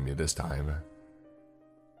yelling at me this time.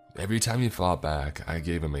 Every time he fought back, I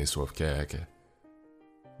gave him a swift kick.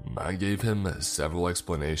 I gave him several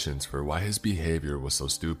explanations for why his behavior was so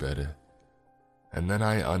stupid, and then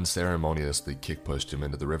I unceremoniously kick-pushed him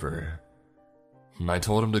into the river. I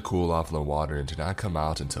told him to cool off in the water and to not come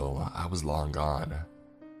out until I was long gone.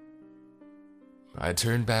 I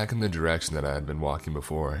turned back in the direction that I had been walking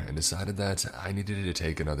before and decided that I needed to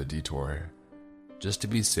take another detour, just to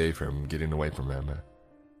be safe from getting away from him,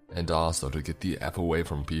 and also to get the F away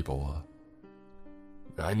from people.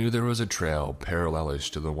 I knew there was a trail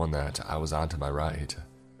parallelish to the one that I was on to my right,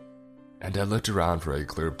 and I looked around for a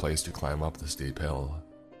clear place to climb up the steep hill,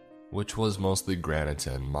 which was mostly granite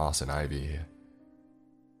and moss and ivy.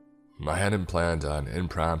 I hadn't planned on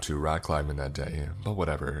impromptu rock climbing that day, but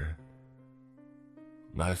whatever.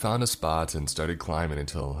 I found a spot and started climbing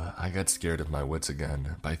until I got scared of my wits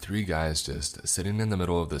again by three guys just sitting in the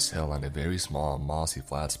middle of this hill on a very small mossy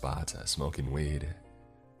flat spot smoking weed.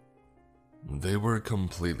 They were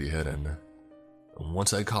completely hidden.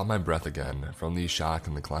 Once I caught my breath again from the shock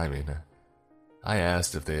and the climbing, I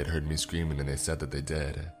asked if they had heard me screaming and they said that they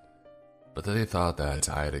did, but that they thought that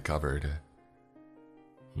I had it covered.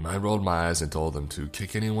 I rolled my eyes and told them to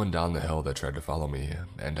kick anyone down the hill that tried to follow me,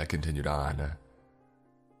 and I continued on.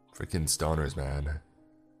 Freaking stoners, man.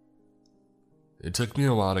 It took me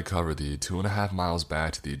a while to cover the 2.5 miles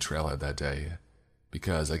back to the trailhead that day,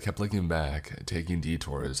 because I kept looking back, taking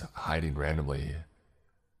detours, hiding randomly.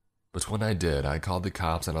 But when I did, I called the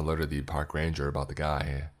cops and alerted the park ranger about the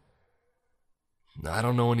guy. I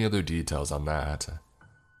don't know any other details on that.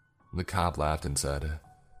 The cop laughed and said,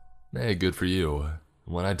 "Hey, good for you,"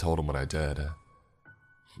 when I told him what I did. I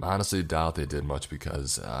honestly doubt they did much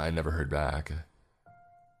because I never heard back.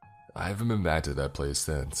 I haven't been back to that place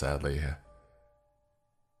since, sadly.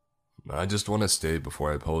 I just want to state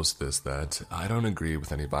before I post this that I don't agree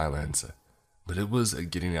with any violence, but it was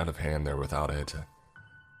getting out of hand there without it.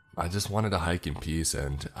 I just wanted to hike in peace,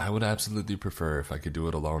 and I would absolutely prefer if I could do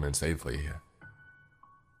it alone and safely.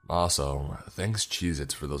 Also, thanks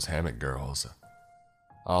Cheez-Its for those hammock girls.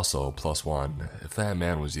 Also, +1, if that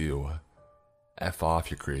man was you, F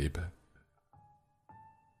off, you creep.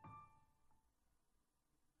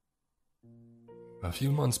 A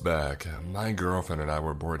few months back, my girlfriend and I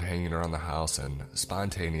were bored hanging around the house and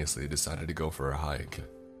spontaneously decided to go for a hike.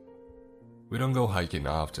 We don't go hiking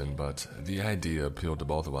often, but the idea appealed to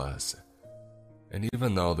both of us. And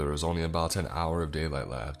even though there was only about an hour of daylight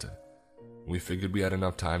left, we figured we had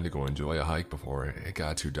enough time to go enjoy a hike before it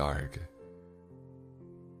got too dark.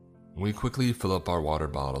 We quickly fill up our water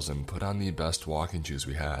bottles and put on the best walking shoes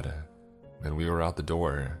we had, and we were out the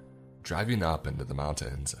door, driving up into the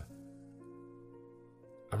mountains.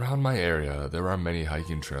 Around my area, there are many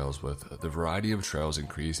hiking trails, with the variety of trails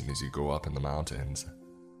increasing as you go up in the mountains.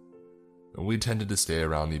 We tended to stay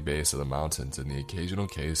around the base of the mountains in the occasional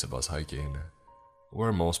case of us hiking,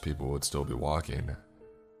 where most people would still be walking,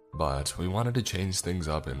 but we wanted to change things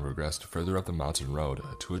up and regressed further up the mountain road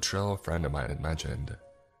to a trail a friend of mine had mentioned.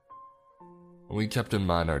 We kept in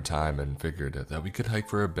mind our time and figured that we could hike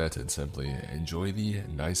for a bit and simply enjoy the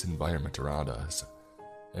nice environment around us,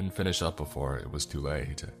 and finish up before it was too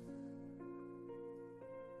late.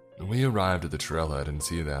 We arrived at the trailhead and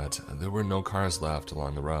see that there were no cars left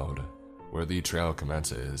along the road, where the trail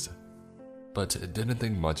commences, but didn't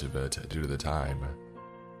think much of it due to the time.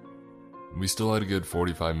 We still had a good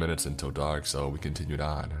 45 minutes until dark, so we continued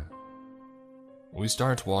on. We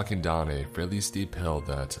start walking down a fairly steep hill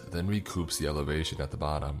that then recoups the elevation at the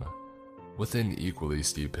bottom, with an equally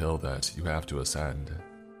steep hill that you have to ascend.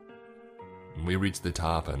 We reach the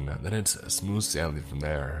top and then it's smooth sailing from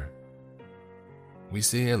there. We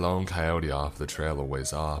see a lone coyote off the trail a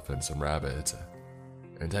ways off and some rabbits,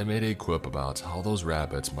 and I made a quip about how those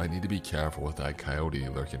rabbits might need to be careful with that coyote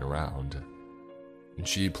lurking around, and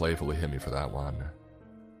she playfully hit me for that one.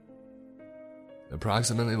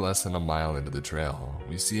 Approximately less than a mile into the trail,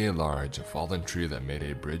 we see a large fallen tree that made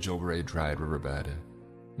a bridge over a dried riverbed,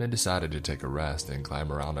 and I decided to take a rest and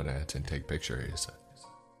climb around on it and take pictures.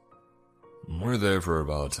 We're there for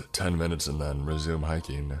about 10 minutes and then resume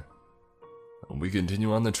hiking. We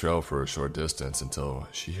continue on the trail for a short distance until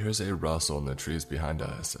she hears a rustle in the trees behind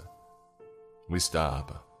us. We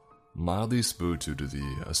stop, mildly spooked due to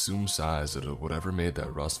the assumed size of whatever made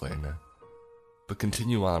that rustling, but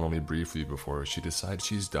continue on only briefly before she decides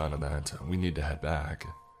she's done and that we need to head back.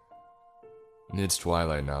 It's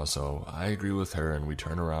twilight now, so I agree with her and we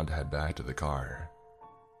turn around to head back to the car.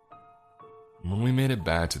 When we made it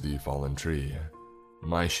back to the fallen tree,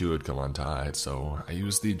 my shoe had come untied, so I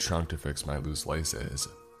used the trunk to fix my loose laces,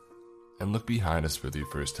 and looked behind us for the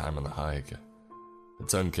first time on the hike.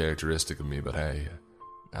 It's uncharacteristic of me, but hey,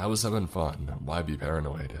 I was having fun, why be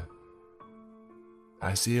paranoid?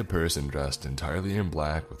 I see a person dressed entirely in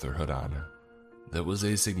black with their hood on, that was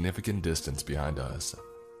a significant distance behind us,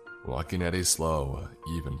 walking at a slow,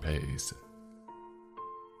 even pace.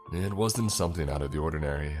 It wasn't something out of the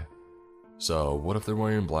ordinary, so what if they're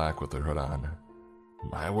wearing black with their hood on?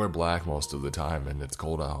 I wear black most of the time and it's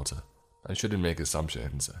cold out. I shouldn't make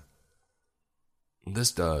assumptions.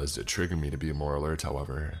 This does trigger me to be more alert,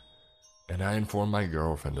 however, and I inform my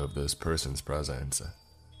girlfriend of this person's presence.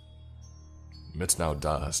 It's now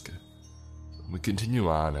dusk. We continue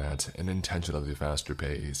on at an intentionally faster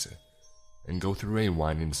pace, and go through a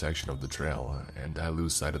winding section of the trail, and I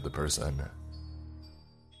lose sight of the person.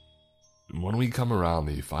 When we come around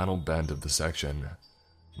the final bend of the section,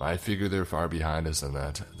 I figure they're far behind us and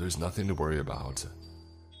that there's nothing to worry about.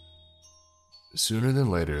 Sooner than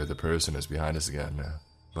later, the person is behind us again,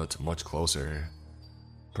 but much closer.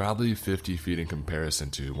 Probably 50 feet in comparison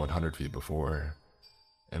to 100 feet before,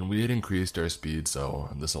 and we had increased our speed, so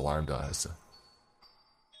this alarmed us.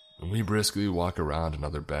 We briskly walk around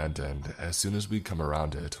another bend, and as soon as we come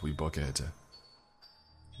around it, we book it.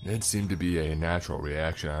 It seemed to be a natural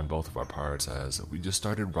reaction on both of our parts, as we just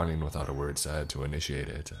started running without a word said to initiate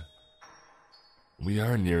it. We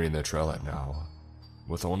are nearing the trailhead now,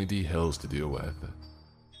 with only the hills to deal with.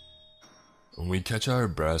 We catch our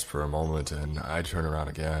breath for a moment and I turn around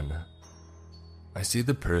again. I see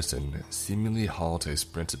the person seemingly halt a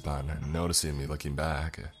sprint upon noticing me looking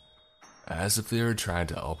back, as if they were trying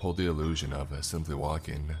to uphold the illusion of simply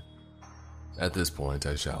walking. At this point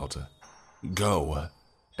I shout, "Go!"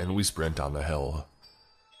 and we sprint down the hill.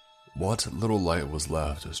 What little light was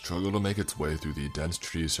left struggled to make its way through the dense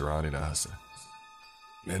trees surrounding us,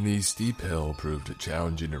 and the steep hill proved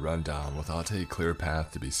challenging to run down without a clear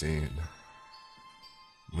path to be seen.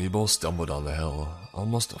 We both stumbled down the hill,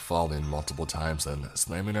 almost falling multiple times and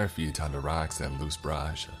slamming our feet onto rocks and loose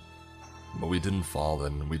brush, but we didn't fall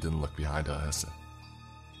and we didn't look behind us.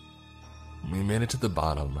 We made it to the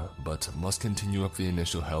bottom, but must continue up the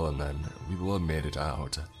initial hill and then we will have made it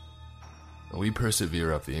out. We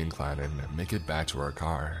persevere up the incline and make it back to our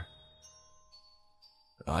car.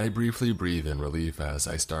 I briefly breathe in relief as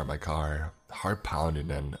I start my car, heart pounding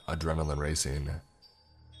and adrenaline racing.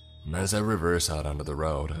 As I reverse out onto the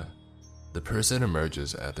road, the person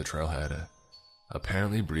emerges at the trailhead,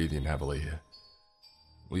 apparently breathing heavily.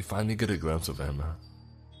 We finally get a glimpse of him.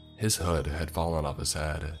 His hood had fallen off his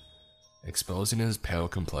head, exposing his pale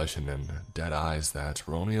complexion and dead eyes that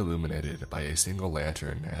were only illuminated by a single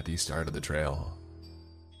lantern at the start of the trail.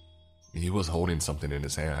 He was holding something in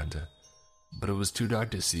his hand, but it was too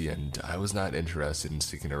dark to see, and I was not interested in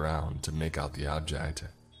sticking around to make out the object.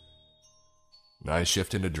 I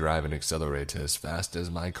shifted to drive and accelerate as fast as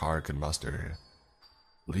my car could muster,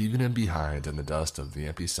 leaving him behind in the dust of the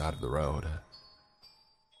empty side of the road.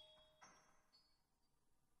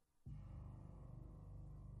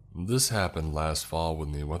 This happened last fall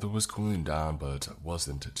when the weather was cooling down but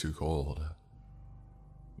wasn't too cold.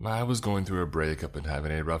 I was going through a breakup and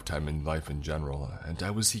having a rough time in life in general, and I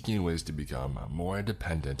was seeking ways to become more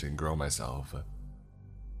independent and grow myself.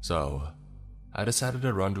 So, I decided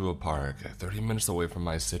to run to a park 30 minutes away from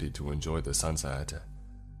my city to enjoy the sunset.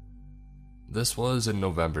 This was in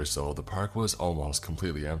November, so the park was almost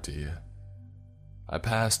completely empty. I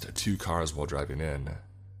passed 2 cars while driving in.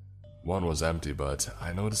 One was empty, but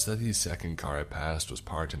I noticed that the second car I passed was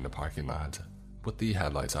parked in the parking lot, with the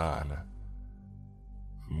headlights on.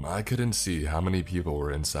 I couldn't see how many people were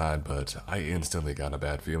inside, but I instantly got a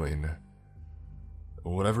bad feeling.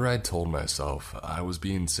 Whatever I told myself, I was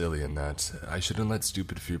being silly and that I shouldn't let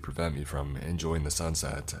stupid fear prevent me from enjoying the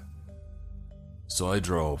sunset. So I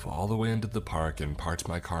drove all the way into the park and parked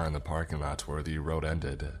my car in the parking lot where the road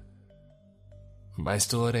ended. I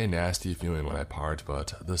still had a nasty feeling when I parked,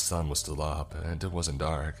 but the sun was still up and it wasn't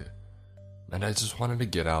dark, and I just wanted to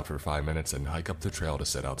get out for 5 minutes and hike up the trail to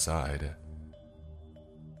sit outside.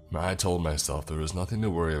 I told myself there was nothing to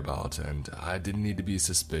worry about and I didn't need to be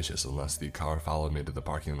suspicious unless the car followed me to the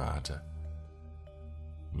parking lot.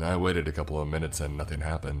 I waited a couple of minutes and nothing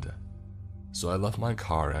happened, so I left my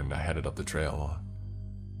car and I headed up the trail.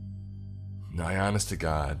 I honest to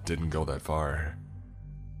God didn't go that far.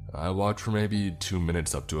 I walked for maybe 2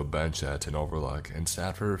 minutes up to a bench at an overlook and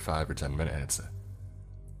sat for 5 or 10 minutes.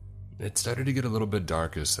 It started to get a little bit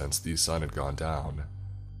darker since the sun had gone down.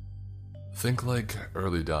 Think like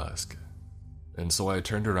early dusk, and so I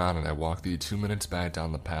turned around and I walked the 2 minutes back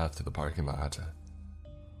down the path to the parking lot.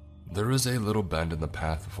 There was a little bend in the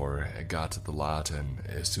path before it got to the lot, and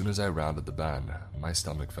as soon as I rounded the bend, my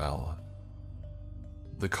stomach fell.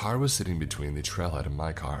 The car was sitting between the trailhead and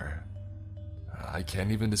my car. I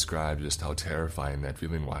can't even describe just how terrifying that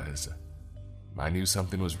feeling was. I knew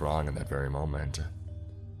something was wrong in that very moment.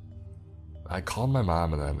 I called my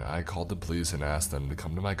mom and then I called the police and asked them to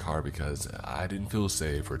come to my car because I didn't feel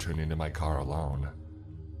safe returning to my car alone.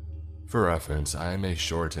 For reference, I am a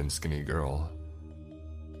short and skinny girl.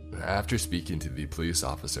 After speaking to the police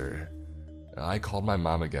officer, I called my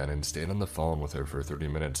mom again and stayed on the phone with her for 30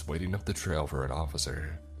 minutes waiting up the trail for an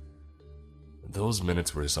officer. Those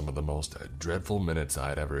minutes were some of the most dreadful minutes I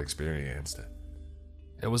had ever experienced.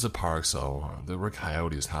 It was a park, so there were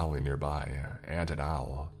coyotes howling nearby and an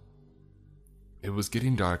owl. It was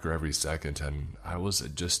getting darker every second, and I was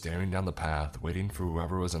just staring down the path, waiting for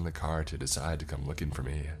whoever was in the car to decide to come looking for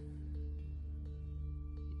me.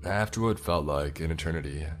 After what felt like an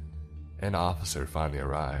eternity, an officer finally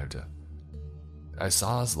arrived. I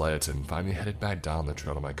saw his lights and finally headed back down the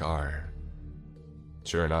trail to my car.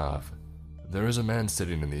 Sure enough, there was a man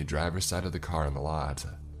sitting in the driver's side of the car in the lot.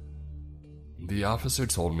 The officer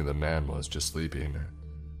told me the man was just sleeping,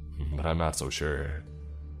 but I'm not so sure.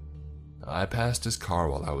 I passed his car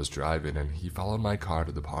while I was driving and he followed my car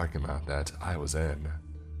to the parking lot that I was in.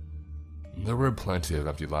 There were plenty of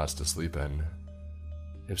empty lots to sleep in.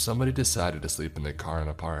 If somebody decided to sleep in their car in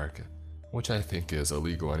a park, which I think is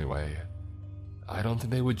illegal anyway, I don't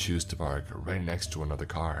think they would choose to park right next to another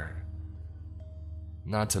car.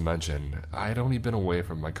 Not to mention, I had only been away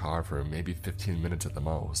from my car for maybe 15 minutes at the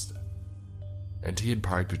most, and he had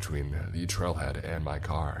parked between the trailhead and my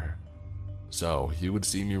car. So he would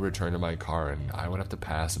see me return to my car and I would have to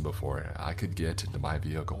pass him before I could get into my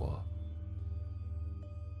vehicle.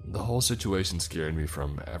 The whole situation scared me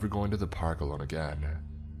from ever going to the park alone again.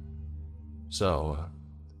 So,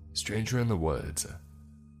 stranger in the woods,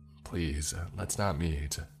 please, let's not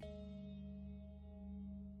meet.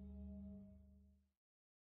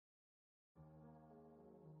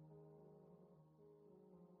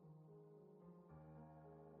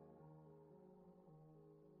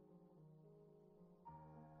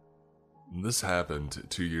 This happened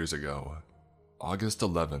 2 years ago, August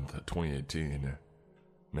 11th, 2018,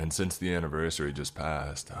 and since the anniversary just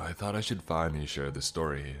passed, I thought I should finally share this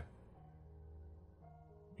story.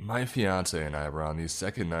 My fiance and I were on the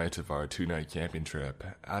second night of our 2-night camping trip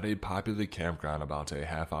at a popular campground about a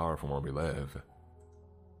half hour from where we live.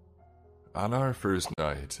 On our first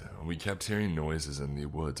night, we kept hearing noises in the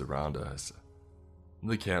woods around us.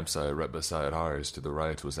 The campsite right beside ours to the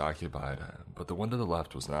right was occupied, but the one to the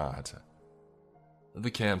left was not.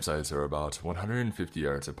 The campsites are about 150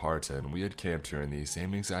 yards apart, and we had camped here in the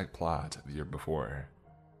same exact plot the year before.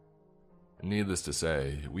 Needless to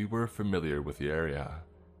say, we were familiar with the area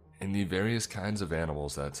and the various kinds of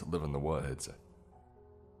animals that live in the woods.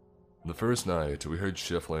 The first night, we heard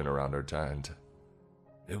shuffling around our tent.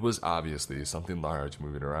 It was obviously something large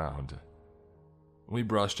moving around. We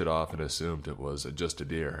brushed it off and assumed it was just a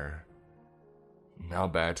deer. Now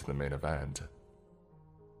back to the main event.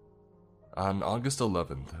 On August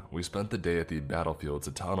 11th, we spent the day at the battlefields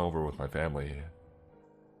a town over with my family.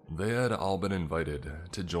 They had all been invited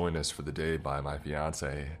to join us for the day by my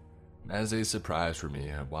fiancé, as a surprise for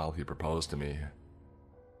me while he proposed to me.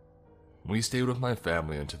 We stayed with my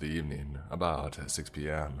family into the evening, about 6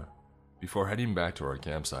 p.m., before heading back to our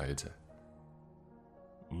campsite.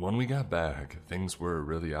 When we got back, things were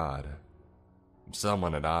really odd.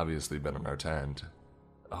 Someone had obviously been in our tent.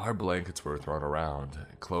 Our blankets were thrown around,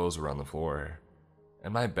 clothes were on the floor,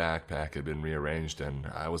 and my backpack had been rearranged and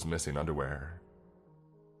I was missing underwear.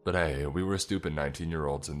 But hey, we were stupid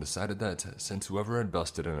 19-year-olds and decided that since whoever had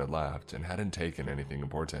busted in had left and hadn't taken anything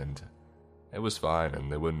important, it was fine and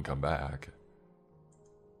they wouldn't come back.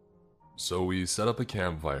 So we set up a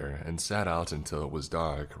campfire and sat out until it was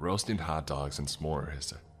dark, roasting hot dogs and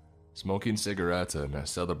s'mores, smoking cigarettes and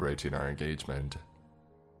celebrating our engagement.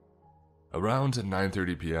 Around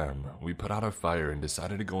 9:30 p.m., we put out our fire and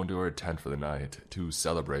decided to go into our tent for the night to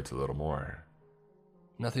celebrate a little more.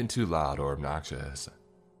 Nothing too loud or obnoxious.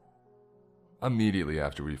 Immediately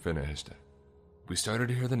after we finished, we started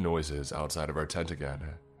to hear the noises outside of our tent again,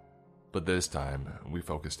 but this time we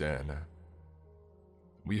focused in.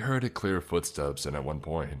 We heard clear footsteps and at one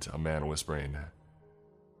point a man whispering.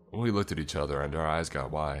 We looked at each other and our eyes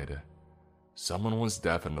got wide. Someone was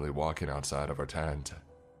definitely walking outside of our tent.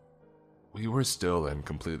 We were still and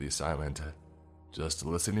completely silent, just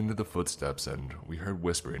listening to the footsteps, and we heard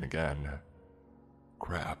whispering again.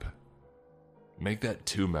 Crap. Make that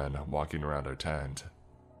 2 men walking around our tent.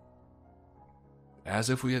 As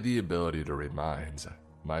if we had the ability to read minds,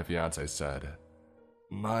 my fiancé said,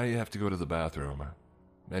 "I have to go to the bathroom,"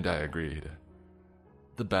 and I agreed.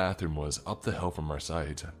 The bathroom was up the hill from our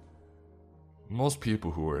site. Most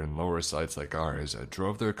people who were in lower sites like ours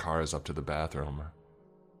drove their cars up to the bathroom.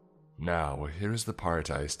 Now, here's the part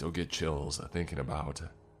I still get chills thinking about.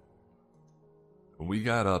 We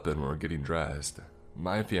got up and were getting dressed.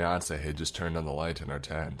 My fiancé had just turned on the light in our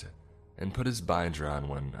tent and put his binder on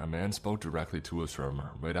when a man spoke directly to us from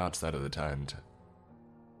right outside of the tent.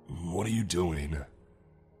 "What are you doing?"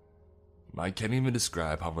 I can't even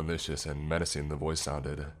describe how malicious and menacing the voice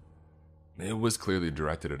sounded. It was clearly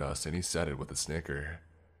directed at us and he said it with a snicker.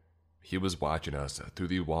 He was watching us through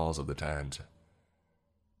the walls of the tent.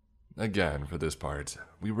 Again, for this part,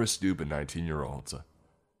 we were stupid 19-year-olds,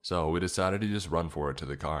 so we decided to just run for it to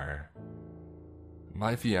the car.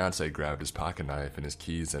 My fiancé grabbed his pocket knife and his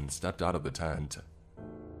keys and stepped out of the tent.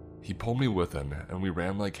 He pulled me with him and we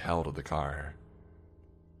ran like hell to the car.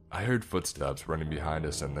 I heard footsteps running behind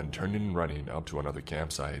us and then turning and running up to another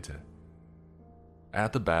campsite.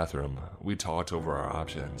 At the bathroom, we talked over our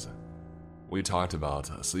options. We talked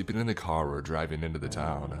about sleeping in the car or driving into the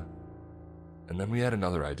town. And then we had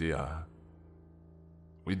another idea.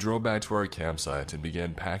 We drove back to our campsite and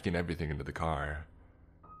began packing everything into the car.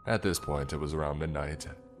 At this point, it was around midnight.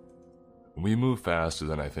 We moved faster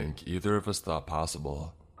than I think either of us thought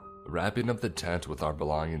possible, wrapping up the tent with our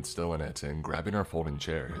belongings still in it and grabbing our folding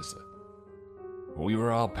chairs. We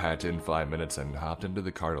were all packed in 5 minutes and hopped into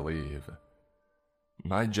the car to leave.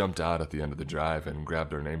 I jumped out at the end of the drive and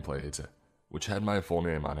grabbed our nameplate, which had my full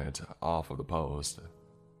name on it, off of the post.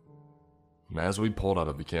 As we pulled out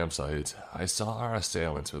of the campsite, I saw our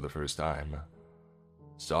assailants for the first time.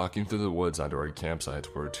 Stalking through the woods onto our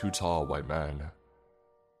campsite were 2 tall white men.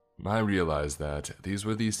 I realized that these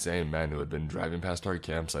were the same men who had been driving past our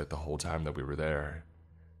campsite the whole time that we were there,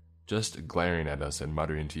 just glaring at us and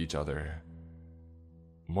muttering to each other.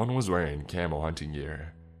 One was wearing camo hunting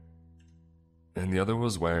gear, and the other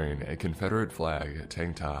was wearing a Confederate flag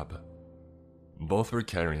tank top. Both were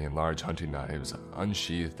carrying large hunting knives,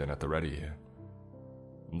 unsheathed and at the ready.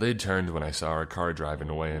 They turned when I saw our car driving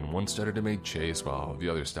away and one started to make chase while the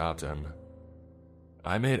other stopped him.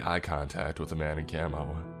 I made eye contact with the man in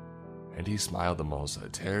camo, and he smiled the most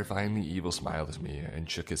terrifyingly evil smile at me and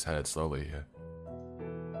shook his head slowly.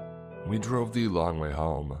 We drove the long way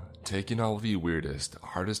home, taking all the weirdest,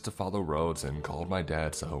 hardest to follow roads, and called my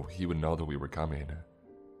dad so he would know that we were coming.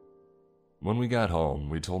 When we got home,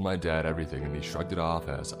 we told my dad everything and he shrugged it off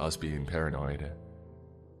as us being paranoid.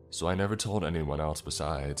 So I never told anyone else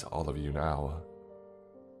besides all of you now.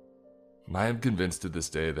 I am convinced to this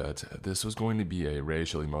day that this was going to be a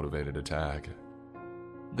racially motivated attack.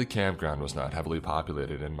 The campground was not heavily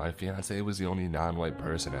populated, and my fiancée was the only non-white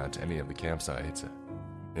person at any of the campsites.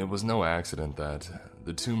 It was no accident that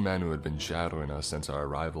the two men who had been shadowing us since our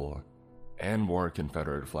arrival and wore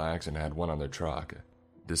Confederate flags and had one on their truck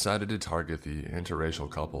decided to target the interracial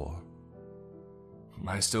couple.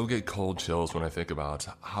 I still get cold chills when I think about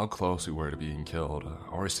how close we were to being killed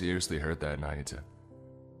or seriously hurt that night,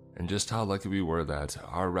 and just how lucky we were that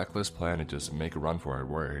our reckless plan to just make a run for it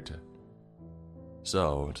worked.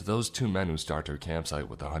 So, to those two men who start their campsite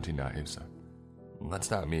with the hunting knives,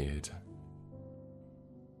 let's not meet.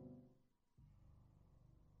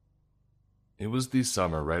 It was the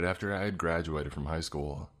summer right after I had graduated from high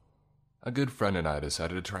school. A good friend and I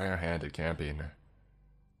decided to try our hand at camping.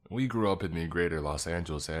 We grew up in the greater Los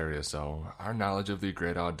Angeles area, so our knowledge of the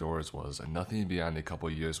great outdoors was nothing beyond the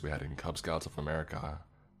couple years we had in Cub Scouts of America,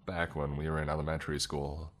 back when we were in elementary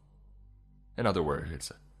school. In other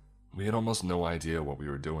words, we had almost no idea what we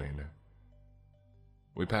were doing.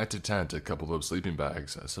 We packed a tent, a couple of sleeping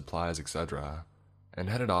bags, supplies, etc., and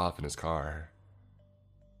headed off in his car.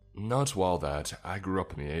 Note well that I grew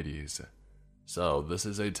up in the 80s, so this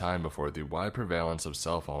is a time before the wide prevalence of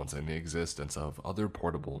cell phones and the existence of other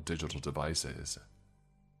portable digital devices.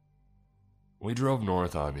 We drove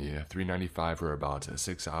north on the 395 for about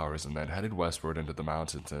 6 hours and then headed westward into the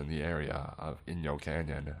mountains in the area of Inyo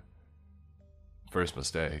Canyon. First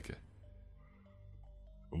mistake.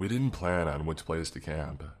 We didn't plan on which place to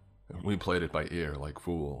camp. We played it by ear like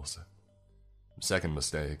fools. Second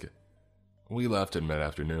mistake. We left in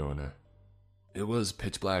mid-afternoon. It was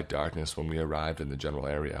pitch black darkness when we arrived in the general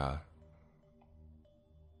area.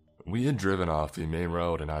 We had driven off the main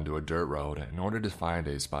road and onto a dirt road in order to find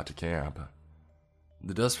a spot to camp.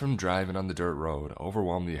 The dust from driving on the dirt road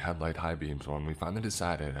overwhelmed the headlight high beams when we finally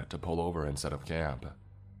decided to pull over and set up camp.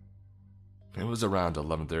 It was around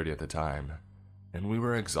 11:30 at the time, and we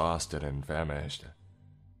were exhausted and famished.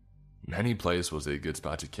 Any place was a good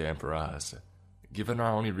spot to camp for us, given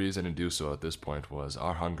our only reason to do so at this point was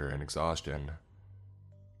our hunger and exhaustion.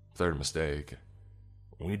 Third mistake.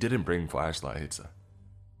 We didn't bring flashlights.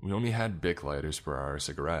 We only had Bic lighters for our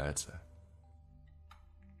cigarettes.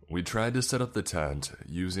 We tried to set up the tent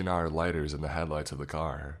using our lighters in the headlights of the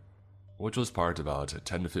car, which was parked about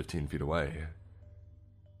 10 to 15 feet away.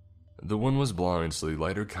 The wind was blowing, so the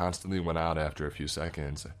lighter constantly went out after a few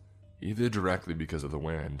seconds, either directly because of the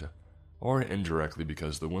wind, or indirectly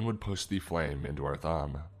because the wind would push the flame into our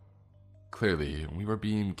thumb. Clearly, we were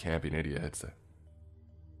being camping idiots.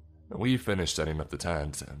 We finished setting up the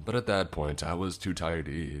tent, but at that point I was too tired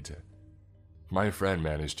to eat. My friend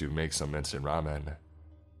managed to make some instant ramen.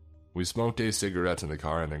 We smoked a cigarette in the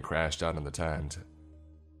car and then crashed out in the tent.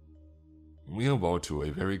 We awoke to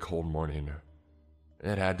a very cold morning.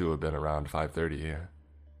 It had to have been around 5:30.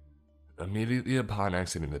 Immediately upon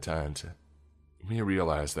exiting the tent, we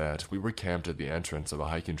realized that we were camped at the entrance of a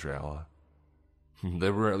hiking trail.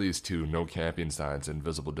 There were at least 2 no camping signs in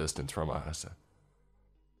visible distance from us.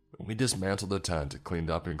 We dismantled the tent, cleaned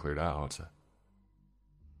up, and cleared out.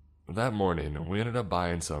 That morning, we ended up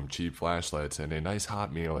buying some cheap flashlights and a nice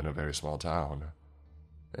hot meal in a very small town.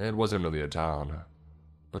 It wasn't really a town,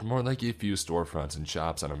 but more like a few storefronts and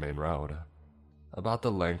shops on a main road, about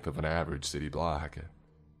the length of an average city block.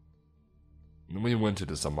 We went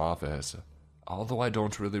into some office, although I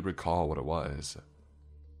don't really recall what it was.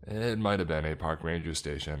 It might have been a park ranger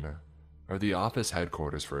station, or the office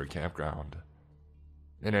headquarters for a campground.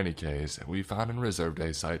 In any case, we found and reserved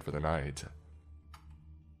a site for the night.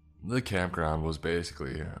 The campground was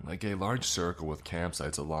basically like a large circle with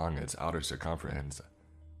campsites along its outer circumference,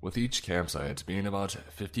 with each campsite being about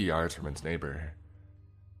 50 yards from its neighbor.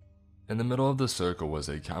 In the middle of the circle was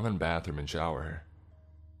a common bathroom and shower.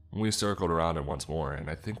 We circled around it once more, and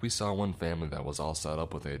I think we saw one family that was all set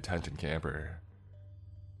up with a tent and camper.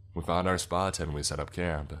 We found our spot and we set up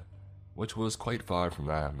camp, which was quite far from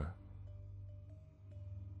them.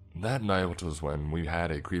 That night was when we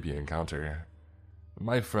had a creepy encounter.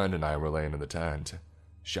 My friend and I were laying in the tent,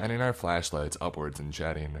 shining our flashlights upwards and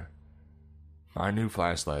chatting. Our new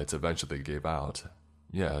flashlights eventually gave out.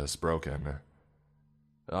 Yes, broken.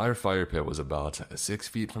 Our fire pit was about 6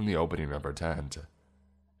 feet from the opening of our tent.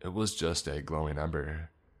 It was just a glowing ember.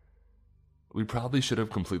 We probably should have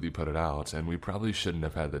completely put it out, and we probably shouldn't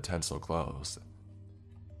have had the tent so close.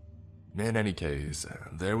 In any case,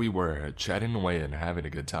 there we were, chatting away and having a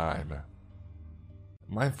good time.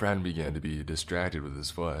 My friend began to be distracted with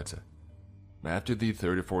his foot. After the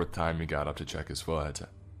 3rd or 4th time he got up to check his foot,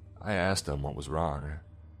 I asked him what was wrong.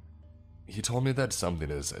 He told me that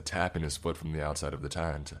something is tapping his foot from the outside of the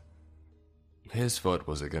tent. His foot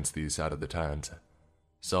was against the side of the tent,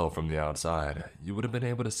 so from the outside, you would have been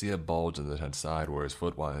able to see a bulge in the tent side where his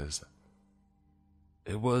foot was.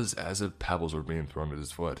 It was as if pebbles were being thrown at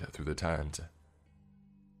his foot through the tent.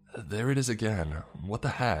 There it is again. What the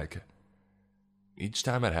heck? Each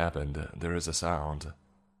time it happened, there is a sound,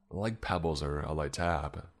 like pebbles or a light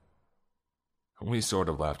tap. We sort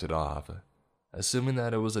of laughed it off, assuming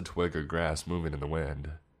that it was a twig or grass moving in the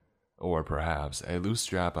wind, or perhaps a loose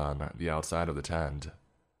strap on the outside of the tent.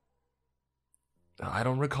 I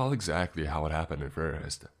don't recall exactly how it happened at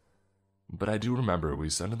first, but I do remember we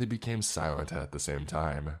suddenly became silent at the same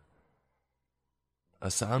time. A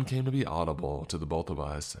sound came to be audible to the both of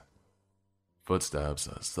us. Footsteps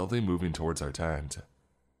slowly moving towards our tent.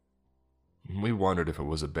 We wondered if it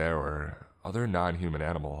was a bear or other non-human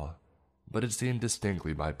animal, but it seemed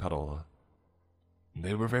distinctly bipedal.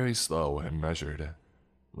 They were very slow and measured,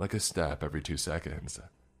 like a step every 2 seconds.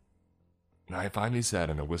 I finally said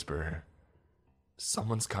in a whisper,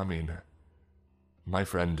 "Someone's coming." My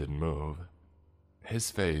friend didn't move. His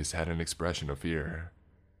face had an expression of fear.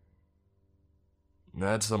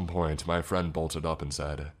 At some point, my friend bolted up and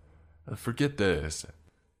said, "Forget this."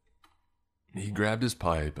 He grabbed his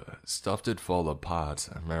pipe, stuffed it full of pot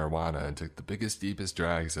and marijuana, and took the biggest, deepest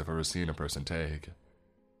drags I've ever seen a person take.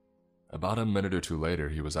 About a minute or two later,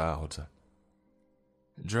 he was out.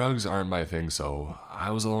 Drugs aren't my thing, so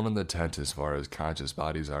I was alone in the tent as far as conscious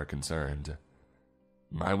bodies are concerned.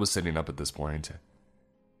 I was sitting up at this point,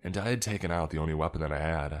 and I had taken out the only weapon that I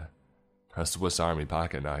had, a Swiss Army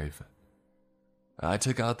pocket knife. I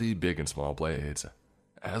took out the big and small blades,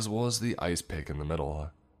 as well as the ice pick in the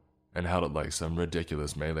middle, and held it like some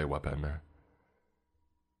ridiculous melee weapon.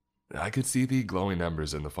 I could see the glowing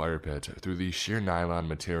embers in the fire pit through the sheer nylon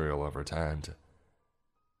material of our tent,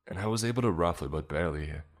 and I was able to roughly but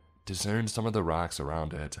barely discern some of the rocks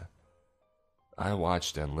around it. I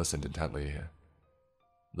watched and listened intently.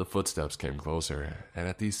 The footsteps came closer, and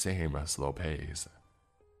at the same slow pace.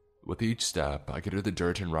 With each step, I could hear the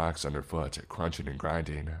dirt and rocks underfoot crunching and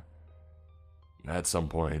grinding. At some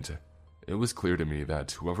point, it was clear to me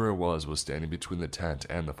that whoever it was standing between the tent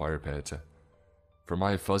and the fire pit. For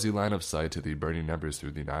my fuzzy line of sight to the burning embers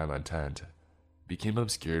through the nylon tent became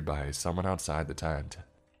obscured by someone outside the tent.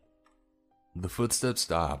 The footsteps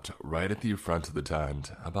stopped right at the front of the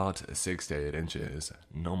tent, about 6 to 8 inches,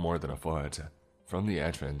 no more than a foot, from the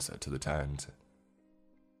entrance to the tent.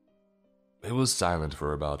 It was silent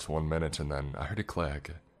for about 1 minute, and then I heard a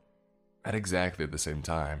click. At exactly the same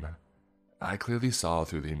time, I clearly saw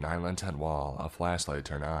through the nylon tent wall a flashlight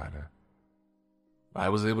turn on. I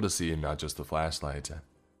was able to see not just the flashlight,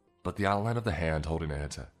 but the outline of the hand holding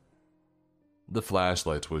it. The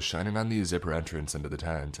flashlight was shining on the zipper entrance into the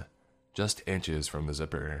tent, just inches from the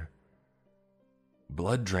zipper.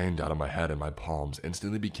 Blood drained out of my head and my palms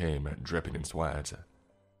instantly became dripping in sweat.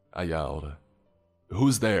 I yelled,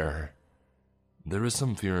 "Who's there?" There was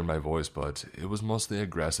some fear in my voice, but it was mostly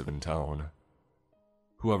aggressive in tone.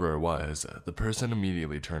 Whoever it was, the person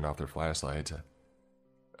immediately turned off their flashlight.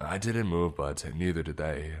 I didn't move, but neither did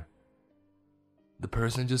they. The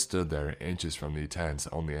person just stood there inches from the tent's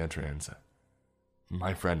only entrance.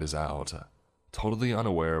 My friend is out, totally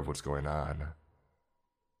unaware of what's going on.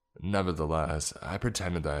 Nevertheless, I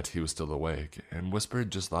pretended that he was still awake and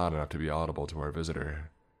whispered just loud enough to be audible to our visitor.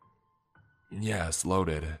 "Yes,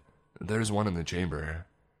 loaded. There's one in the chamber,"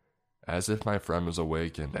 as if my friend was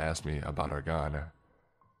awake and asked me about our gun.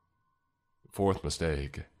 Fourth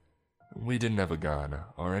mistake. We didn't have a gun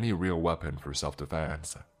or any real weapon for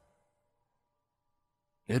self-defense.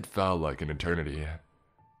 It felt like an eternity,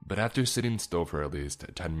 but after sitting still for at least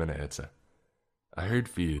 10 minutes, I heard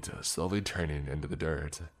feet slowly turning into the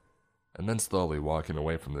dirt, and then slowly walking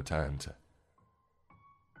away from the tent.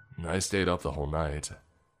 I stayed up the whole night,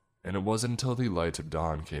 and it wasn't until the light of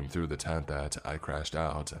dawn came through the tent that I crashed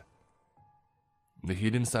out. The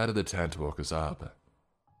heat inside of the tent woke us up,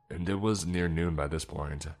 and it was near noon by this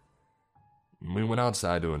point. We went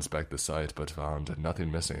outside to inspect the site but found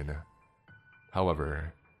nothing missing.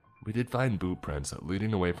 However, we did find boot prints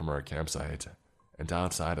leading away from our campsite and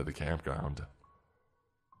outside of the campground.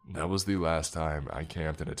 That was the last time I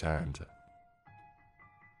camped in a tent.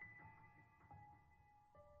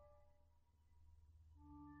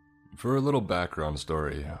 For a little background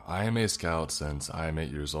story, I am a scout since I am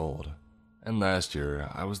 8 years old, and last year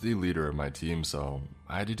I was the leader of my team, so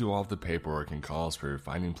I had to do all of the paperwork and calls for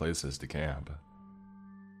finding places to camp.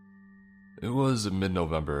 It was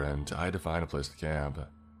mid-November and I had to find a place to camp,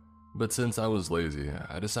 but since I was lazy,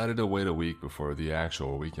 I decided to wait a week before the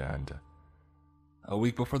actual weekend. A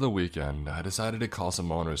week before the weekend, I decided to call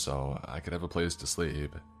some owners so I could have a place to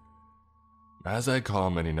sleep. As I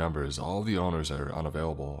call many numbers, all the owners are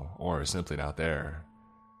unavailable or simply not there.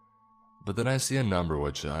 But then I see a number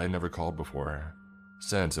which I never called before,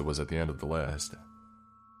 since it was at the end of the list.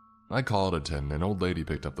 I called it and an old lady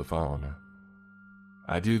picked up the phone.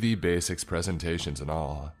 I do the basics presentations and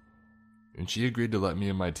all, and she agreed to let me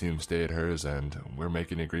and my team stay at hers, and we're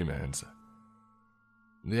making agreements.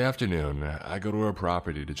 In the afternoon, I go to her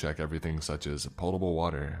property to check everything such as potable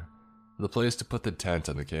water, the place to put the tent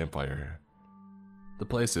and the campfire. The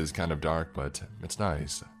place is kind of dark, but it's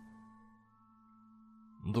nice.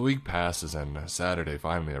 The week passes and Saturday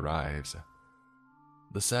finally arrives.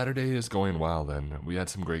 The Saturday is going well, and we had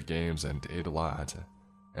some great games and ate a lot,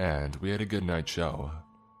 and we had a good night show.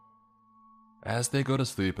 As they go to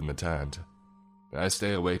sleep in the tent, I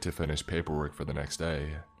stay awake to finish paperwork for the next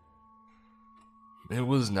day. It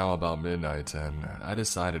was now about midnight, and I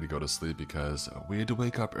decided to go to sleep because we had to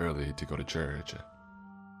wake up early to go to church.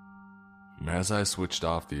 As I switched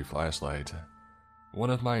off the flashlight, one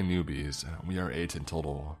of my newbies, we are 8 in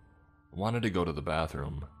total, wanted to go to the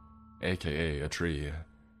bathroom, aka a tree,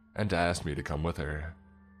 and asked me to come with her.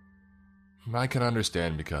 I can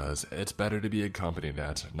understand because it's better to be accompanied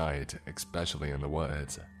at night, especially in the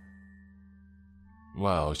woods.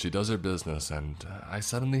 Well, she does her business and I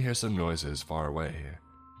suddenly hear some noises far away,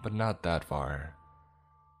 but not that far.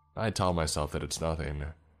 I tell myself that it's nothing.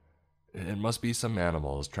 It must be some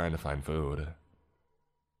animals trying to find food.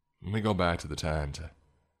 We go back to the tent,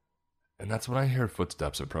 and that's when I hear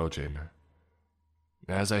footsteps approaching.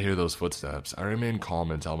 As I hear those footsteps, I remain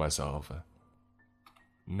calm and tell myself,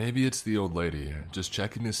 maybe it's the old lady just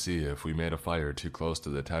checking to see if we made a fire too close to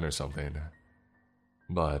the tent or something.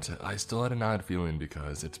 But I still had an odd feeling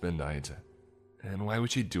because it's midnight, and why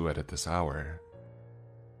would she do it at this hour?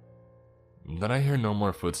 Then I hear no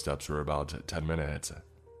more footsteps for about 10 minutes,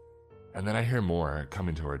 and then I hear more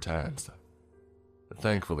coming to our tent.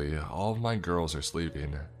 Thankfully, all of my girls are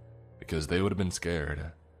sleeping, because they would have been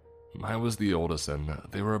scared. I was the oldest and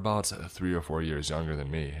they were about 3 or 4 years younger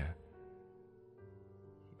than me.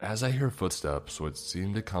 As I hear footsteps which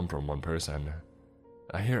seem to come from one person,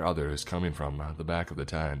 I hear others coming from the back of the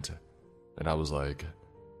tent, and I was like,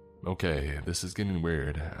 okay, this is getting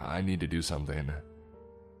weird, I need to do something.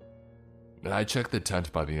 I checked the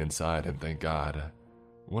tent by the inside and thank God,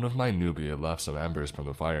 one of my newbie had left some embers from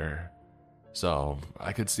the fire, so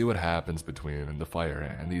I could see what happens between the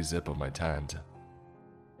fire and the zip of my tent.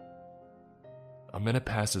 A minute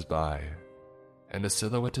passes by, and a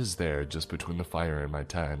silhouette is there just between the fire and my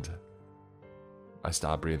tent. I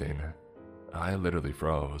stopped breathing. I literally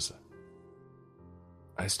froze.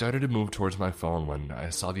 I started to move towards my phone when I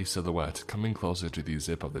saw the silhouette coming closer to the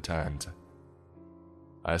zip of the tent.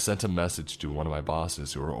 I sent a message to one of my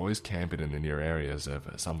bosses who are always camping in the near areas if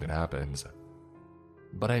something happens.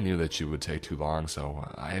 But I knew that she would take too long, so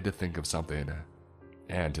I had to think of something,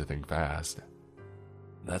 and to think fast.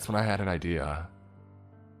 That's when I had an idea.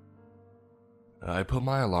 I put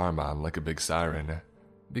my alarm on like a big siren,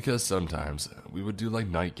 because sometimes we would do like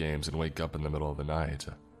night games and wake up in the middle of the night.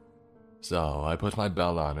 So I put my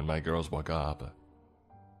bell on and my girls woke up.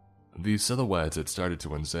 The silhouette had started to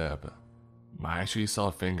unzip. I actually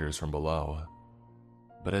saw fingers from below.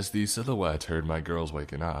 But as the silhouette heard my girls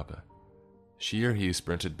waking up, she or he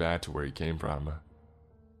sprinted back to where he came from.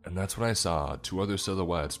 And that's when I saw 2 other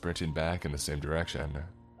silhouettes sprinting back in the same direction.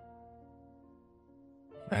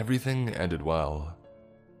 Everything ended well.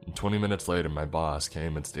 20 minutes later, my boss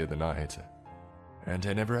came and stayed the night, and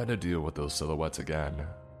I never had to deal with those silhouettes again,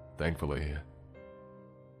 thankfully.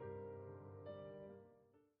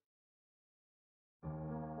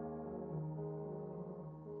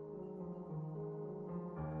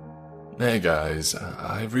 Hey guys,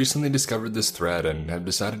 I've recently discovered this thread and have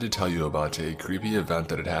decided to tell you about a creepy event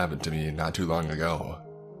that had happened to me not too long ago.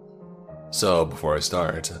 So, before I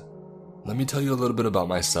start, let me tell you a little bit about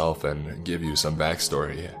myself and give you some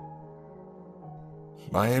backstory.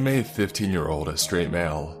 I am a 15-year-old straight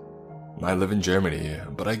male. I live in Germany,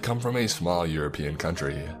 but I come from a small European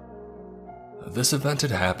country. This event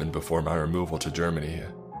had happened before my removal to Germany.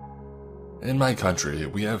 In my country,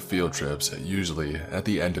 we have field trips, usually at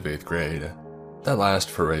the end of 8th grade, that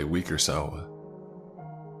last for a week or so.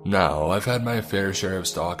 Now, I've had my fair share of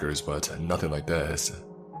stalkers, but nothing like this.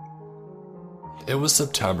 It was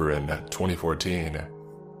September in 2014,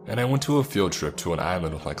 and I went to a field trip to an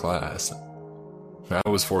island with my class. I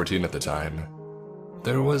was 14 at the time.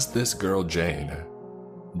 There was this girl, Jane.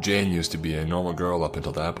 Jane used to be a normal girl up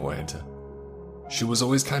until that point. She was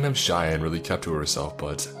always kind of shy and really kept to herself,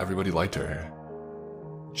 but everybody liked her.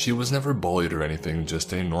 She was never bullied or anything,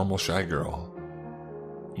 just a normal shy girl.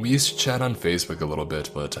 We used to chat on Facebook a little bit,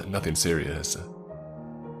 but nothing serious.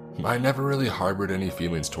 I never really harbored any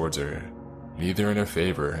feelings towards her, neither in her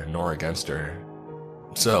favor nor against her.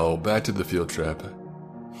 So, back to the field trip.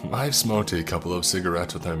 I've smoked a couple of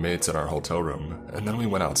cigarettes with my mates in our hotel room, and then we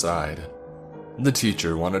went outside. The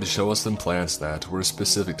teacher wanted to show us some plants that were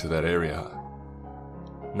specific to that area.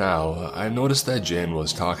 Now, I noticed that Jane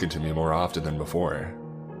was talking to me more often than before,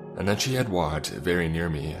 and that she had walked very near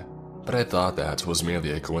me, but I thought that was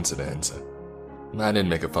merely a coincidence. I didn't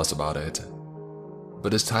make a fuss about it.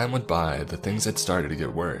 But as time went by, the things had started to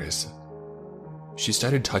get worse. She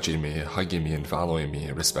started touching me, hugging me, and following me,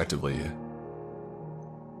 respectively.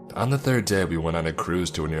 On the third day, we went on a cruise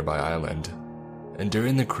to a nearby island, and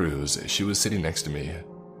during the cruise, she was sitting next to me.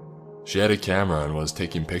 She had a camera and was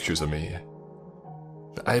taking pictures of me.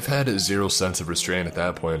 I've had zero sense of restraint at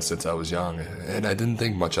that point since I was young, and I didn't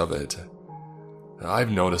think much of it.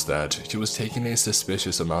 I've noticed that she was taking a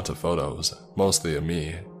suspicious amount of photos, mostly of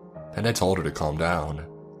me, and I told her to calm down.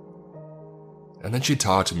 And then she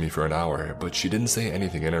talked to me for an hour, but she didn't say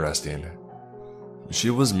anything interesting.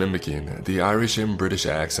 She was mimicking the Irish and British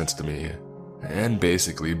accents to me, and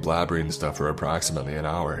basically blabbering stuff for approximately an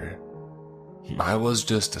hour. I was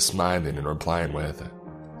just smiling and replying with,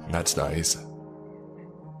 "That's nice."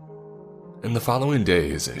 In the following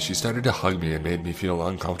days, she started to hug me and made me feel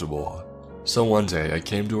uncomfortable. So one day, I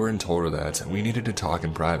came to her and told her that we needed to talk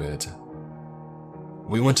in private.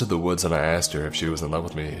 We went to the woods and I asked her if she was in love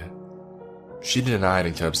with me. She denied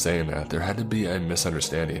and kept saying that there had to be a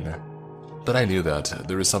misunderstanding, but I knew that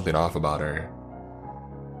there was something off about her.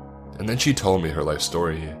 And then she told me her life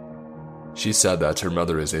story. She said that her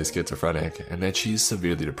mother is a schizophrenic and that she's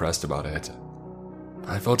severely depressed about it.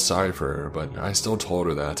 I felt sorry for her, but I still told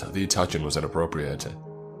her that the touching was inappropriate.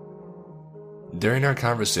 During our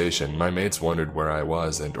conversation, my mates wondered where I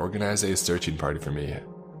was and organized a searching party for me.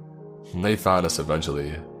 They found us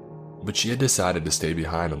eventually, but she had decided to stay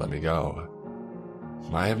behind and let me go.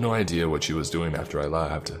 I have no idea what she was doing after I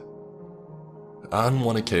left. On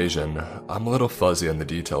one occasion, I'm a little fuzzy on the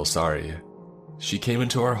details, sorry. She came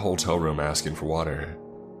into our hotel room asking for water,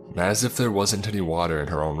 as if there wasn't any water in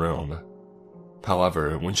her own room.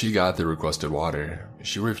 However, when she got the requested water,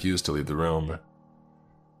 she refused to leave the room.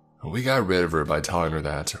 We got rid of her by telling her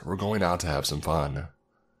that we're going out to have some fun.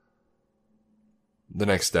 The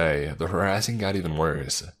next day, the harassing got even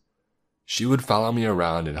worse. She would follow me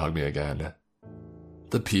around and hug me again.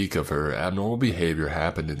 The peak of her abnormal behavior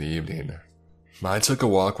happened in the evening. I took a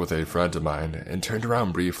walk with a friend of mine and turned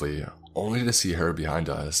around briefly, only to see her behind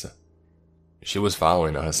us. She was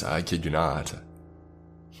following us, I kid you not.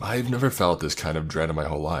 I've never felt this kind of dread in my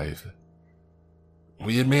whole life.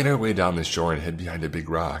 We had made our way down the shore and hid behind a big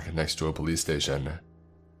rock next to a police station.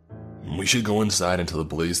 "We should go inside and tell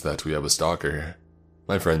the police that we have a stalker,"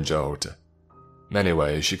 my friend joked.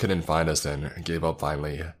 Anyway, she couldn't find us and gave up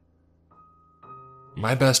finally.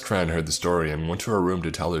 My best friend heard the story and went to her room to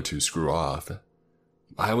tell her to screw off.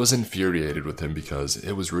 I was infuriated with him because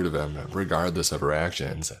it was rude of him, regardless of her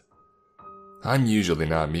actions. I'm usually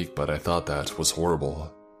not meek, but I thought that was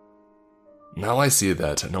horrible. Now I see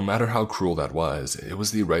that no matter how cruel that was, it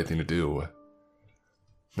was the right thing to do.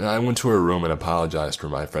 I went to her room and apologized for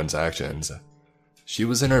my friend's actions. She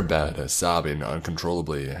was in her bed, sobbing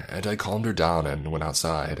uncontrollably, and I calmed her down and went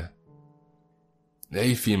outside.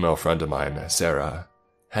 A female friend of mine, Sarah,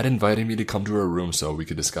 had invited me to come to her room so we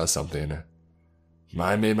could discuss something.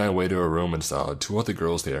 I made my way to her room and saw two other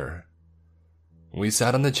girls there. We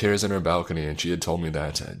sat on the chairs in her balcony and she had told me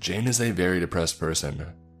that Jane is a very depressed person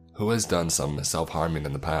who has done some self-harming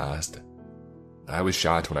in the past. I was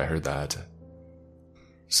shocked when I heard that.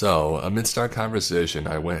 So, amidst our conversation,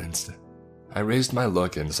 I winced. I raised my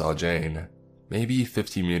look and saw Jane, maybe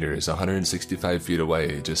 50 meters, 165 feet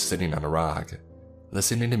away, just sitting on a rock,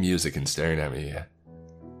 listening to music and staring at me.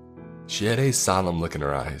 She had a solemn look in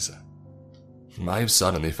her eyes. I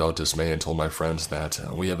suddenly felt dismay and told my friends that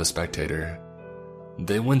we have a spectator.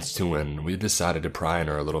 They went to and we decided to pry on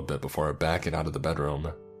her a little bit before backing out of the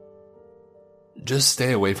bedroom. "Just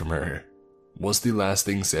stay away from her," was the last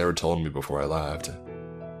thing Sarah told me before I left.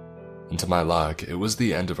 And to my luck, it was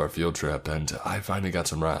the end of our field trip and I finally got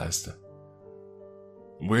some rest.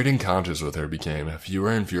 Weird encounters with her became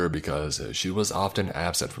fewer and fewer because she was often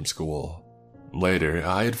absent from school. Later,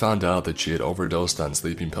 I had found out that she had overdosed on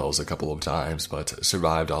sleeping pills a couple of times but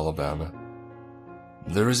survived all of them.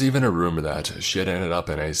 There was even a rumor that she had ended up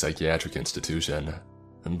in a psychiatric institution,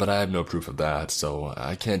 but I have no proof of that, so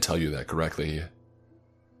I can't tell you that correctly.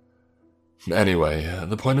 Anyway,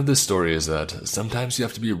 the point of this story is that sometimes you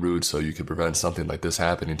have to be rude so you can prevent something like this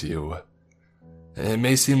happening to you. It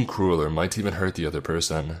may seem cruel or might even hurt the other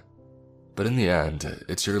person, but in the end,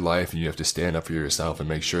 it's your life and you have to stand up for yourself and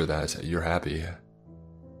make sure that you're happy.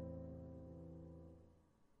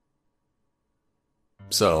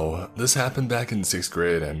 So, this happened back in 6th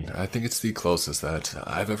grade, and I think it's the closest that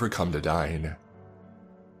I've ever come to dying.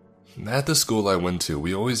 At the school I went to,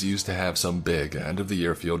 we always used to have some big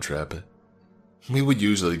end-of-the-year field trip. We would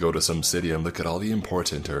usually go to some city and look at all the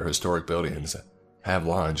important or historic buildings, have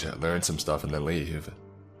lunch, learn some stuff, and then leave.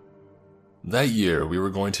 That year, we were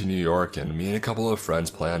going to New York, and me and a couple of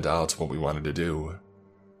friends planned out what we wanted to do.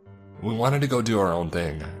 We wanted to go do our own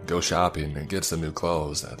thing, go shopping, get some new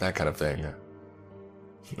clothes, that kind of thing.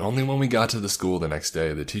 Only when we got to the school the next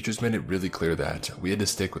day, the teachers made it really clear that we had to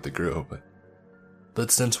stick with the group. But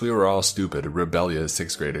since we were all stupid, rebellious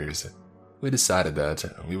 6th graders, we decided that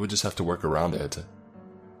we would just have to work around it.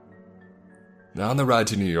 Now on the ride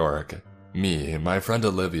to New York, me, my friend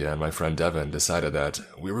Olivia, and my friend Devin decided that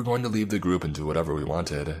we were going to leave the group and do whatever we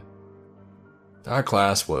wanted. Our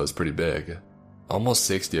class was pretty big, almost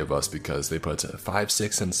 60 of us because they put 5,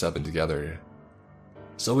 6, and 7 together.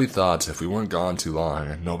 So we thought if we weren't gone too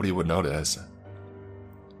long, nobody would notice.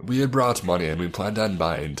 We had brought money and we planned on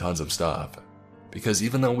buying tons of stuff, because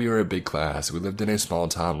even though we were a big class, we lived in a small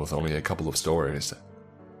town with only a couple of stores.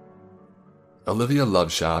 Olivia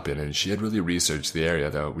loved shopping and she had really researched the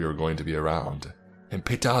area that we were going to be around, and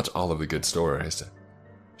picked out all of the good stores.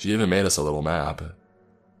 She even made us a little map.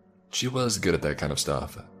 She was good at that kind of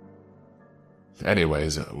stuff.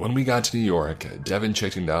 Anyways, when we got to New York, Devin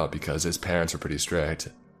chickened out because his parents were pretty strict,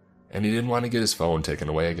 and he didn't want to get his phone taken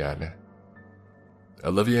away again.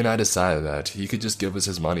 Olivia and I decided that he could just give us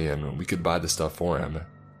his money and we could buy the stuff for him,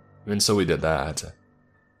 and so we did that.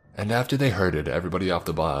 And after they herded everybody off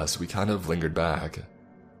the bus, we kind of lingered back.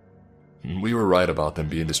 We were right about them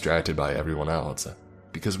being distracted by everyone else,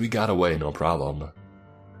 because we got away no problem.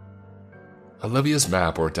 Olivia's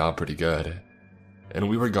map worked out pretty good, and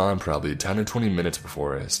we were gone probably 10 or 20 minutes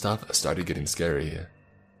before stuff started getting scary.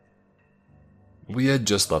 We had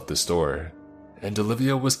just left the store, and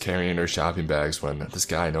Olivia was carrying her shopping bags when this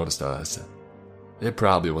guy noticed us. It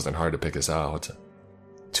probably wasn't hard to pick us out.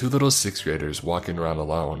 2 little 6th graders walking around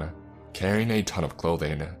alone, carrying a ton of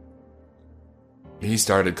clothing. He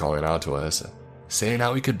started calling out to us, saying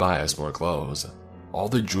how he could buy us more clothes, all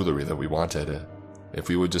the jewelry that we wanted, if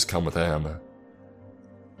we would just come with him.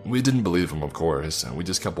 We didn't believe him, of course, and we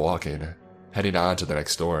just kept walking, heading on to the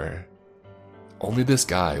next store. Only this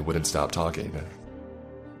guy wouldn't stop talking.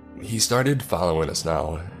 He started following us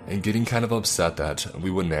now, and getting kind of upset that we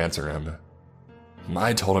wouldn't answer him.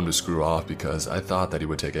 I told him to screw off because I thought that he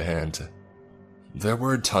would take a hint. There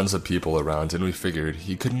were tons of people around and we figured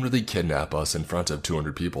he couldn't really kidnap us in front of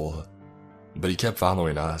 200 people. But he kept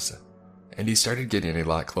following us, and he started getting a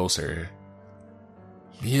lot closer.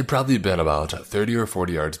 He had probably been about 30 or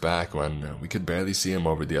 40 yards back when we could barely see him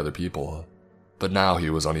over the other people, but now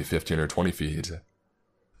he was only 15 or 20 feet.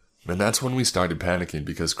 And that's when we started panicking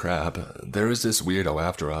because crap, there was this weirdo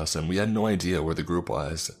after us and we had no idea where the group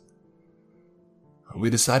was.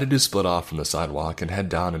 We decided to split off from the sidewalk and head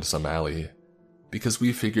down into some alley, because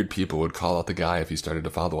we figured people would call out the guy if he started to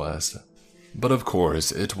follow us. But of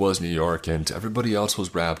course, it was New York and everybody else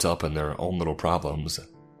was wrapped up in their own little problems.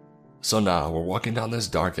 So now we're walking down this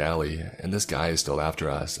dark alley and this guy is still after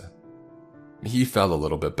us. He fell a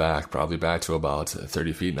little bit back, probably back to about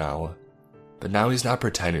 30 feet now, but now he's not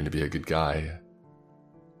pretending to be a good guy.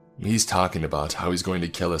 He's talking about how he's going to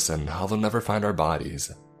kill us and how they'll never find our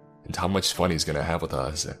bodies, and how much fun he's going to have with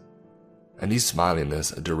us. And he's smiling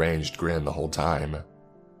this deranged grin the whole time.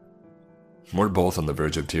 We're both on the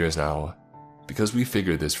verge of tears now, because we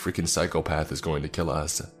figure this freaking psychopath is going to kill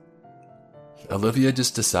us. Olivia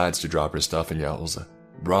just decides to drop her stuff and yells,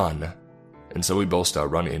 "Run!" And so we both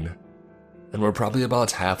start running. And we're probably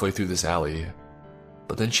about halfway through this alley,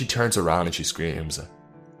 but then she turns around and she screams.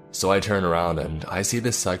 So I turn around and I see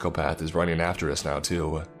this psychopath is running after us now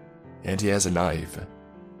too, and he has a knife.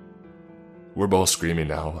 We're both screaming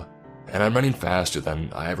now, and I'm running faster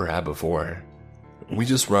than I ever had before. We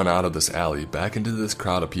just run out of this alley back into this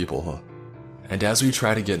crowd of people, and as we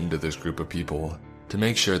try to get into this group of people to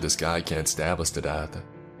make sure this guy can't stab us to death,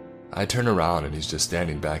 I turn around and he's just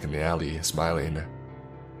standing back in the alley, smiling.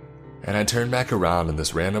 And I turn back around and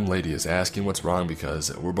this random lady is asking what's wrong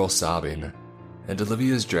because we're both sobbing, and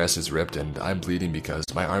Olivia's dress is ripped and I'm bleeding because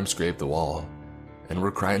my arm scraped the wall, and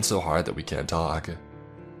we're crying so hard that we can't talk.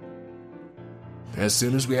 As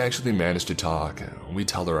soon as we actually manage to talk, we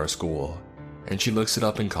tell her our school, and she looks it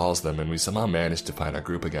up and calls them, and we somehow manage to find our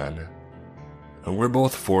group again. We're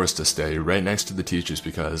both forced to stay right next to the teachers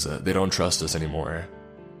because they don't trust us anymore.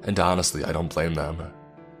 And honestly, I don't blame them.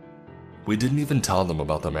 We didn't even tell them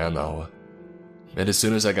about the man though. And as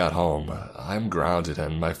soon as I got home, I'm grounded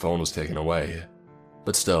and my phone was taken away.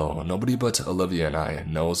 But still, nobody but Olivia and I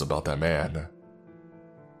knows about that man.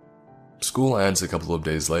 School ends a couple of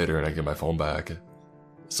days later and I get my phone back.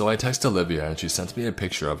 So I text Olivia and she sends me a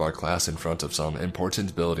picture of our class in front of some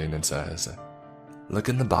important building and says, "Look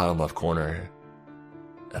in the bottom left corner."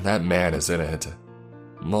 And that man is in it.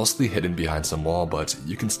 Mostly hidden behind some wall, but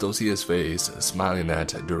you can still see his face, smiling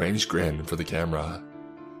that deranged grin for the camera.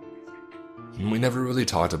 We never really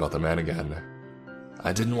talked about the man again.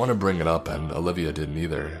 I didn't want to bring it up and Olivia didn't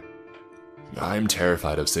either. I'm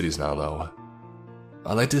terrified of cities now though.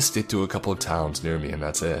 I like to stick to a couple of towns near me and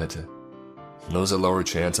that's it. There's a lower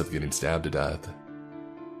chance of getting stabbed to death.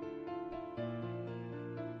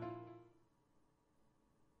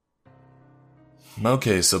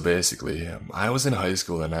 Okay, so basically, I was in high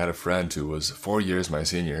school and I had a friend who was 4 years my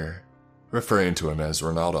senior, referring to him as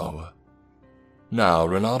Ronaldo. Now,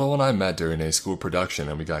 Ronaldo and I met during a school production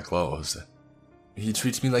and we got close. He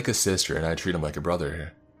treats me like a sister and I treat him like a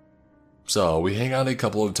brother. So, we hang out a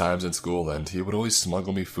couple of times in school and he would always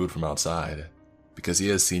smuggle me food from outside, because he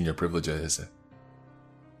has senior privileges.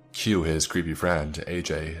 Cue his creepy friend,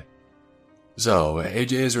 AJ. So,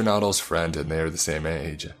 AJ is Ronaldo's friend and they are the same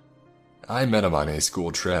age. I met him on a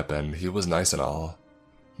school trip and he was nice and all.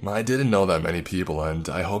 I didn't know that many people and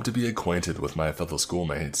I hoped to be acquainted with my fellow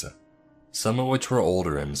schoolmates, some of which were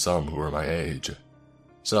older and some who were my age.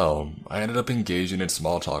 So, I ended up engaging in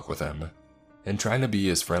small talk with him, and trying to be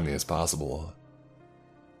as friendly as possible.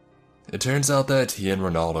 It turns out that he and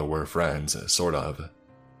Ronaldo were friends, sort of.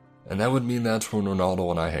 And that would mean that when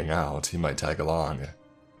Ronaldo and I hang out, he might tag along.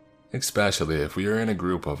 Especially if we are in a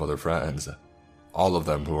group of other friends, all of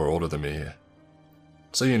them who are older than me.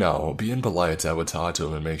 So being polite, I would talk to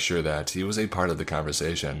him and make sure that he was a part of the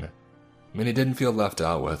conversation, and he didn't feel left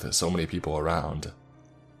out with so many people around.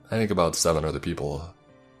 I think about 7 other people.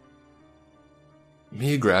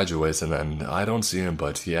 He graduates and then I don't see him,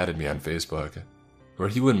 but he added me on Facebook, where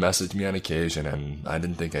he would message me on occasion and I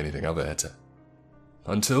didn't think anything of it.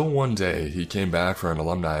 Until one day he came back for an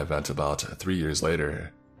alumni event about 3 years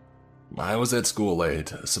later. I was at school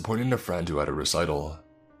late, supporting a friend who had a recital.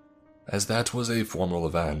 As that was a formal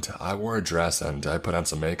event, I wore a dress and I put on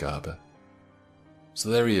some makeup. So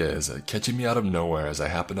there he is, catching me out of nowhere as I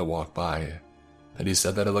happened to walk by, and he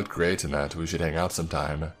said that I looked great and that we should hang out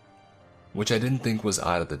sometime, which I didn't think was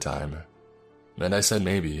odd at the time. And I said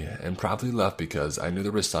maybe, and promptly left because I knew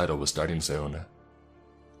the recital was starting soon.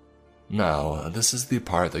 Now, this is the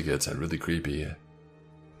part that gets really creepy.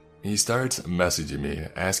 He starts messaging me,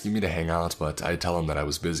 asking me to hang out, but I tell him that I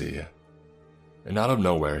was busy. And out of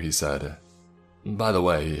nowhere, he said, "By the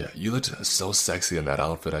way, you looked so sexy in that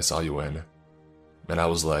outfit I saw you in." And I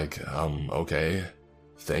was like, okay,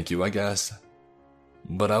 thank you, I guess.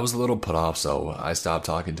 But I was a little put off, so I stopped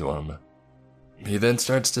talking to him. He then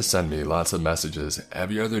starts to send me lots of messages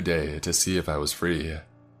every other day to see if I was free.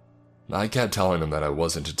 I kept telling him that I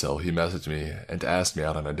wasn't until he messaged me and asked me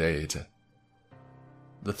out on a date.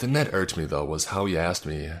 The thing that irked me though was how he asked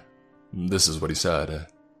me. This is what he said.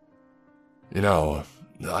 I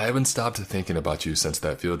haven't stopped thinking about you since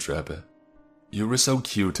that field trip. You were so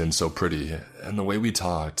cute and so pretty, and the way we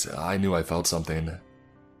talked, I knew I felt something.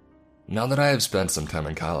 Now that I have spent some time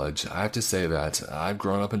in college, I have to say that I've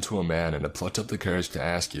grown up into a man and have plucked up the courage to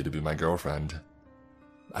ask you to be my girlfriend.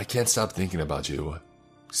 I can't stop thinking about you,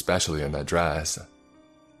 especially in that dress.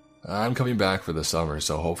 I'm coming back for the summer,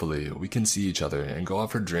 so hopefully we can see each other and go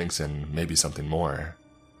out for drinks and maybe something more.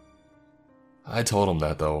 I told him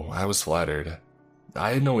that though, I was flattered.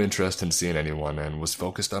 I had no interest in seeing anyone and was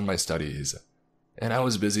focused on my studies, and I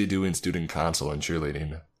was busy doing student council and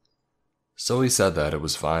cheerleading. So he said that it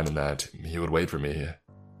was fine and that he would wait for me.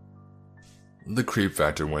 The creep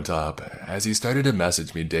factor went up as he started to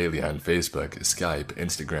message me daily on Facebook, Skype,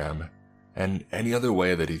 Instagram, and any other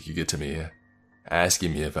way that he could get to me,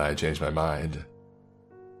 asking me if I had changed my mind.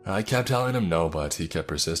 I kept telling him no, but he kept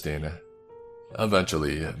persisting.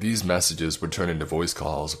 Eventually, these messages would turn into voice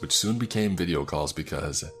calls, which soon became video calls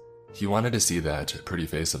because he wanted to see that pretty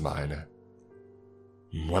face of mine.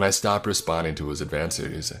 When I stopped responding to his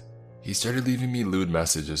advances, he started leaving me lewd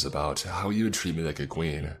messages about how he would treat me like a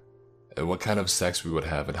queen, and what kind of sex we would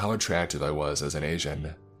have and how attractive I was as an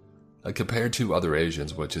Asian, compared to other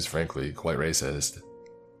Asians, which is frankly quite racist.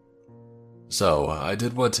 So, I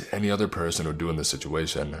did what any other person would do in this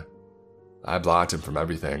situation. I blocked him from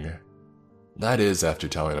everything. That is, after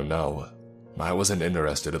telling him no. I wasn't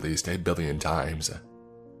interested at least 8 billion times.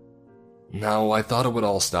 Now, I thought it would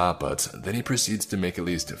all stop, but then he proceeds to make at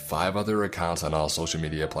least 5 other accounts on all social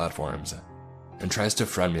media platforms, and tries to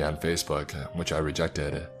friend me on Facebook, which I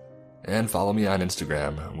rejected, and follow me on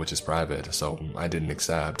Instagram, which is private, so I didn't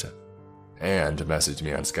accept, and message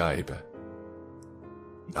me on Skype.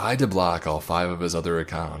 I had to block all 5 of his other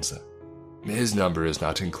accounts. His number is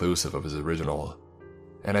not inclusive of his original,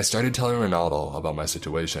 and I started telling Ronaldo about my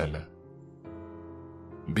situation.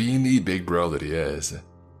 Being the big bro that he is,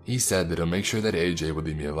 he said that he'll make sure that AJ would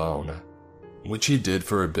leave me alone, which he did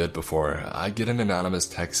for a bit before I get an anonymous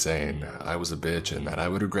text saying I was a bitch and that I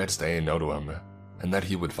would regret saying no to him, and that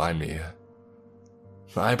he would find me.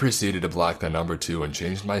 I proceeded to block that number too and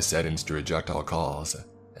changed my settings to reject all calls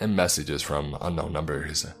and messages from unknown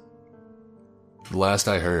numbers. The last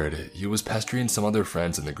I heard, he was pestering some other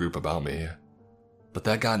friends in the group about me, but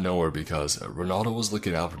that got nowhere because Ronaldo was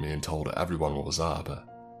looking out for me and told everyone what was up.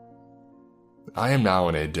 I am now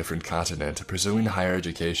in a different continent pursuing higher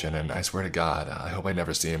education, and I swear to God, I hope I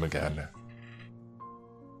never see him again.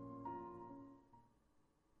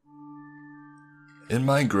 In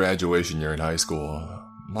my graduation year in high school,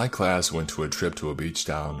 my class went to a trip to a beach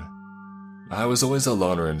town. I was always a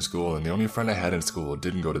loner in school, and the only friend I had in school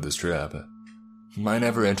didn't go to this trip. I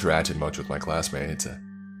never interacted much with my classmates.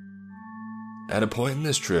 At a point in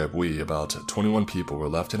this trip, we, about 21 people, were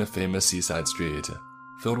left in a famous seaside street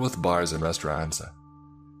filled with bars and restaurants.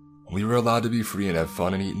 We were allowed to be free and have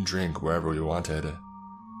fun and eat and drink wherever we wanted.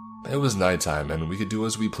 It was nighttime, and we could do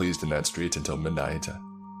as we pleased in that street until midnight.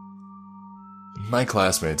 My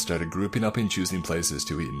classmates started grouping up and choosing places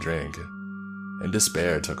to eat and drink, and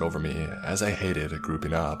despair took over me as I hated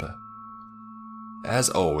grouping up. As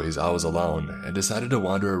always, I was alone and decided to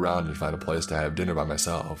wander around and find a place to have dinner by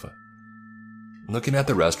myself. Looking at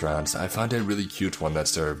the restaurants, I found a really cute one that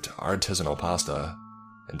served artisanal pasta,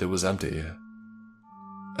 and it was empty.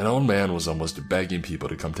 An old man was almost begging people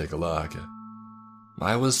to come take a look.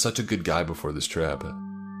 I was such a good guy before this trip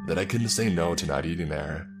that I couldn't say no to not eating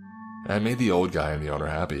there, and I made the old guy and the owner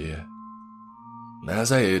happy.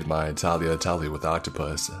 As I ate my tagliatelle with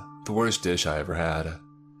octopus, the worst dish I ever had,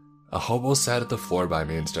 a hobo sat at the floor by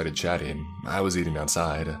me and started chatting. I was eating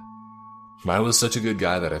outside. I was such a good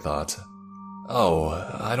guy that I thought, oh,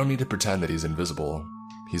 I don't need to pretend that he's invisible.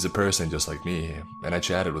 He's a person just like me, and I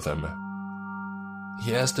chatted with him.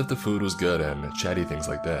 He asked if the food was good and chatty things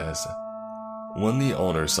like this. When the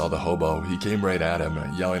owner saw the hobo, he came right at him,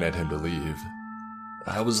 yelling at him to leave.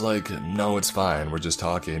 I was like, no, it's fine, we're just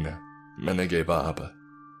talking, and they gave up.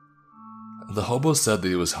 The hobo said that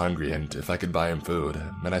he was hungry and if I could buy him food,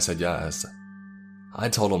 and I said yes. I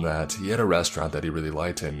told him that he had a restaurant that he really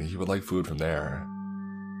liked and he would like food from there.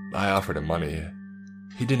 I offered him money.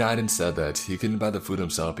 He denied and said that he couldn't buy the food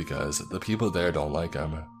himself because the people there don't like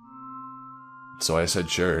him. So I said,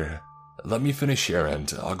 sure, let me finish here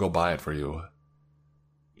and I'll go buy it for you.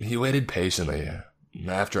 He waited patiently.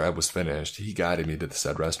 After I was finished, he guided me to the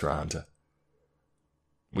said restaurant.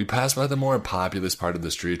 We passed by the more populous part of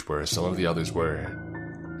the street where some of the others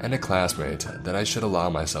were, and a classmate that I should allow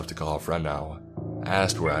myself to call a friend now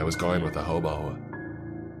asked where I was going with the hobo.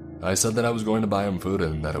 I said that I was going to buy him food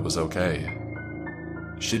and that it was okay.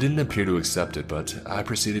 She didn't appear to accept it, but I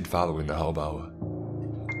proceeded following the hobo.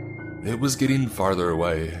 It was getting farther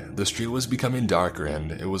away, the street was becoming darker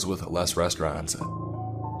and it was with less restaurants.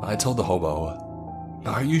 I told the hobo,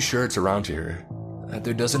 are you sure it's around here?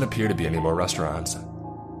 There doesn't appear to be any more restaurants.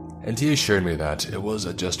 And he assured me that it was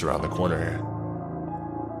just around the corner.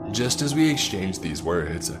 Just as we exchanged these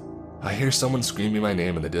words, I hear someone screaming my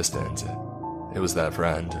name in the distance. It was that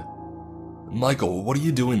friend. Michael, what are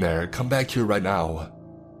you doing there? Come back here right now.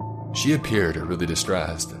 She appeared really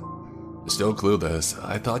distressed. Still clueless,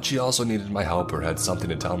 I thought she also needed my help or had something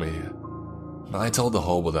to tell me. I told the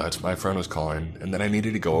hobo that my friend was calling and that I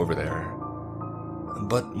needed to go over there.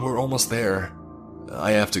 But we're almost there.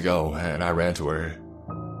 I have to go, and I ran to her.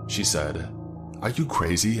 She said, are you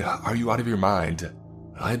crazy? Are you out of your mind?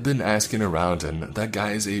 I'd been asking around and that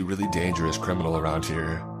guy is a really dangerous criminal around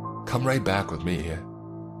here. Come right back with me.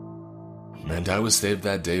 And I was saved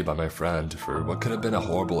that day by my friend for what could have been a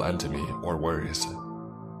horrible end to me, or worse.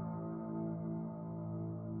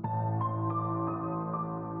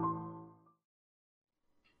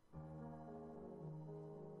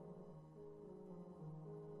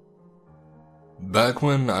 Back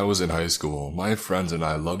when I was in high school, my friends and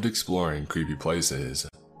I loved exploring creepy places.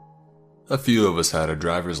 A few of us had a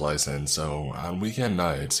driver's license, so on weekend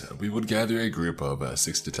nights, we would gather a group of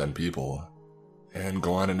 6 to 10 people and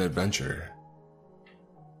go on an adventure.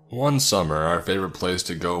 One summer, our favorite place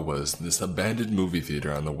to go was this abandoned movie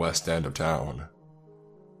theater on the west end of town.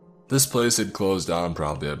 This place had closed down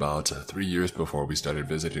probably about 3 years before we started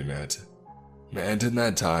visiting it, and in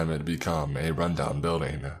that time it had become a rundown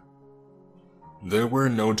building. There were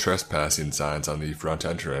no trespassing signs on the front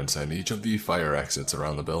entrance and each of the fire exits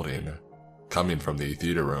around the building, coming from the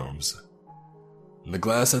theater rooms. The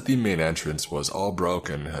glass at the main entrance was all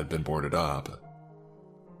broken and had been boarded up.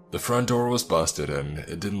 The front door was busted and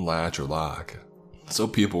it didn't latch or lock, so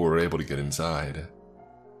people were able to get inside.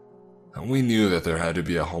 We knew that there had to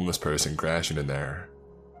be a homeless person crashing in there,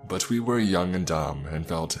 but we were young and dumb and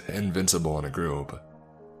felt invincible in a group.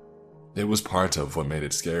 It was part of what made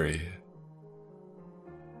it scary.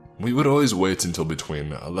 We would always wait until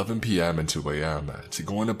between 11 p.m. and 2 a.m. to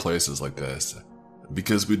go into places like this,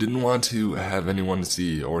 because we didn't want to have anyone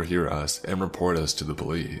see or hear us and report us to the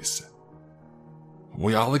police.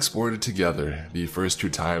 We all explored it together the first 2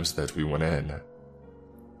 times that we went in.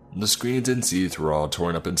 The screens and seats were all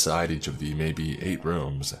torn up inside each of the maybe 8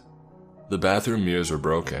 rooms. The bathroom mirrors were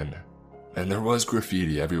broken, and there was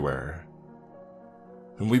graffiti everywhere.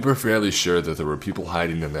 And we were fairly sure that there were people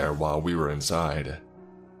hiding in there while we were inside,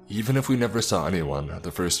 even if we never saw anyone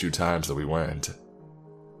the first 2 times that we went.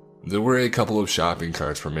 There were a couple of shopping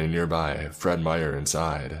carts from a nearby Fred Meyer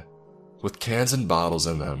inside, with cans and bottles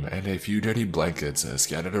in them and a few dirty blankets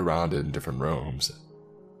scattered around in different rooms.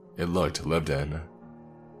 It looked lived in.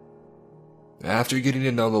 After getting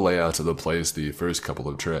to know the layout of the place the first couple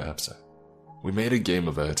of trips, we made a game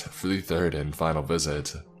of it for the 3rd and final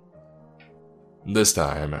visit. This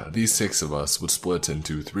time, these 6 of us would split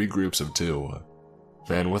into 3 groups of 2,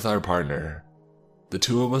 and with our partner, the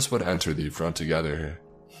 2 of us would enter the front together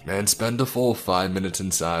and spend a full 5 minutes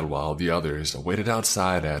inside while the others waited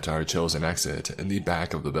outside at our chosen exit in the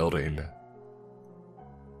back of the building.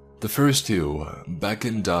 The first 2, Beck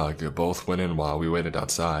and Doug, both went in while we waited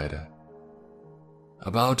outside.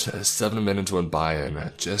 About 7 minutes went by,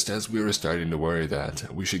 and just as we were starting to worry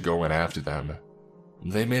that we should go in after them,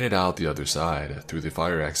 they made it out the other side through the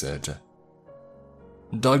fire exit.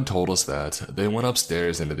 Doug told us that they went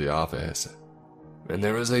upstairs into the office, and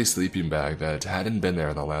there was a sleeping bag that hadn't been there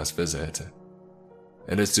in the last visit.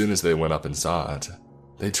 And as soon as they went up and saw it,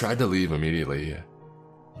 they tried to leave immediately,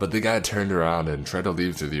 but the guy turned around and tried to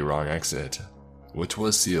leave through the wrong exit, which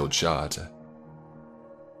was sealed shut.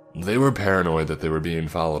 They were paranoid that they were being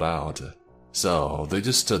followed out, so they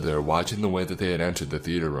just stood there watching the way that they had entered the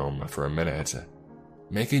theater room for a minute,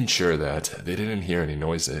 making sure that they didn't hear any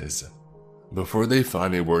noises, before they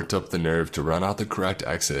finally worked up the nerve to run out the correct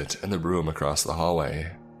exit in the room across the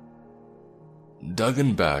hallway. Doug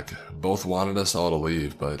and Beck both wanted us all to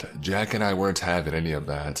leave, but Jack and I weren't having any of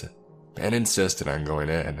that, and insisted on going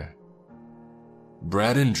in.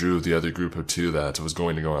 Brad and Drew, the other group of 2 that was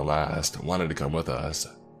going to go in last, wanted to come with us.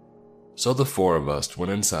 So the 4 of us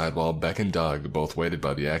went inside while Beck and Doug both waited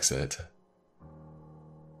by the exit.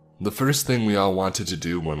 The first thing we all wanted to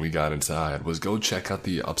do when we got inside was go check out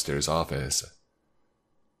the upstairs office.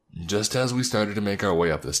 Just as we started to make our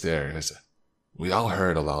way up the stairs, we all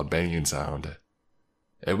heard a loud banging sound.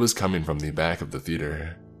 It was coming from the back of the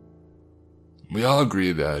theater. We all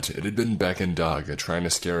agreed that it had been Beck and Doug trying to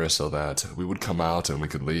scare us so that we would come out and we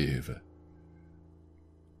could leave.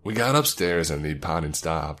 We got upstairs and the pounding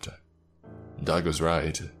stopped. Doug was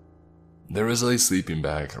right. There was a sleeping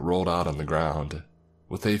bag rolled out on the ground,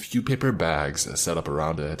 with a few paper bags set up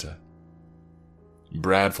around it.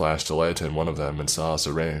 Brad flashed a light in one of them and saw a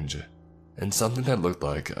syringe, and something that looked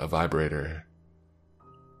like a vibrator.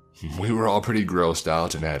 We were all pretty grossed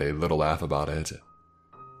out and had a little laugh about it.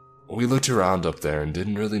 We looked around up there and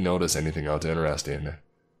didn't really notice anything else interesting,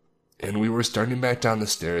 and we were starting back down the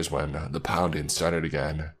stairs when the pounding started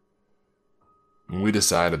again. We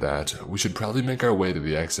decided that we should probably make our way to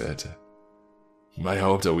the exit. I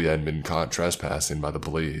hoped that we hadn't been caught trespassing by the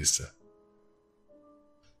police.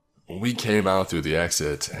 We came out through the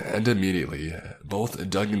exit, and immediately, both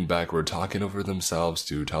Doug and Beck were talking over themselves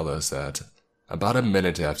to tell us that, about a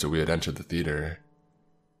minute after we had entered the theater,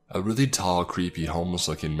 a really tall, creepy,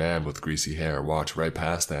 homeless-looking man with greasy hair walked right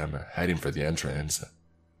past them, heading for the entrance.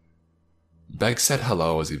 Beck said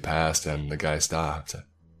hello as he passed, and the guy stopped,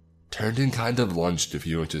 turned and kind of lunged a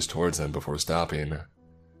few inches towards him before stopping.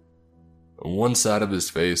 One side of his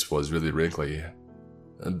face was really wrinkly.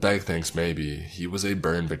 Beck thinks maybe he was a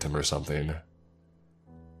burn victim or something.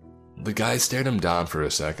 The guy stared him down for a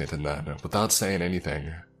second and then, without saying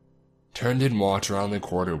anything, turned and walked around the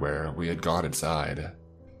corner where we had gone inside.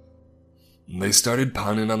 They started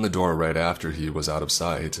pounding on the door right after he was out of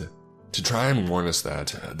sight, to try and warn us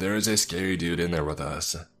that there is a scary dude in there with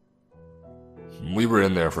us. We were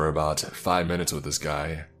in there for about 5 minutes with this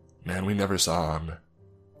guy, and we never saw him.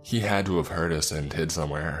 He had to have heard us and hid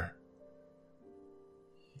somewhere,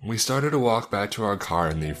 We started to walk back to our car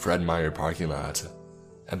in the Fred Meyer parking lot,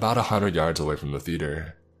 about 100 yards away from the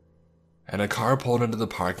theater, and a car pulled into the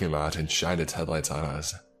parking lot and shined its headlights on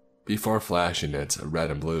us, before flashing its red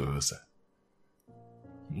and blues.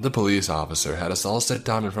 The police officer had us all sit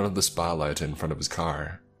down in front of the spotlight in front of his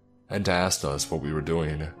car, and asked us what we were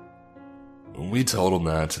doing. We told him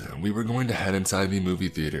that we were going to head inside the movie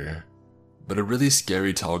theater, but a really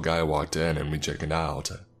scary tall guy walked in and we chickened out.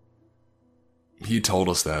 He told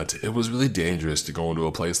us that it was really dangerous to go into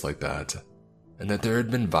a place like that, and that there had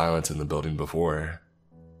been violence in the building before,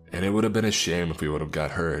 and it would have been a shame if we would have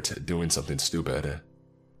got hurt doing something stupid.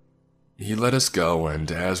 He let us go,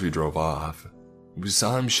 and as we drove off, we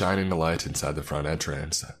saw him shining a light inside the front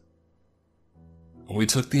entrance. We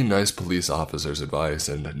took the nice police officer's advice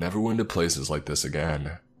and never went to places like this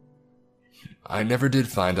again. I never did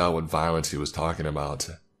find out what violence he was talking about.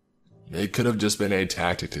 It could have just been a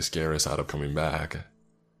tactic to scare us out of coming back.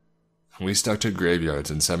 We stuck to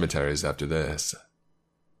graveyards and cemeteries after this.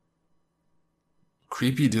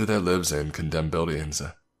 Creepy dude that lives in condemned buildings.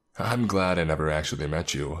 I'm glad I never actually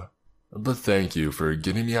met you, but thank you for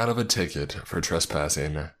getting me out of a ticket for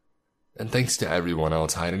trespassing. And thanks to everyone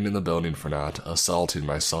else hiding in the building for not assaulting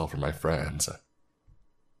myself or my friends.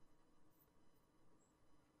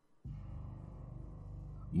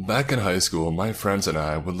 Back in high school, my friends and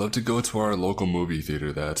I would love to go to our local movie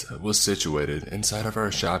theater that was situated inside of our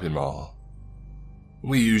shopping mall.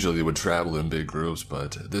 We usually would travel in big groups,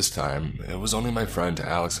 but this time, it was only my friend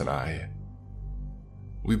Alex and I.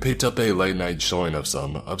 We picked up a late night showing of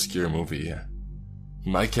some obscure movie.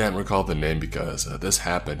 I can't recall the name because this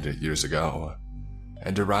happened years ago,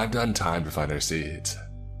 and arrived on time to find our seats.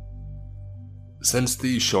 Since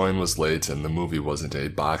the showing was late and the movie wasn't a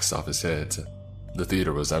box office hit, the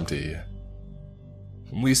theater was empty.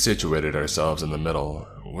 We situated ourselves in the middle,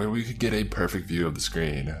 where we could get a perfect view of the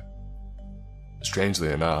screen. Strangely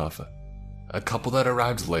enough, a couple that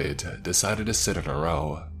arrived late decided to sit in a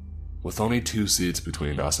row, with only 2 seats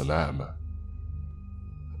between us and them.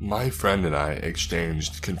 My friend and I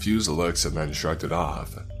exchanged confused looks and then shrugged it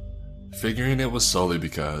off, figuring it was solely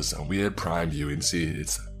because we had prime viewing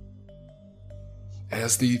seats.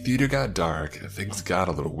 As the theater got dark, things got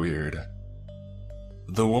a little weird.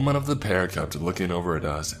 The woman of the pair kept looking over at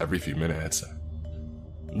us every few minutes.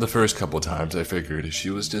 The first couple times I figured she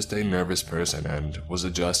was just a nervous person and was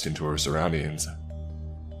adjusting to her surroundings.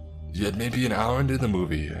 Yet maybe an hour into the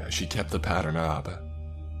movie, she kept the pattern up.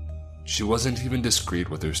 She wasn't even discreet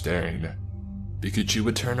with her staring, because she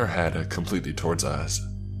would turn her head completely towards us.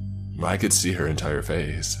 I could see her entire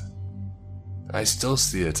face. I still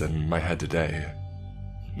see it in my head today.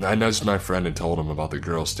 I nudged my friend and told him about the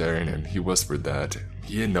girl staring, and he whispered that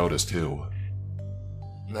he had noticed too.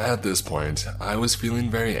 At this point, I was feeling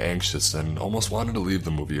very anxious and almost wanted to leave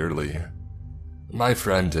the movie early. My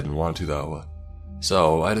friend didn't want to though,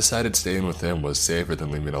 so I decided staying with him was safer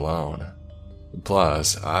than leaving alone.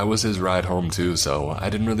 Plus, I was his ride home too, so I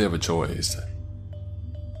didn't really have a choice.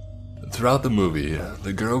 Throughout the movie,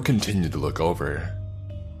 the girl continued to look over.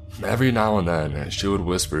 Every now and then, she would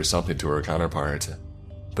whisper something to her counterpart,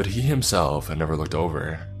 but he himself never looked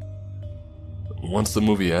over. Once the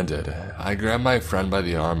movie ended, I grabbed my friend by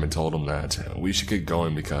the arm and told him that we should get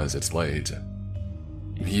going because it's late.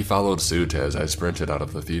 He followed suit as I sprinted out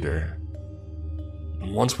of the theater.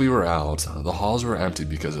 Once we were out, the halls were empty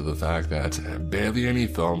because of the fact that barely any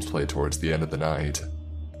films played towards the end of the night.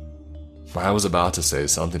 I was about to say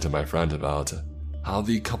something to my friend about how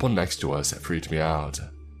the couple next to us freaked me out,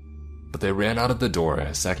 but they ran out of the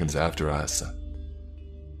door seconds after us.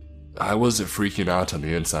 I was freaking out on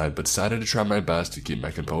the inside, but decided to try my best to keep my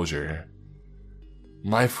composure.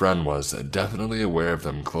 My friend was definitely aware of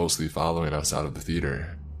them closely following us out of the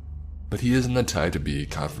theater, but he isn't the type to be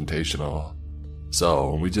confrontational,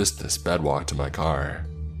 so we just sped walked to my car.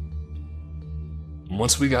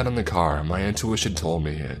 Once we got in the car, my intuition told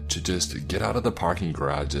me to just get out of the parking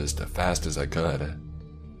garage as fast as I could.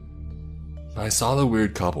 I saw the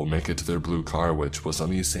weird couple make it to their blue car, which was on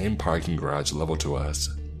the same parking garage level to us.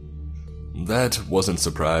 That wasn't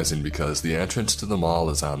surprising because the entrance to the mall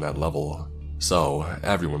is on that level, so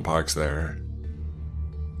everyone parks there.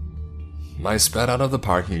 I sped out of the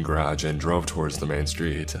parking garage and drove towards the main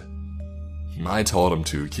street. I told him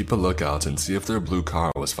to keep a lookout and see if their blue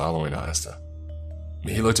car was following us.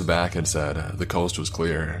 He looked back and said the coast was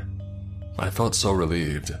clear. I felt so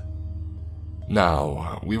relieved.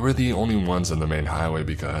 Now, we were the only ones on the main highway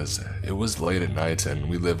because it was late at night and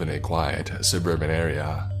we live in a quiet, suburban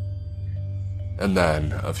area. And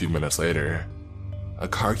then, a few minutes later, a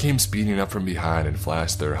car came speeding up from behind and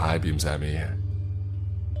flashed their high beams at me.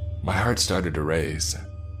 My heart started to race,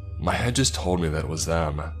 My head just told me that it was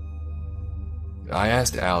them. I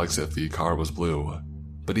asked Alex if the car was blue,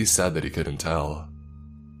 but he said that he couldn't tell.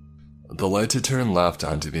 The light to turn left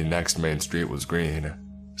onto the next main street was green,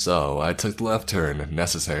 so I took the left turn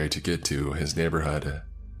necessary to get to his neighborhood.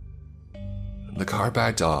 The car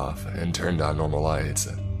backed off and turned on normal lights,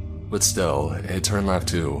 but still, it turned left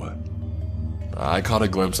too. I caught a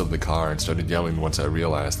glimpse of the car and started yelling once I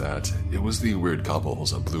realized that it was the weird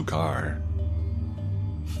couple's blue car.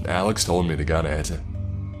 Alex told me to gun it,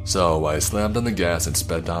 so I slammed on the gas and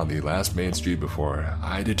sped down the last main street before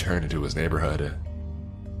I had to turn into his neighborhood.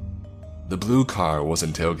 The blue car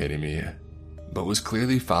wasn't tailgating me, but was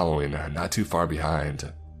clearly following not too far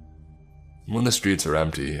behind. When the streets are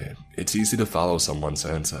empty, it's easy to follow someone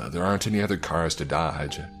since there aren't any other cars to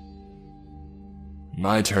dodge.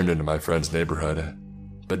 I turned into my friend's neighborhood,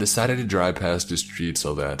 but decided to drive past the street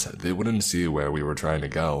so that they wouldn't see where we were trying to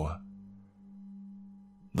go.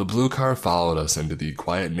 The blue car followed us into the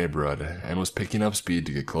quiet neighborhood and was picking up speed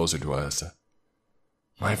to get closer to us.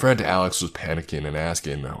 My friend Alex was panicking and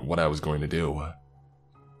asking what I was going to do.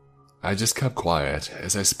 I just kept quiet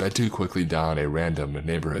as I sped too quickly down a random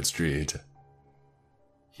neighborhood street.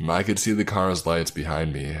 I could see the car's lights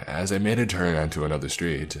behind me as I made a turn onto another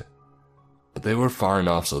street, but they were far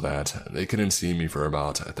enough so that they couldn't see me for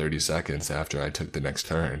about 30 seconds after I took the next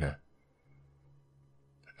turn.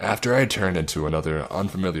 After I turned into another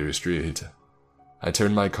unfamiliar street, I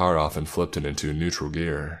turned my car off and flipped it into neutral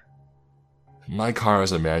gear. My car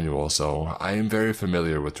is a manual, so I am very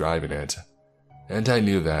familiar with driving it, and I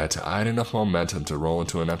knew that I had enough momentum to roll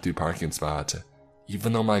into an empty parking spot,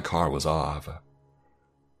 even though my car was off.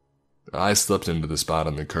 I slipped into the spot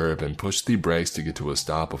on the curb and pushed the brakes to get to a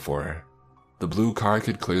stop before the blue car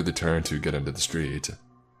could clear the turn to get into the street.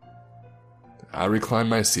 I reclined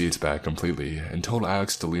my seats back completely and told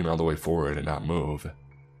Alex to lean all the way forward and not move.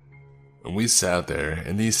 We sat there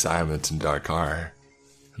in the silent and dark car,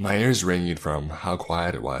 my ears ringing from how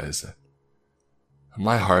quiet it was.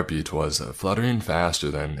 My heartbeat was fluttering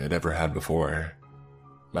faster than it ever had before.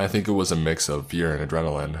 I think it was a mix of fear and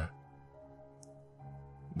adrenaline.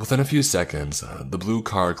 Within a few seconds, the blue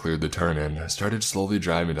car cleared the turn and started slowly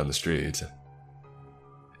driving down the street.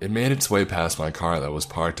 It made its way past my car that was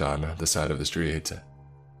parked on the side of the street,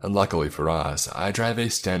 and luckily for us, I drive a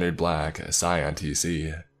standard black Scion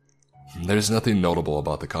TC. There's nothing notable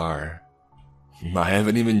about the car. I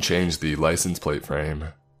haven't even changed the license plate frame.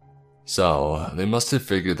 So, they must have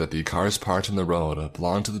figured that the cars parked on the road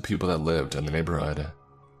belonged to the people that lived in the neighborhood.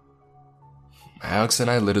 Alex and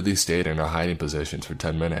I literally stayed in our hiding positions for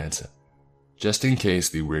 10 minutes, just in case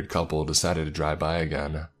the weird couple decided to drive by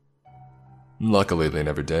again. Luckily, they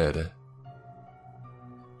never did.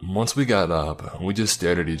 Once we got up, we just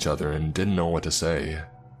stared at each other and didn't know what to say.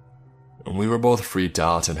 We were both freaked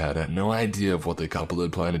out and had no idea of what the couple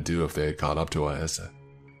had planned to do if they had caught up to us.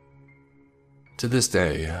 To this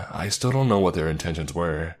day, I still don't know what their intentions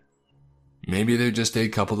were. Maybe they're just a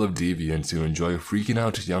couple of deviants who enjoy freaking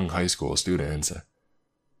out young high school students.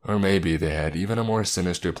 Or maybe they had even a more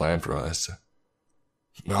sinister plan for us.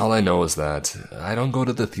 All I know is that I don't go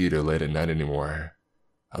to the theater late at night anymore,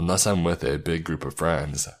 unless I'm with a big group of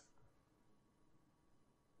friends.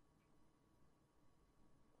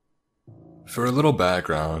 For a little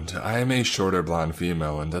background, I am a shorter blonde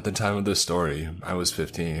female, and at the time of this story, I was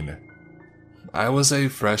 15. I was a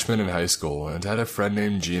freshman in high school and had a friend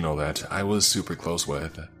named Gino that I was super close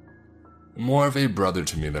with. More of a brother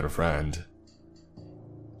to me than a friend.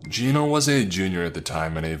 Gino was a junior at the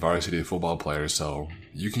time and a varsity football player, so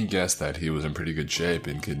you can guess that he was in pretty good shape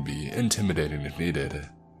and could be intimidating if needed.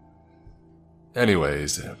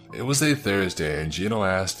 Anyways, it was a Thursday and Gino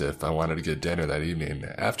asked if I wanted to get dinner that evening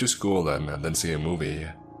after school then see a movie.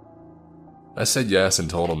 I said yes and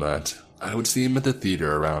told him that I would see him at the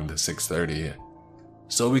theater around 6:30,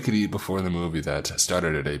 so we could eat before the movie that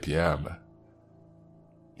started at 8 p.m.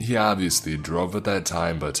 He obviously drove at that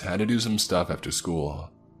time but had to do some stuff after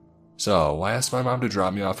school, so I asked my mom to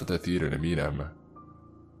drop me off at the theater to meet him.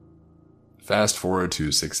 Fast forward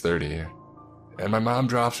to 6:30, and my mom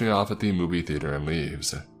drops me off at the movie theater and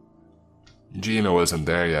leaves. Gino isn't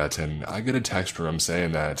there yet, and I get a text from him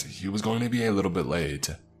saying that he was going to be a little bit late,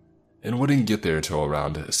 and wouldn't get there till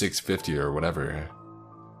around 6:50 or whatever.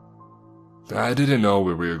 I didn't know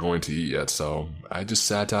where we were going to eat yet, so I just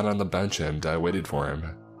sat down on the bench and I waited for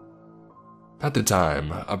him. At the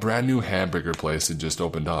time, a brand new hamburger place had just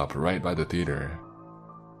opened up right by the theater.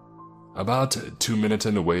 About 2 minutes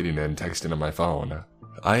into waiting and texting on my phone,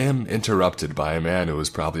 I am interrupted by a man who was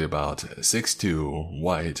probably about 6'2",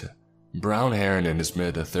 white, brown hair and in his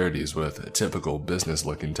mid-30s with a typical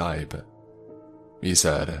business-looking type. He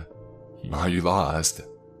said, "Are you lost?"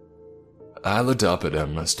 I looked up at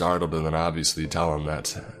him, startled, and then obviously tell him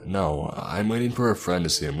that, no, I'm waiting for a friend to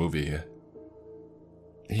see a movie.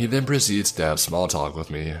 He then proceeds to have small talk with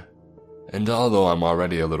me, and although I'm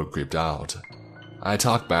already a little creeped out, I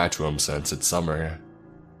talk back to him since it's summer.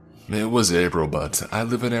 It was April, but I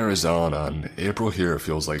live in Arizona, and April here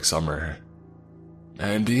feels like summer.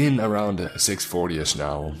 And being around 6:40ish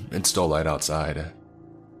now, it's still light outside.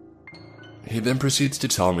 He then proceeds to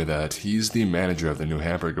tell me that he's the manager of the new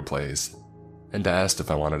hamburger place, and asked if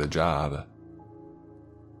I wanted a job.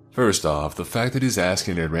 First off, the fact that he's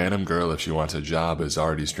asking a random girl if she wants a job is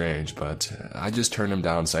already strange, but I just turned him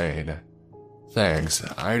down saying, "Thanks,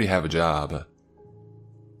 I already have a job."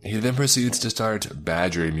 He then proceeds to start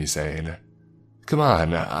badgering me saying, "Come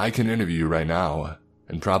on, I can interview you right now,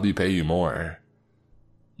 and probably pay you more."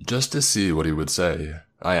 Just to see what he would say,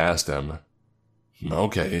 I asked him,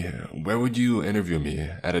 "Okay, where would you interview me,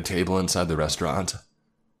 at a table inside the restaurant?"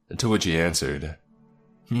 To which he answered,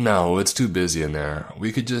 "No, it's too busy in there,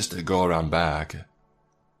 we could just go around back."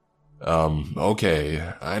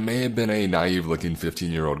 Okay, I may have been a naive-looking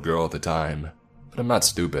 15-year-old girl at the time, but I'm not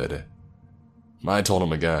stupid. I told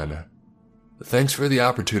him again, "Thanks for the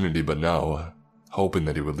opportunity, but no," hoping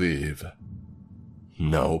that he would leave.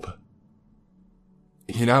 Nope.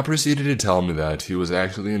 He now proceeded to tell me that he was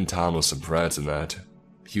actually in town with some friends and that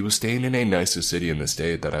he was staying in a nicer city in the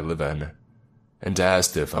state that I live in, and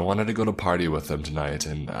asked if I wanted to go to party with them tonight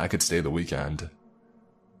and I could stay the weekend.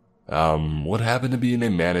 What happened to being a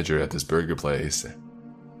manager at this burger place?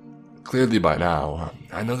 Clearly by now,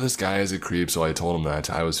 I know this guy is a creep, so I told him that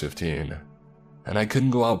I was 15, and I couldn't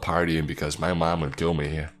go out partying because my mom would kill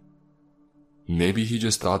me. Maybe he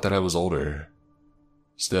just thought that I was older.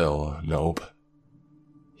 Still, nope.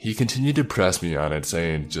 He continued to press me on it,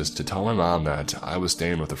 saying just to tell my mom that I was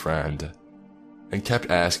staying with a friend, and kept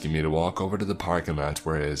asking me to walk over to the parking lot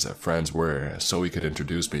where his friends were so he could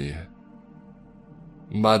introduce me.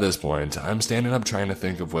 By this point, I'm standing up trying to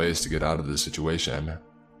think of ways to get out of this situation.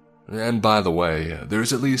 And by the way,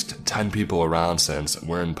 there's at least 10 people around since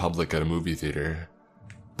we're in public at a movie theater.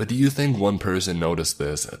 But do you think one person noticed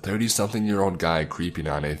this 30-something-year-old guy creeping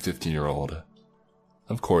on a 15-year-old?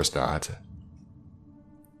 Of course not.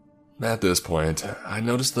 At this point, I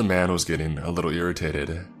noticed the man was getting a little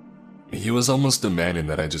irritated. He was almost demanding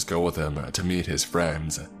that I just go with him to meet his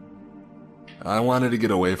friends. I wanted to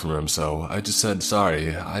get away from him, so I just said,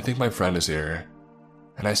 "Sorry, I think my friend is here."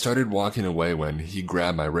 And I started walking away when he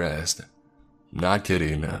grabbed my wrist. Not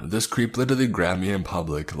kidding, this creep literally grabbed me in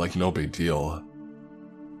public like no big deal.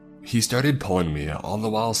 He started pulling me, all the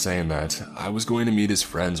while saying that I was going to meet his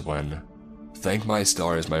friends when, thank my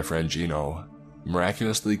stars, my friend Gino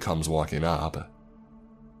miraculously comes walking up.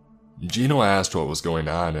 Gino asked what was going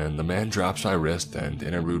on, and the man drops my wrist and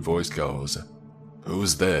in a rude voice goes,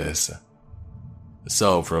 "Who's this?"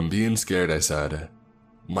 So from being scared I said,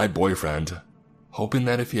 "My boyfriend," hoping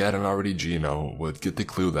that if he hadn't already, Gino would get the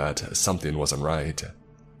clue that something wasn't right.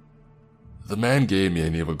 The man gave me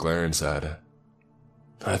an evil glare and said,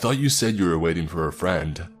 "I thought you said you were waiting for a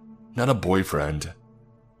friend, not a boyfriend."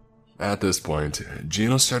 At this point,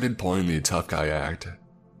 Gino started pulling the tough guy act,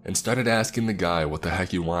 and started asking the guy what the heck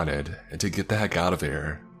he wanted and to get the heck out of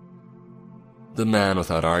here. The man,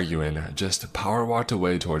 without arguing, just power walked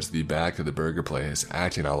away towards the back of the burger place,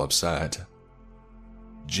 acting all upset.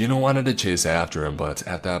 Gino wanted to chase after him, but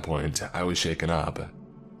at that point, I was shaken up,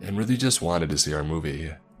 and really just wanted to see our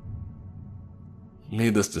movie.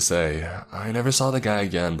 Needless to say, I never saw the guy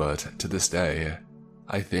again, but to this day,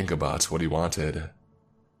 I think about what he wanted.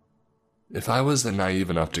 If I was naive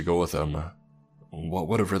enough to go with him, what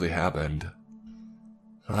would have really happened?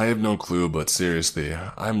 I have no clue, but seriously,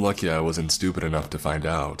 I'm lucky I wasn't stupid enough to find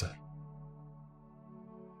out.